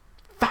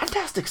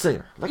 Fantastic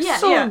singer. Like,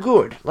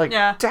 good. Like,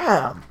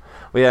 damn.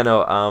 But yeah,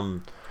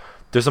 no,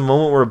 there's a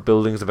moment where a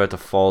building's about to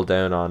fall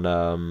down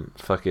on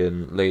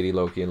fucking Lady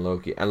Loki, and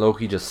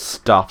Loki just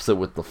stops it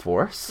with the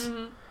Force.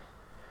 Mm-hmm.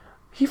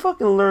 He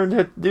fucking learned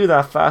how to do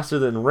that faster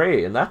than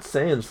Ray, and that's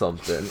saying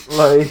something.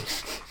 Like,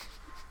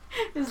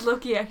 is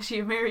Loki actually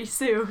a Mary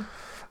Sue?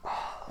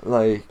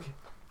 Like,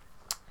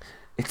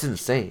 it's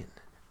insane.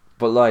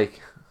 But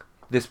like,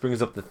 this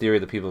brings up the theory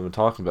that people have been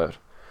talking about.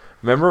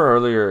 Remember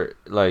earlier,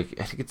 like,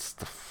 I think it's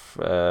the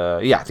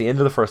end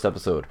of the first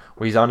episode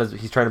where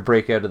he's trying to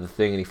break out of the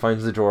thing and he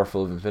finds the drawer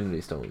full of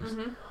Infinity Stones.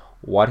 Mm-hmm.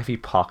 What if he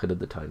pocketed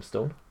the Time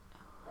Stone?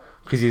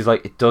 Because he's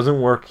like, it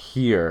doesn't work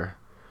here,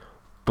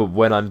 but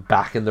when I'm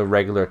back in the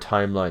regular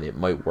timeline, it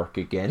might work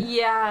again.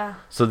 Yeah.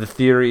 So the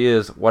theory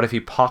is, what if he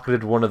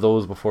pocketed one of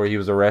those before he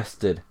was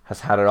arrested,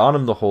 has had it on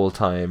him the whole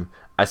time,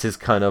 as his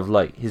kind of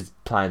like his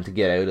plan to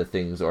get out of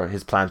things, or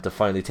his plan to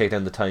finally take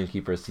down the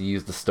Timekeepers to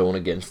use the stone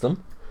against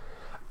them.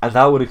 And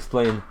that would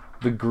explain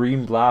the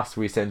green blast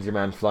where he sends your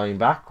man flying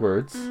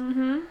backwards.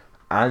 Mm-hmm.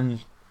 And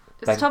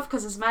it's tough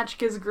because his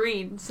magic is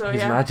green. So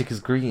his magic is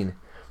green.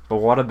 But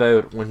what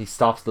about when he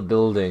stops the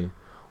building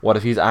what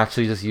if he's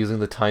actually just using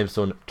the time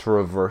stone to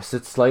reverse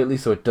it slightly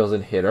so it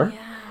doesn't hit her?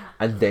 Yeah.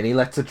 And then he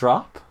lets it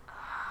drop?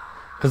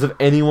 Because if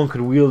anyone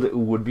could wield it, it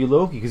would be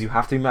Loki, because you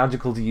have to be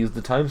magical to use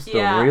the time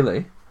stone,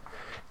 really.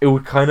 It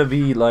would kind of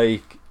be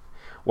like,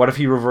 what if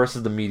he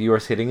reverses the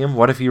meteors hitting him?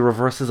 What if he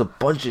reverses a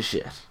bunch of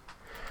shit?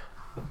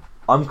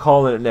 I'm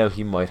calling it now,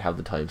 he might have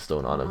the time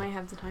stone on him. Might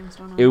have the time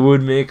stone on It him.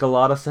 would make a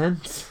lot of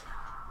sense.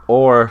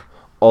 Or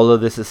all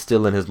of this is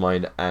still in his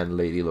mind and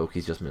Lady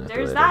Loki's just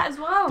manipulating. There's that as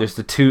well. There's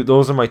the two,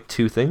 those are my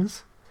two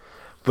things.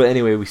 But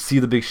anyway, we see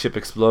the big ship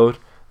explode.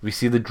 We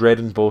see the dread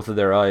in both of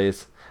their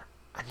eyes.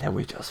 And then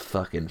we just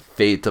fucking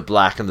fade to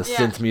black and the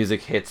synth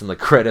music hits and the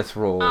credits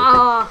roll.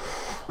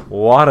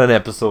 What an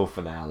episode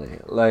finale.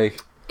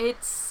 Like,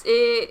 it's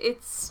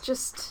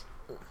just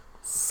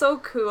so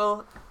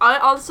cool.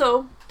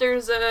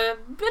 There's a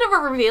bit of a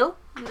reveal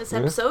in this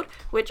episode,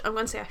 which I'm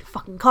going to say I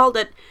fucking called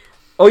it.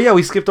 Oh yeah,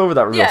 we skipped over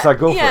that reveal, so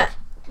go for it.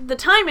 The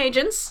time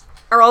agents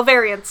are all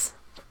variants.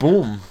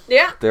 Boom.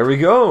 Yeah. There we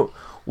go.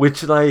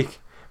 Which, like,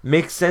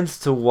 makes sense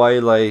to why,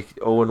 like,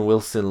 Owen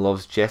Wilson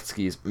loves jet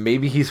skis.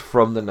 Maybe he's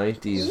from the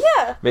 90s.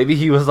 Yeah. Maybe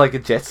he was like a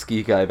jet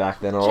ski guy back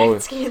then. Or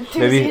Jet ski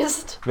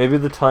enthusiast. Maybe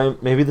the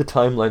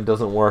timeline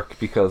doesn't work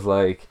because,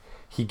 like,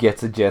 he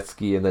gets a jet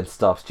ski and then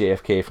stops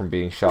JFK from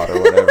being shot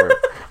or whatever.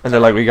 And they're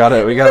like, we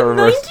gotta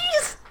reverse.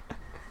 90s?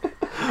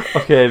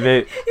 Okay,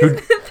 mate.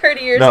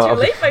 30 years too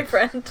late, my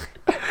friend.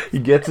 He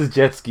gets his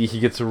jet ski, he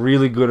gets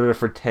really good at it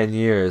for 10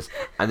 years,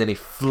 and then he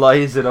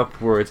flies it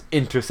upwards,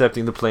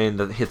 intercepting the plane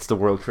that hits the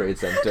World Trade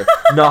Center,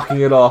 knocking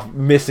it off,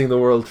 missing the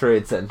World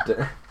Trade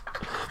Center.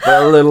 By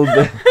a little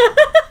bit.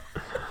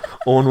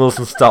 Owen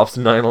Wilson stops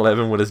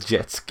 9/11 with his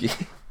jet ski.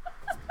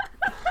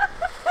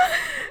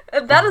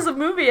 And that is a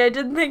movie I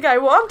didn't think I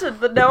wanted,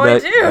 but now I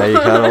do. Yeah, you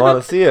kind of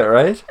want to see it,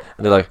 right?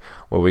 And they're like,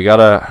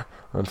 well,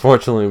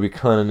 unfortunately, we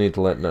kind of need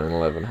to let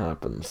 9/11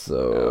 happen,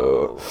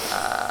 so...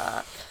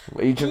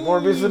 Agent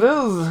Morbius it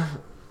is.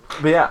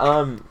 But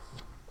yeah,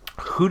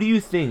 who do you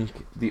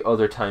think the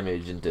other time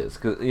agent is?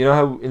 Because you know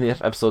how in the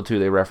episode 2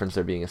 they reference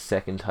there being a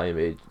second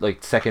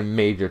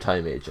major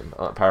time agent,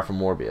 apart from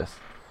Morbius.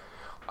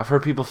 I've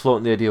heard people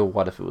floating the idea,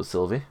 what if it was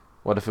Sylvie?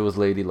 What if it was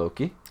Lady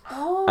Loki?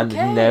 Oh, okay.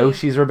 And now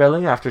she's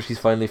rebelling after she's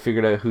finally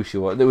figured out who she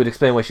was. That would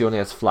explain why she only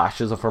has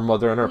flashes of her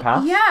mother in her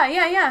past.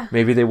 Yeah.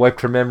 Maybe they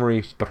wiped her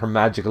memory, but her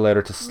magic allowed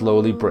her to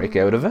slowly break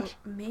out of it.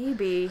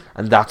 Maybe.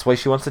 And that's why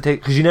she wants to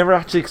take... Because she never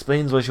actually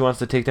explains why she wants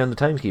to take down the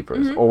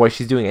Timekeepers. Or why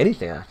she's doing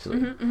anything,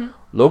 actually.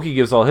 Loki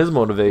gives all his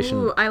motivation.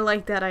 Ooh, I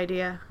like that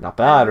idea. Not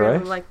bad, I really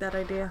right? like that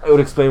idea. It would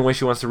explain why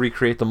she wants to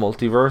recreate the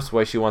multiverse,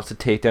 why she wants to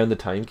take down the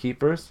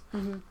Timekeepers.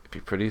 It'd be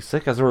pretty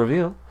sick as a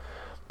reveal.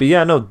 But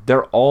yeah, no,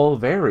 they're all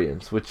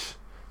variants, which...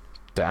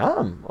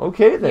 Damn.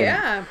 Okay, then.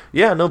 Yeah.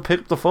 Yeah, no, pick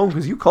up the phone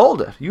because you called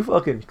it. You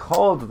fucking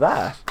called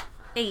that.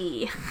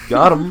 Hey.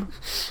 Got him.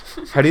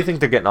 How do you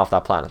think they're getting off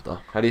that planet, though?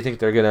 How do you think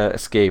they're going to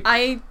escape?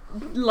 I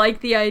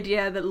like the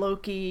idea that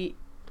Loki...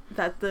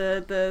 That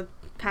the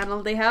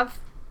panel they have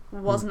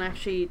wasn't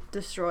actually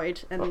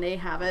destroyed and they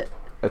have it.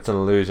 It's an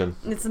illusion.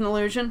 It's an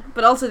illusion.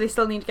 But also they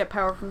still need to get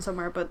power from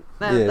somewhere, but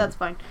that's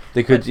fine.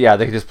 They could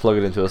just plug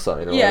it into a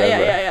sign or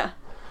whatever.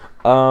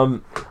 Yeah.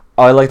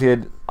 I like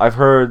I've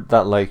heard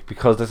that, like,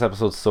 because this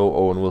episode's so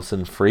Owen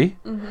Wilson free,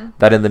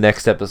 that in the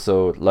next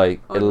episode,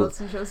 like, Owen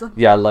Wilson shows up.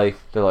 Yeah, like,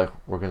 they're like,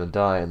 we're gonna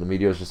die, and the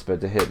meteor's just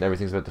about to hit, and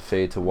everything's about to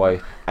fade to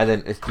white, and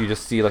then you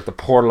just see, like, the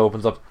portal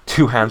opens up,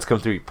 2 hands come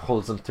through, he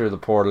pulls them through the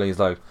portal, and he's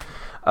like,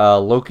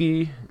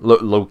 Loki's,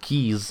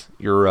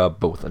 you're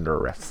both under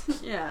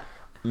arrest. Yeah.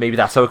 Maybe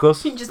that's how it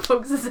goes? He just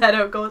pokes his head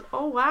out and goes,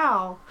 oh,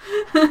 wow.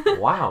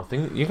 Wow,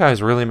 you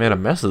guys really made a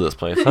mess of this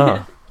place,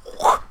 huh?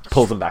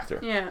 Pulls them back through.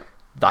 Yeah.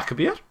 That could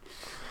be it.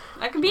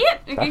 That could be it.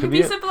 It could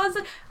be simple as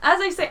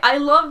I say, I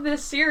love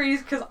this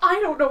series because I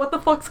don't know what the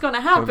fuck's gonna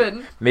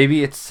happen.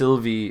 Maybe it's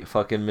Sylvie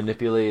fucking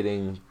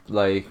manipulating,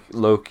 like,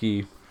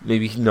 Loki.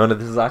 Maybe none of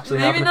this is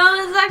actually happening.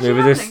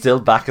 Maybe they're still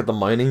back at the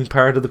mining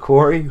part of the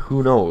quarry.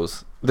 Who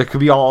knows? They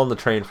could be all on the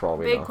train for all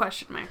we know. Big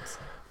question marks.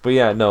 But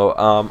yeah, no,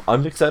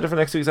 I'm excited for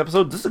next week's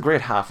episode. This is a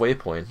great halfway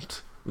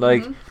point.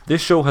 Like,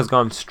 this show has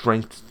gone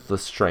strength to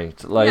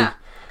strength. Like,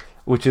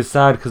 which is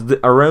sad because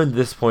around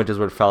this point is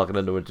where Falcon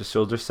and the Winter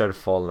Soldier started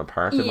falling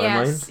apart in my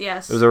mind.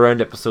 Yes. It was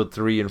around episode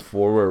 3 and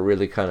 4 where it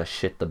really kind of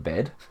shit the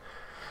bed.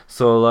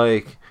 So,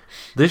 like,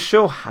 this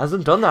show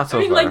hasn't done that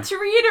so far. Like, to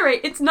reiterate,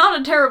 it's not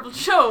a terrible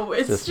show.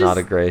 It's just not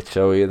a great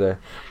show either.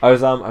 I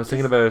was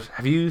thinking about,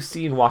 have you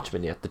seen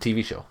Watchmen yet? The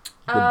TV show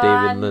with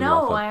David Lindelof.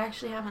 No, I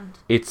actually haven't.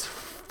 It's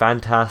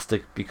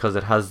fantastic because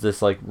it has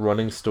this, like,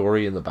 running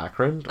story in the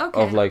background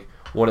of, like,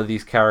 one of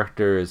these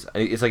characters.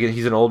 It's like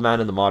he's an old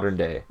man in the modern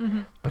day,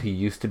 but he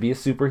used to be a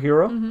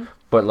superhero.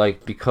 But,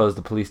 like, because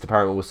the police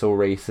department was so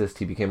racist,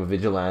 he became a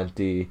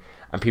vigilante,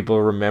 and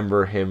people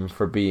remember him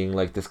for being,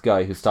 like, this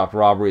guy who stopped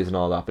robberies and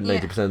all that. But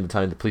 90% of the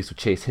time, the police would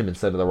chase him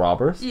instead of the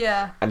robbers.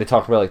 Yeah. And they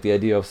talk about, like, the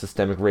idea of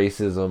systemic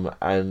racism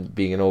and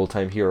being an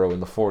old-time hero in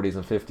the 40s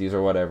and 50s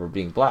or whatever,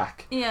 being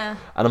black. Yeah.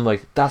 And I'm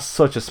like, that's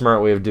such a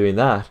smart way of doing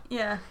that.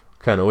 Yeah.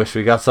 Kind of wish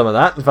we got some of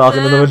that in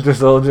Falcon and the Winter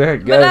Soldier.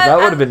 Guys, that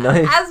would have been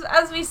nice.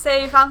 As as we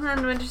say, Falcon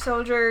and the Winter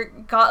Soldier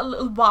got a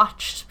little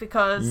botched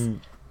because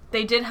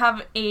they did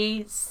have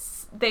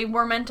they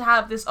were meant to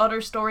have this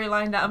other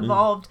storyline that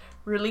involved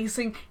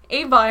releasing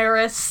a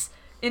virus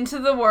into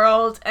the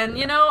world, and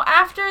you know,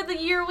 after the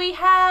year we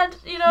had,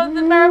 you know,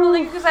 the Marvel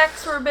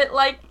execs were a bit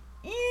like,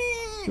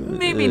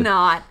 maybe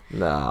not.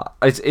 Nah,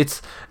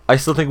 it's. I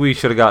still think we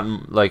should have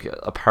gotten like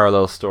a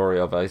parallel story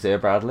of Isaiah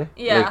Bradley.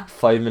 Yeah. Like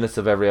 5 minutes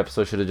of every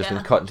episode should have just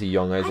been cut into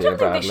young Isaiah Bradley. I don't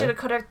think they should have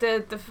cut out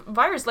the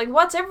virus. Like,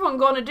 what's everyone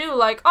going to do?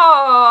 Like,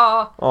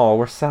 oh,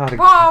 we're sad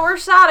again. Oh, we're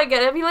sad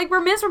again. I mean, like,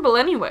 we're miserable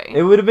anyway.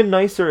 It would have been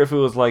nicer if it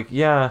was like,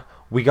 yeah,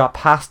 we got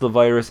past the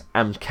virus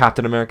and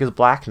Captain America's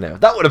black now.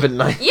 That would have been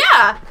nice.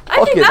 Yeah,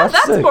 I think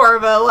that's more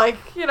of a, like,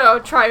 you know,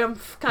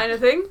 triumph kind of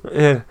thing.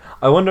 Yeah,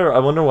 I wonder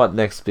what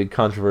next big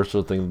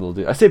controversial thing they'll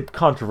do. I say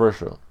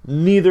controversial.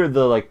 Neither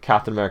the like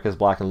Captain America's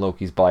black and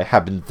Loki's black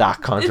have been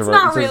that controversial.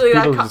 It's not really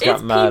that.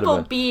 It's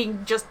people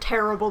being just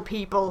terrible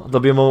people. There'll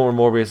be a moment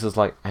where Morbius is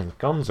like, and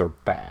guns are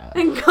bad.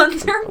 And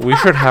guns are bad. We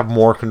should have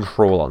more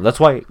control on. That's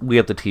why we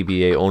at the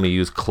TBA only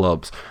use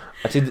clubs.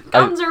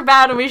 Guns are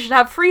bad, and we should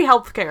have free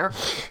healthcare.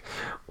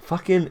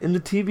 Fucking in the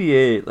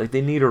TBA, like, they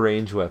need a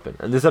range weapon,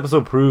 and this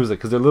episode proves it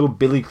because their little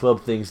billy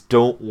club things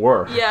don't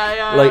work.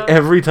 Yeah. Like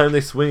every time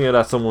they swing it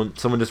at someone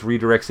just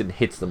redirects it and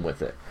hits them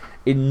with it.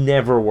 It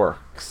never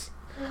works.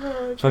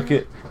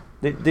 Fucking,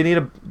 they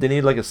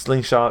need like a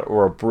slingshot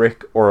or a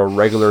brick or a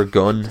regular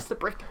gun. Just a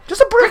brick.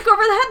 Brick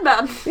over the head,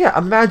 man. Yeah,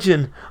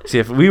 imagine. See,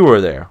 if we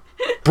were there,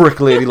 brick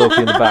Lady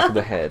Loki in the back of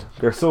the head.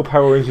 They're so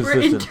power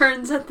inconsistent. We're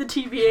interns at the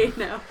TBA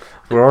now.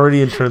 We're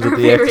already interns at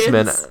the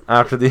X-Men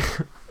after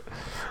the.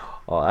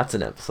 Oh, that's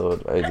an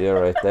episode idea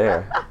right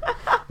there.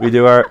 We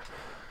do our...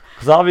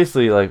 Because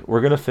obviously, like,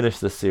 we're going to finish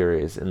this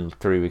series in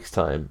 3 weeks'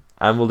 time.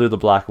 And we'll do the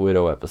Black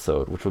Widow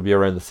episode, which will be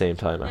around the same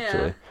time,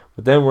 actually. Yeah.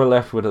 But then we're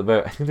left with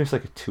about... I think there's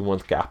like a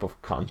 2-month gap of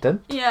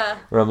content. Yeah.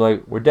 Where I'm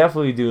like, we're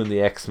definitely doing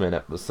the X-Men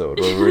episode,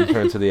 where we're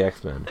interns for the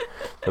X-Men.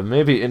 But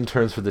maybe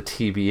interns for the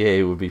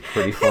TBA would be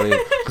pretty funny.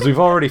 Because we've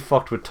already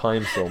fucked with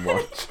time so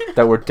much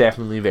that we're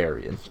definitely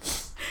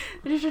variants.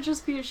 It should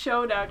just be a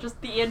show now,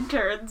 just the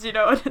interns, you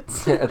know. And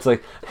it's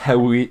like how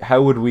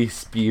would we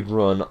speed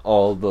run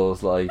all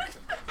those like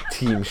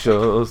team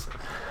shows?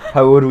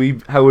 How would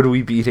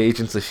we beat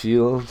Agents of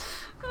S.H.I.E.L.D.?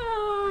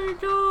 Oh my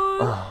god!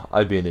 Oh,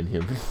 I'd be an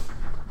Inhuman.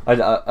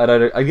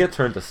 I'd get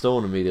turned to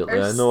stone immediately.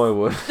 I know I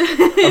would.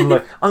 I'm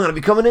like, I'm gonna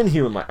become an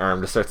Inhuman. My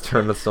arm just starts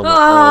turning to stone. Like,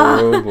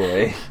 oh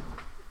boy.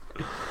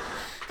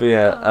 But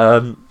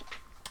yeah,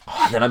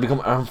 then I become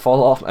arm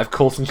fall off. I have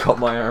Coulson cut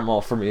my arm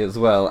off for me as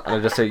well, and I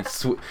just say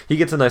he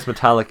gets a nice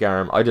metallic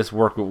arm. I just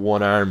work with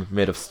one arm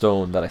made of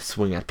stone that I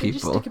swing at people. You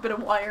just stick a bit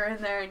of wire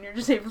in there, and you're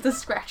just able to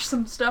scratch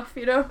some stuff,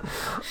 you know.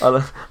 I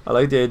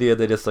like the idea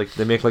they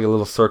make like a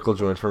little circle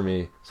joint for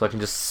me, so I can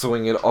just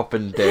swing it up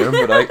and down,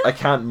 but I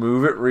can't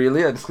move it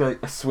really. I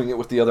swing it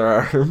with the other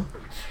arm.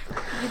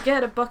 You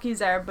get a Bucky's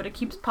arm, but it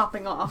keeps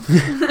popping off.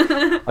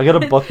 I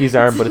got a Bucky's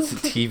arm, but it's a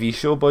TV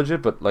show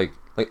budget, but like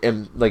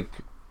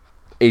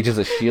Agents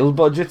of S.H.I.E.L.D.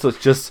 budget, so it's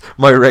just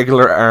my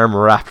regular arm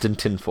wrapped in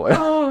tinfoil.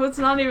 Oh, it's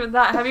not even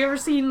that. Have you ever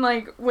seen,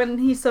 like, when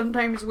he's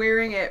sometimes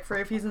wearing it for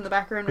if he's in the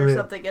background or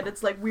something, and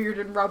it's, like, weird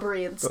and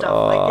rubbery and stuff?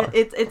 Like,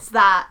 it's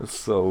that. It's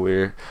so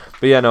weird.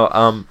 But yeah,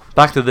 no,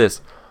 back to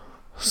this.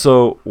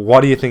 So,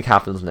 what do you think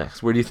happens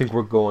next? Where do you think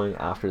we're going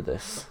after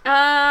this?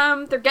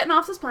 They're getting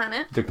off this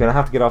planet. They're gonna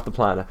have to get off the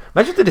planet.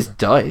 Imagine if they just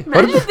die.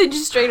 Imagine if they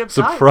just straight up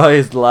die.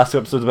 Surprised the last 2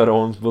 episodes about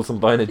Owen Wilson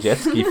buying a jet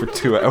ski for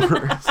 2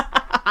 hours.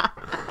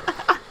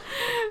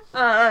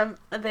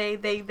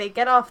 They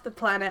get off the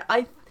planet.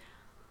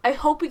 I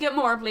hope we get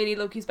more of Lady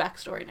Loki's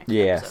backstory next episode.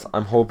 Yes,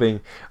 I'm hoping.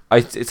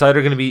 It's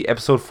either going to be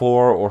episode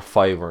 4 or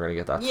 5. We're going to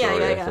get that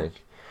story. I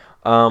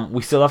think.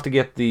 We still have to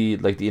get the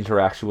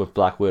interaction with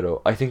Black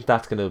Widow. I think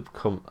that's going to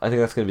come. I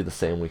think that's going to be the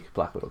same week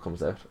Black Widow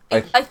comes out.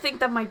 I think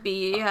that might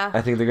be. Yeah.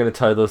 I think they're going to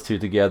tie those two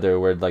together,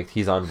 where like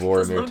he's on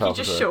board. Does Loki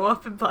just show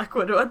up in Black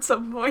Widow at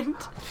some point?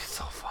 That'd be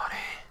so funny.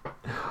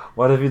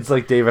 What if it's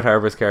like David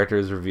Harbour's character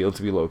is revealed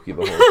to be Loki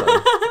the whole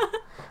time?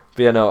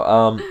 But yeah,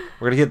 no,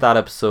 we're gonna get that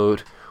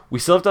episode. We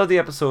still have to have the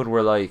episode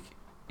where like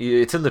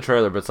it's in the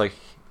trailer, but it's like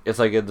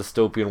a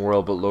dystopian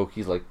world, but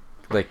Loki's like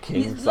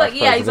king. He's like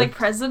he's like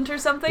president or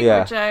something,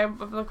 which I'm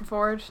looking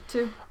forward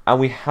to. And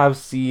we have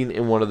seen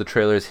in one of the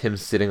trailers him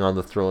sitting on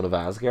the throne of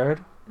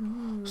Asgard.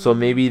 Ooh. So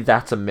maybe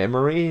that's a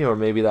memory, or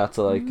maybe that's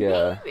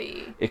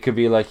it could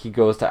be like he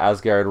goes to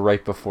Asgard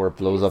right before it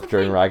blows up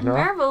during Ragnarok.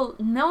 Marvel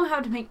know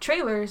how to make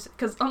trailers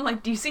because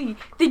unlike DC,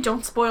 they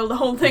don't spoil the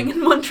whole thing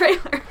in one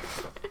trailer.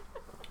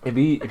 It'd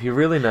be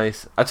really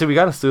nice. Actually, we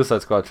got a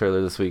Suicide Squad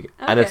trailer this week,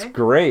 and it's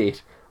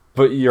great.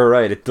 But you're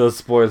right, it does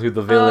spoil who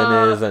the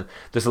villain is, and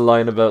there's a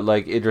line about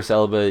like Idris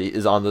Elba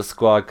is on the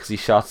squad because he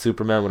shot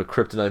Superman with a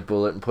kryptonite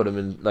bullet and put him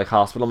in like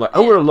hospital. I'm like, I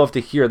would have loved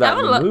to hear that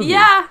in the movie.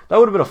 Yeah, that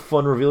would have been a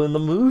fun reveal in the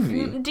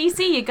movie.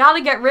 DC, you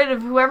gotta get rid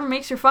of whoever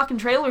makes your fucking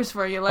trailers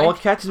for you. Like, what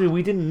catches me,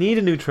 we didn't need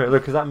a new trailer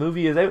because that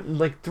movie is out in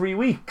like 3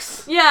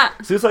 weeks. Yeah,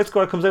 Suicide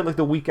Squad comes out like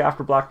the week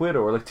after Black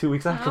Widow, or like 2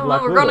 weeks after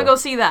Black Widow. We're gonna go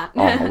see that.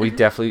 Oh, we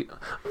definitely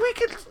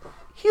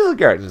he's a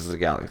Guardians of the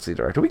Galaxy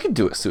director. We could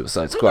do a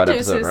Suicide Squad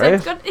episode,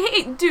 right?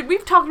 Hey, dude,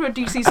 we've talked about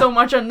DC so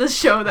much on this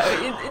show that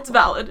it's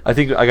valid. I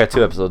think I got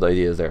 2 episode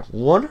ideas there.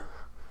 1,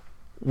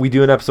 we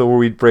do an episode where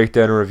we break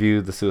down and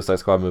review the Suicide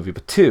Squad movie.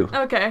 But 2,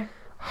 okay,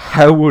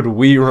 how would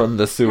we run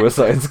the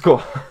Suicide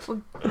Squad?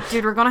 Well,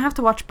 dude, we're gonna have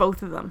to watch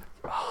both of them.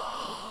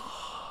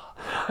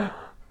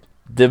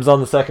 Dibs on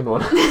the second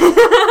one.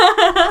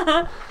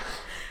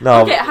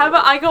 No. Okay, how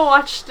about I go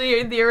watch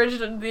the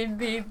original,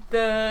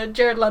 the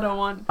Jared Leto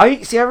one?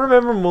 I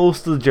remember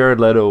most of the Jared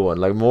Leto one,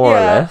 like more or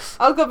less.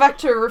 I'll go back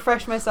to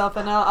refresh myself,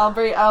 and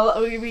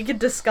we could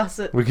discuss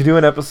it. We could do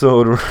an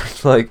episode where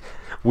it's like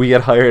we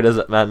get hired as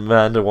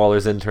Amanda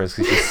Waller's interns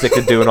because she's sick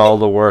of doing all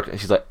the work, and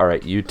she's like, "All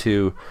right, you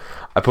two,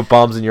 I put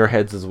bombs in your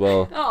heads as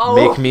well. Oh.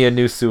 Make me a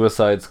new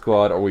Suicide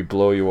Squad, or we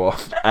blow you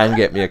off, and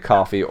get me a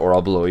coffee, or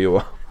I'll blow you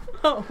off."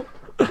 Oh.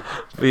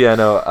 But yeah,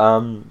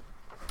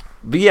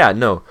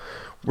 no.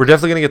 We're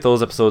definitely gonna get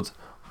those episodes.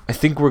 I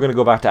think we're gonna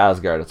go back to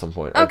Asgard at some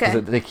point. Right? Okay.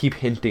 'Cause they keep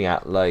hinting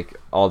at like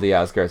all the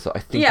Asgard, so I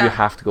think you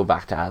have to go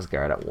back to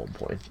Asgard at one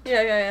point.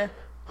 Yeah.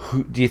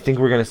 Who do you think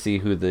we're gonna see?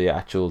 Who the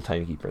actual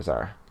Timekeepers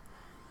are?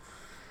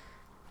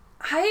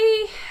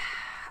 I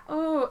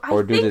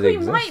think we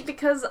might,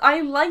 because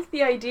I like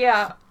the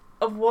idea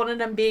of one of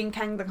them being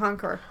Kang the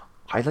Conqueror.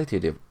 I like the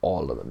idea of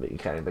all of them being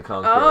Kang the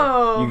Conqueror.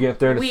 Oh, you get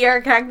there. We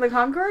are Kang the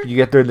Conqueror. You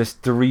get there in this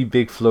 3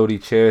 big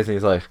floaty chairs, and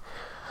he's like.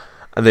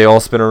 And they all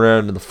spin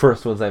around, and the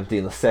first one's empty,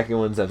 and the second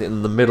one's empty,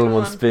 and the middle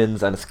one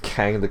spins, and it's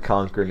Kang the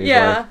Conqueror, and he's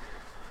like,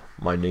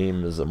 "My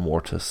name is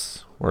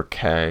Immortus, or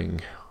Kang,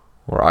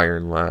 or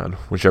Iron Lad,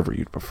 whichever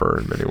you'd prefer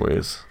in many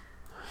ways.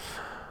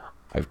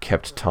 I've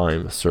kept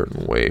time a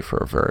certain way for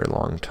a very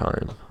long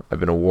time. I've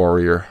been a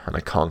warrior and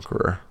a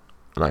conqueror,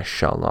 and I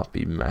shall not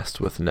be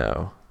messed with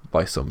now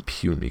by some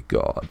puny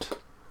god."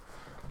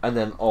 And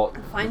then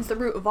finds the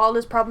root of all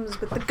his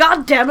problems with the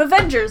goddamn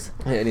Avengers.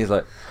 And he's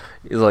like,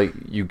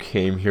 "You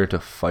came here to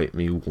fight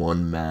me,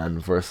 one man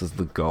versus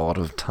the god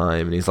of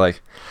time." And he's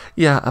like,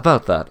 "Yeah,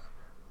 about that.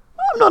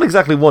 I'm not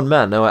exactly one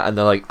man now." And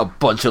then like a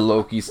bunch of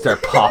Lokis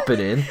start popping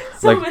in.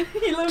 Like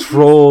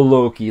Troll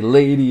Loki,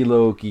 Lady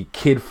Loki,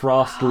 Kid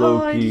Frost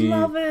Loki. I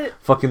love it.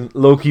 Fucking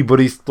Loki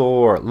buddies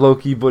Thor.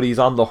 Loki buddies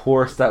on the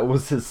horse that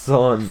was his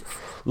son.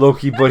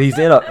 Loki buddies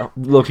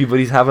Loki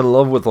buddies having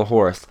love with a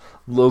horse.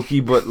 Loki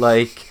but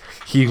like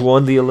he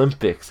won the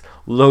Olympics.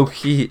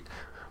 Loki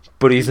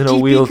but he's in a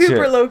wheelchair.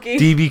 Cooper Loki.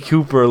 DB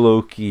Cooper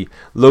Loki.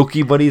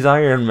 Loki but he's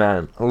Iron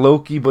Man.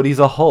 Loki but he's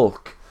a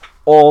Hulk.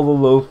 All the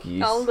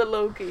Lokis. All the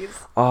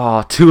Lokis.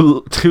 Ah,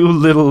 two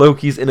little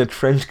Lokis in a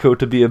trench coat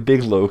to be a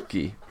big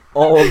Loki.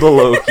 All the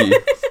Lokis.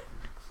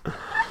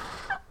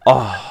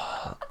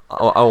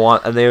 I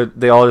want, and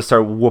they all just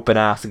start whooping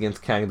ass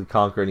against Kang the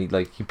Conqueror, and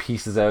he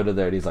pieces out of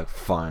there, and he's like,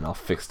 "Fine, I'll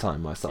fix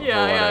time myself," or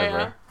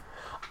whatever.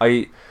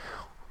 Yeah.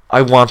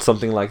 I want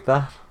something like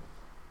that.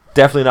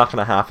 Definitely not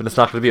gonna happen. It's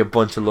not gonna be a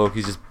bunch of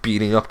Lokis just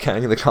beating up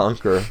Kang the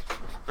Conqueror.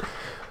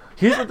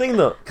 Here's the thing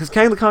though, because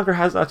Kang the Conqueror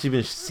hasn't actually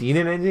been seen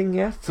in anything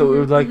yet, so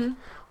it would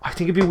I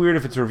think it'd be weird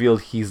if it's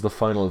revealed he's the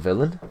final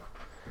villain.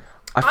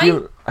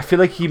 I feel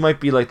like he might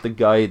be like the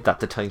guy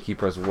that the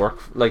Timekeepers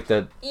work, like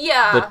the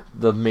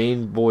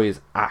main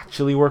boys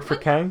actually work for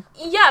Kang.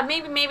 Yeah,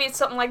 maybe it's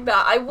something like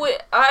that.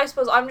 I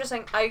suppose I'm just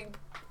saying I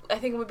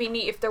think it would be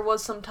neat if there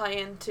was some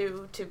tie-in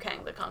to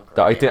Kang the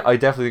Conqueror. I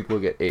definitely think we'll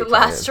get the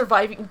last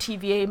surviving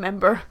TVA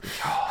member.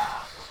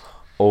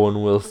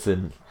 Owen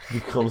Wilson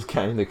becomes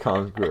Kang the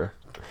Conqueror.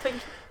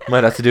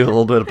 Might have to do a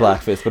little bit of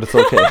blackface, but it's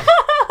okay.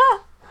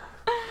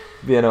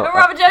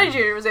 Robert Downey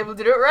Jr. was able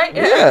to do it, right?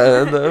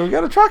 Yeah, we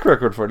got a track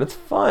record for it. It's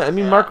fine. I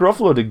mean, Mark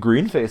Ruffalo did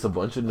Greenface a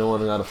bunch and no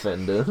one got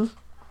offended.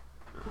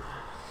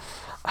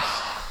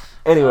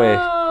 Anyway,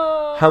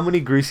 how many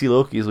greasy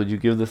Lokis would you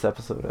give this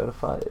episode out of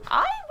 5?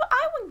 I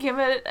would give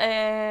it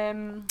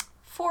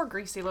 4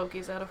 greasy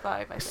Lokis out of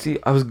 5. I think. See,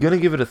 I was gonna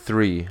give it a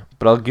 3,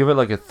 but I'll give it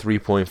like a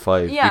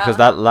 3.5 because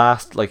that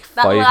last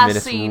 5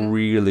 minutes scene,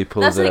 really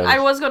pulls that's it the thing, out. I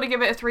was gonna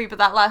give it a 3, but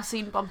that last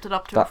scene bumped it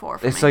up to a 4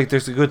 for it's me. like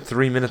there's a good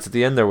 3 minutes at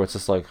the end there where it's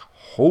just like,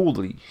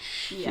 holy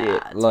shit!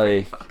 Yeah, it's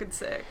pretty fucking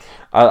sick.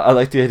 I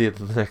like the idea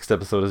that the next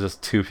episode is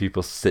just 2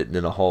 people sitting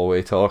in a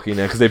hallway talking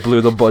now because they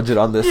blew the budget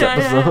on this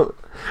episode.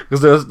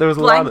 Because there was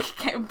a lot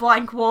of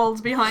blank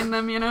walls behind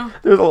them, you know.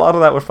 There's a lot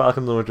of that with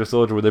Falcon and the Winter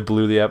Soldier where they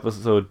blew the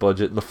episode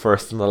budget in the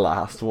first and the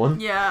last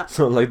one. Yeah.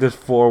 So like there's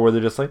 4 where they're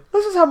just like,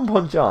 let's just have him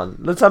punch on.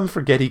 Let's have him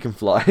forget he can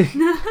fly.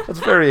 That's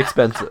very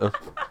expensive. But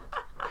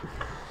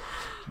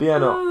yeah,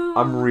 no,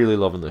 I'm really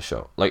loving this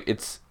show. Like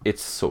it's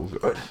so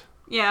good.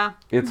 Yeah.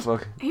 It's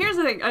fucking... Here's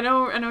the thing. I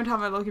know we're talking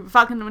about Loki, but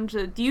Falcon and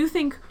Winter, do you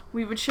think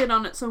we would shit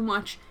on it so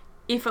much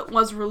if it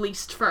was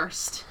released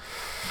first?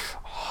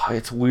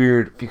 It's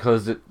weird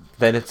because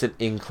then it's an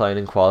incline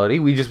in quality.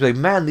 We just be like,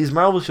 man, these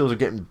Marvel shows are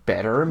getting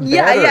better and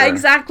better. Yeah,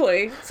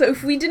 exactly. So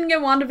if we didn't get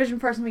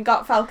WandaVision first, we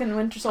got Falcon and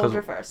Winter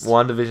Soldier first.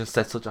 WandaVision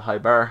set such a high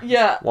bar.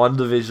 Yeah.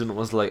 WandaVision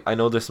was like, I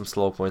know there's some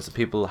slow points and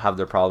people have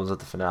their problems at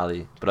the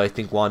finale, but I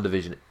think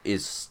WandaVision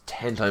is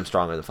 10 times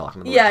stronger than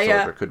Falcon and the Winter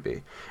Soldier could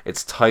be.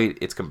 It's tight,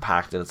 it's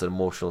compact, and it's an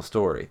emotional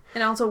story.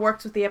 It also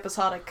works with the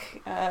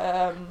episodic.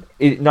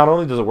 It not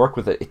only does it work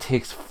with it, it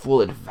takes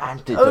full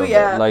advantage of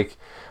yeah. it. Like,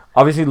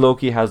 obviously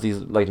Loki has these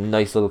like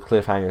nice little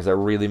cliffhangers that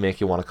really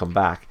make you want to come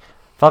back.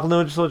 Falcon and the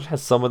Winter Soldier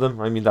has some of them.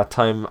 I mean, that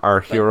time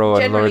our hero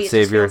and Lord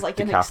Savior feels like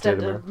an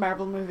extended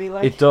Marvel movie.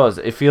 Like. It does.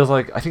 It feels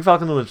like, I think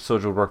Falcon and the Winter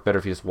Soldier would work better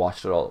if you just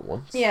watched it all at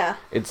once. Yeah.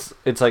 It's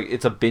like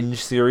it's a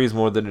binge series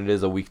more than it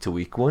is a week to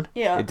week one.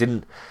 Yeah. It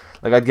didn't,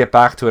 like, I'd get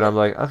back to it. I'm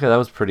like, okay, that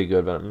was pretty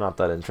good, but I'm not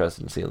that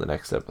interested in seeing the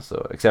next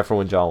episode, except for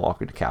when John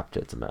Walker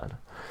decapitates a man.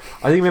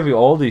 I think maybe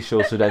all these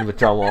shows should end with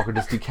John Walker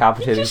just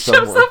decapitating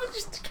someone. Shows up and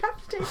just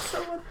decapitates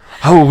someone.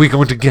 How are we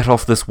going to get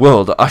off this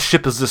world? Our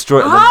ship is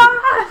destroyed.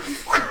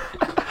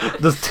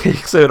 Just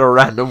takes out a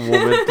random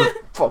woman. Just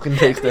fucking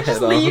takes the head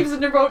off. Just leaves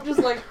in the boat, just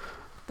like,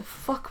 the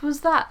fuck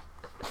was that?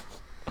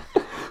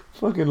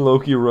 Fucking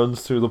Loki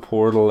runs through the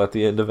portal at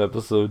the end of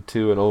episode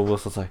 2, and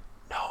almost is like,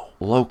 no,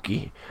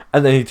 Loki.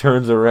 And then he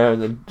turns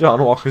around, and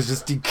John Walker's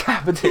just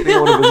decapitating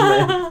one of his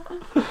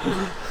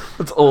men.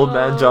 It's old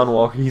man John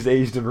Walker. He's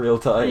aged in real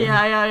time.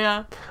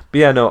 Yeah. But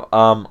yeah, no,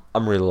 I'm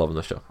really loving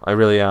the show. I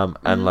really am,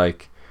 and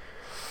like.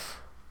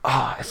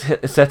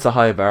 It sets a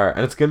high bar,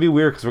 and it's gonna be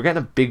weird because we're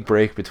getting a big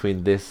break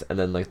between this and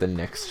then like the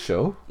next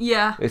show.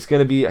 Yeah, it's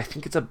gonna be, I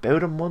think it's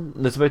about a month.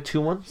 It's about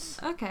 2 months.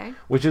 Okay.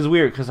 Which is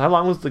weird because how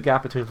long was the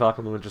gap between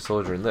Falcon and the Winter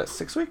Soldier? In that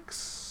 6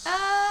 weeks?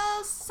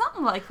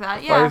 Something like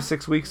that. Yeah.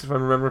 5-6 weeks if I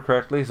remember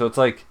correctly. So it's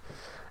like,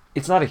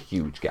 it's not a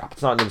huge gap.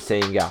 It's not an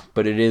insane gap,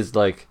 but it is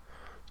like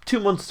 2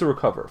 months to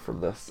recover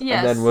from this. Yes.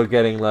 And then we're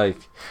getting like,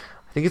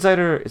 I think it's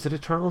either, is it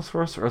Eternals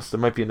first, or else there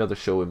might be another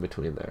show in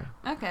between there.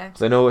 Okay.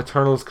 Because I know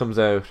Eternals comes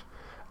out.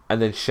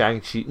 And then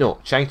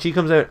Shang-Chi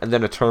comes out, and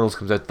then Eternals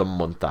comes out the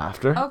month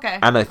after. Okay.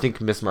 And I think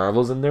Miss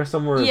Marvel's in there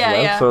somewhere as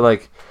well. Yeah. So,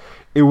 like,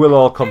 it will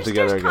all come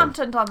together there's again.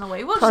 Content on the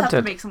way. We'll just have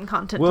to make some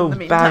content we'll in the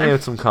meantime. bang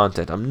out some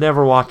content. I'm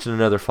never watching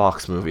another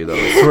Fox movie, though.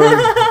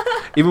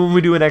 Even when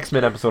we do an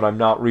X-Men episode, I'm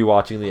not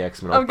rewatching the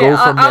X-Men. I'll go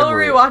from I'll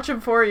memory. rewatch them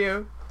for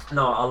you.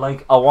 No,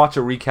 I'll watch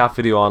a recap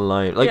video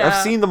online. Like,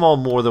 I've seen them all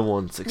more than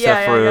once,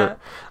 except for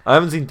I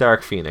haven't seen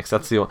Dark Phoenix.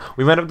 That's the one.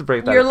 We might have to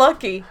break that. You're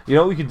lucky. You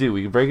know what we could do?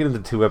 We could break it into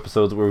 2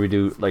 episodes where we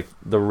do like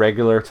the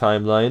regular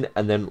timeline,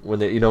 and then when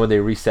they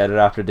reset it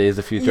after Days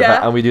of Future,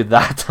 and we do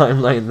that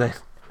timeline then.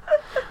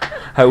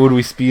 How would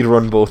we speed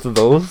run both of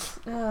those?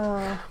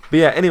 But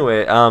yeah,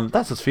 anyway,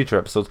 that's just future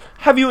episodes.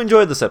 Have you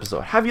enjoyed this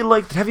episode? Have you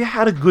liked it? Have you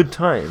had a good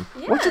time?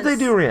 Yes. What should they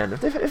do,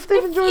 Rihanna? If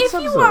they've enjoyed this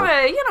episode?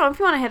 If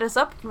you wanna hit us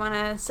up, if you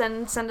wanna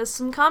send us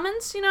some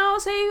comments, say,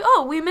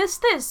 oh, we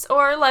missed this,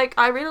 or like,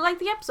 I really like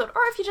the episode,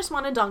 or if you just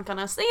wanna dunk on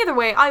us. Either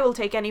way, I will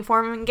take any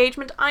form of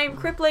engagement. I am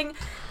crippling.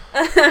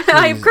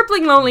 I have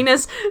crippling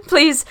loneliness.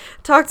 Please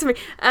talk to me.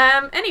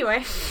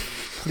 Anyway.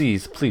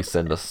 Please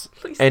send us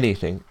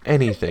anything.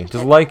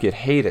 Just like it,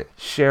 hate it,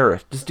 share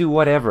it, just do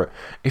whatever.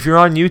 If you're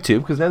on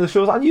YouTube, because now the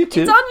show's on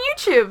YouTube. It's on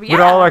YouTube, yeah.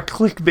 With all our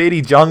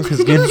clickbaity John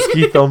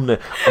Krasinski thumbnail.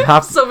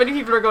 So many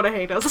people are going to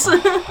hate us.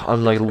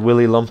 Unlike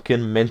Willie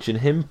Lumpkin, mention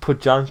him, put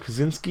John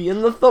Krasinski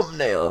in the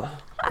thumbnail.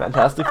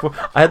 Fantastic.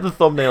 I had the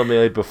thumbnail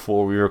made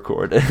before we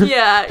recorded.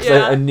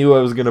 Yeah. I knew I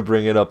was going to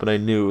bring it up, and I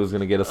knew it was going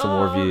to get us some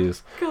more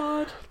views.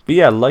 God. But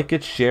yeah, like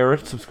it, share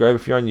it, subscribe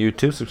if you're on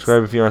YouTube,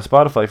 subscribe if you're on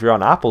Spotify. If you're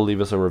on Apple, leave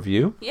us a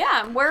review.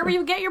 Yeah, wherever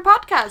you get your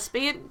podcasts,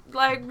 be it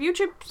like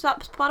YouTube,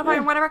 Spotify,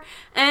 or whatever.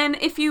 And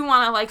if you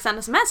want to like send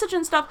us a message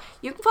and stuff,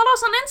 you can follow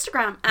us on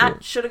Instagram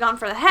at Shoulda Gone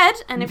For The Head.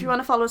 And if you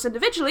want to follow us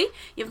individually,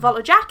 you can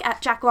follow Jack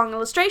at Jack Long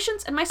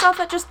Illustrations and myself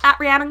at just at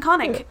Rhiannon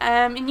Connick.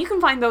 And you can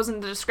find those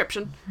in the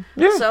description.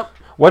 Yeah. So.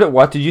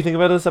 What did you think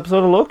about this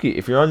episode of Loki?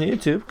 If you're on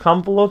YouTube,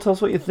 comment below, tell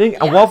us what you think.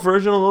 And what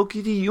version of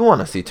Loki do you want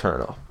to see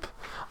turn up?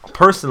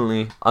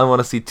 Personally, I want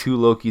to see 2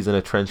 Lokis in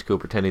a trench coat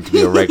pretending to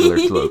be a regular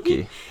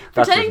Loki.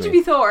 Pretending to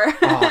be Thor.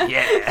 Oh,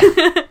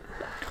 yeah.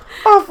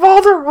 Oh,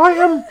 Father,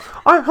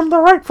 I am the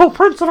rightful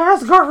prince of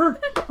Asgard.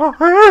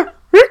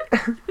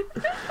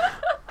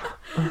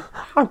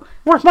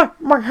 Where's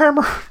my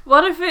hammer?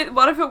 What if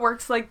it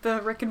works like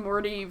the Rick and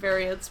Morty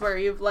variants where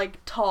you've like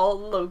tall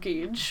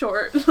Loki and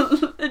short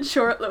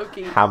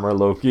Loki. Hammer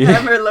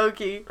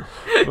Loki.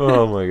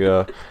 Oh my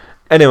god.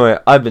 Anyway,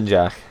 I've been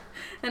Jack.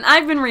 And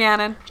I've been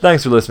Rhiannon.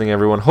 Thanks for listening,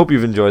 everyone. Hope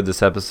you've enjoyed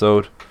this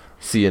episode.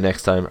 See you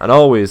next time. And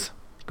always,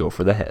 go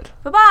for the head.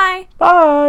 Bye-bye. Bye.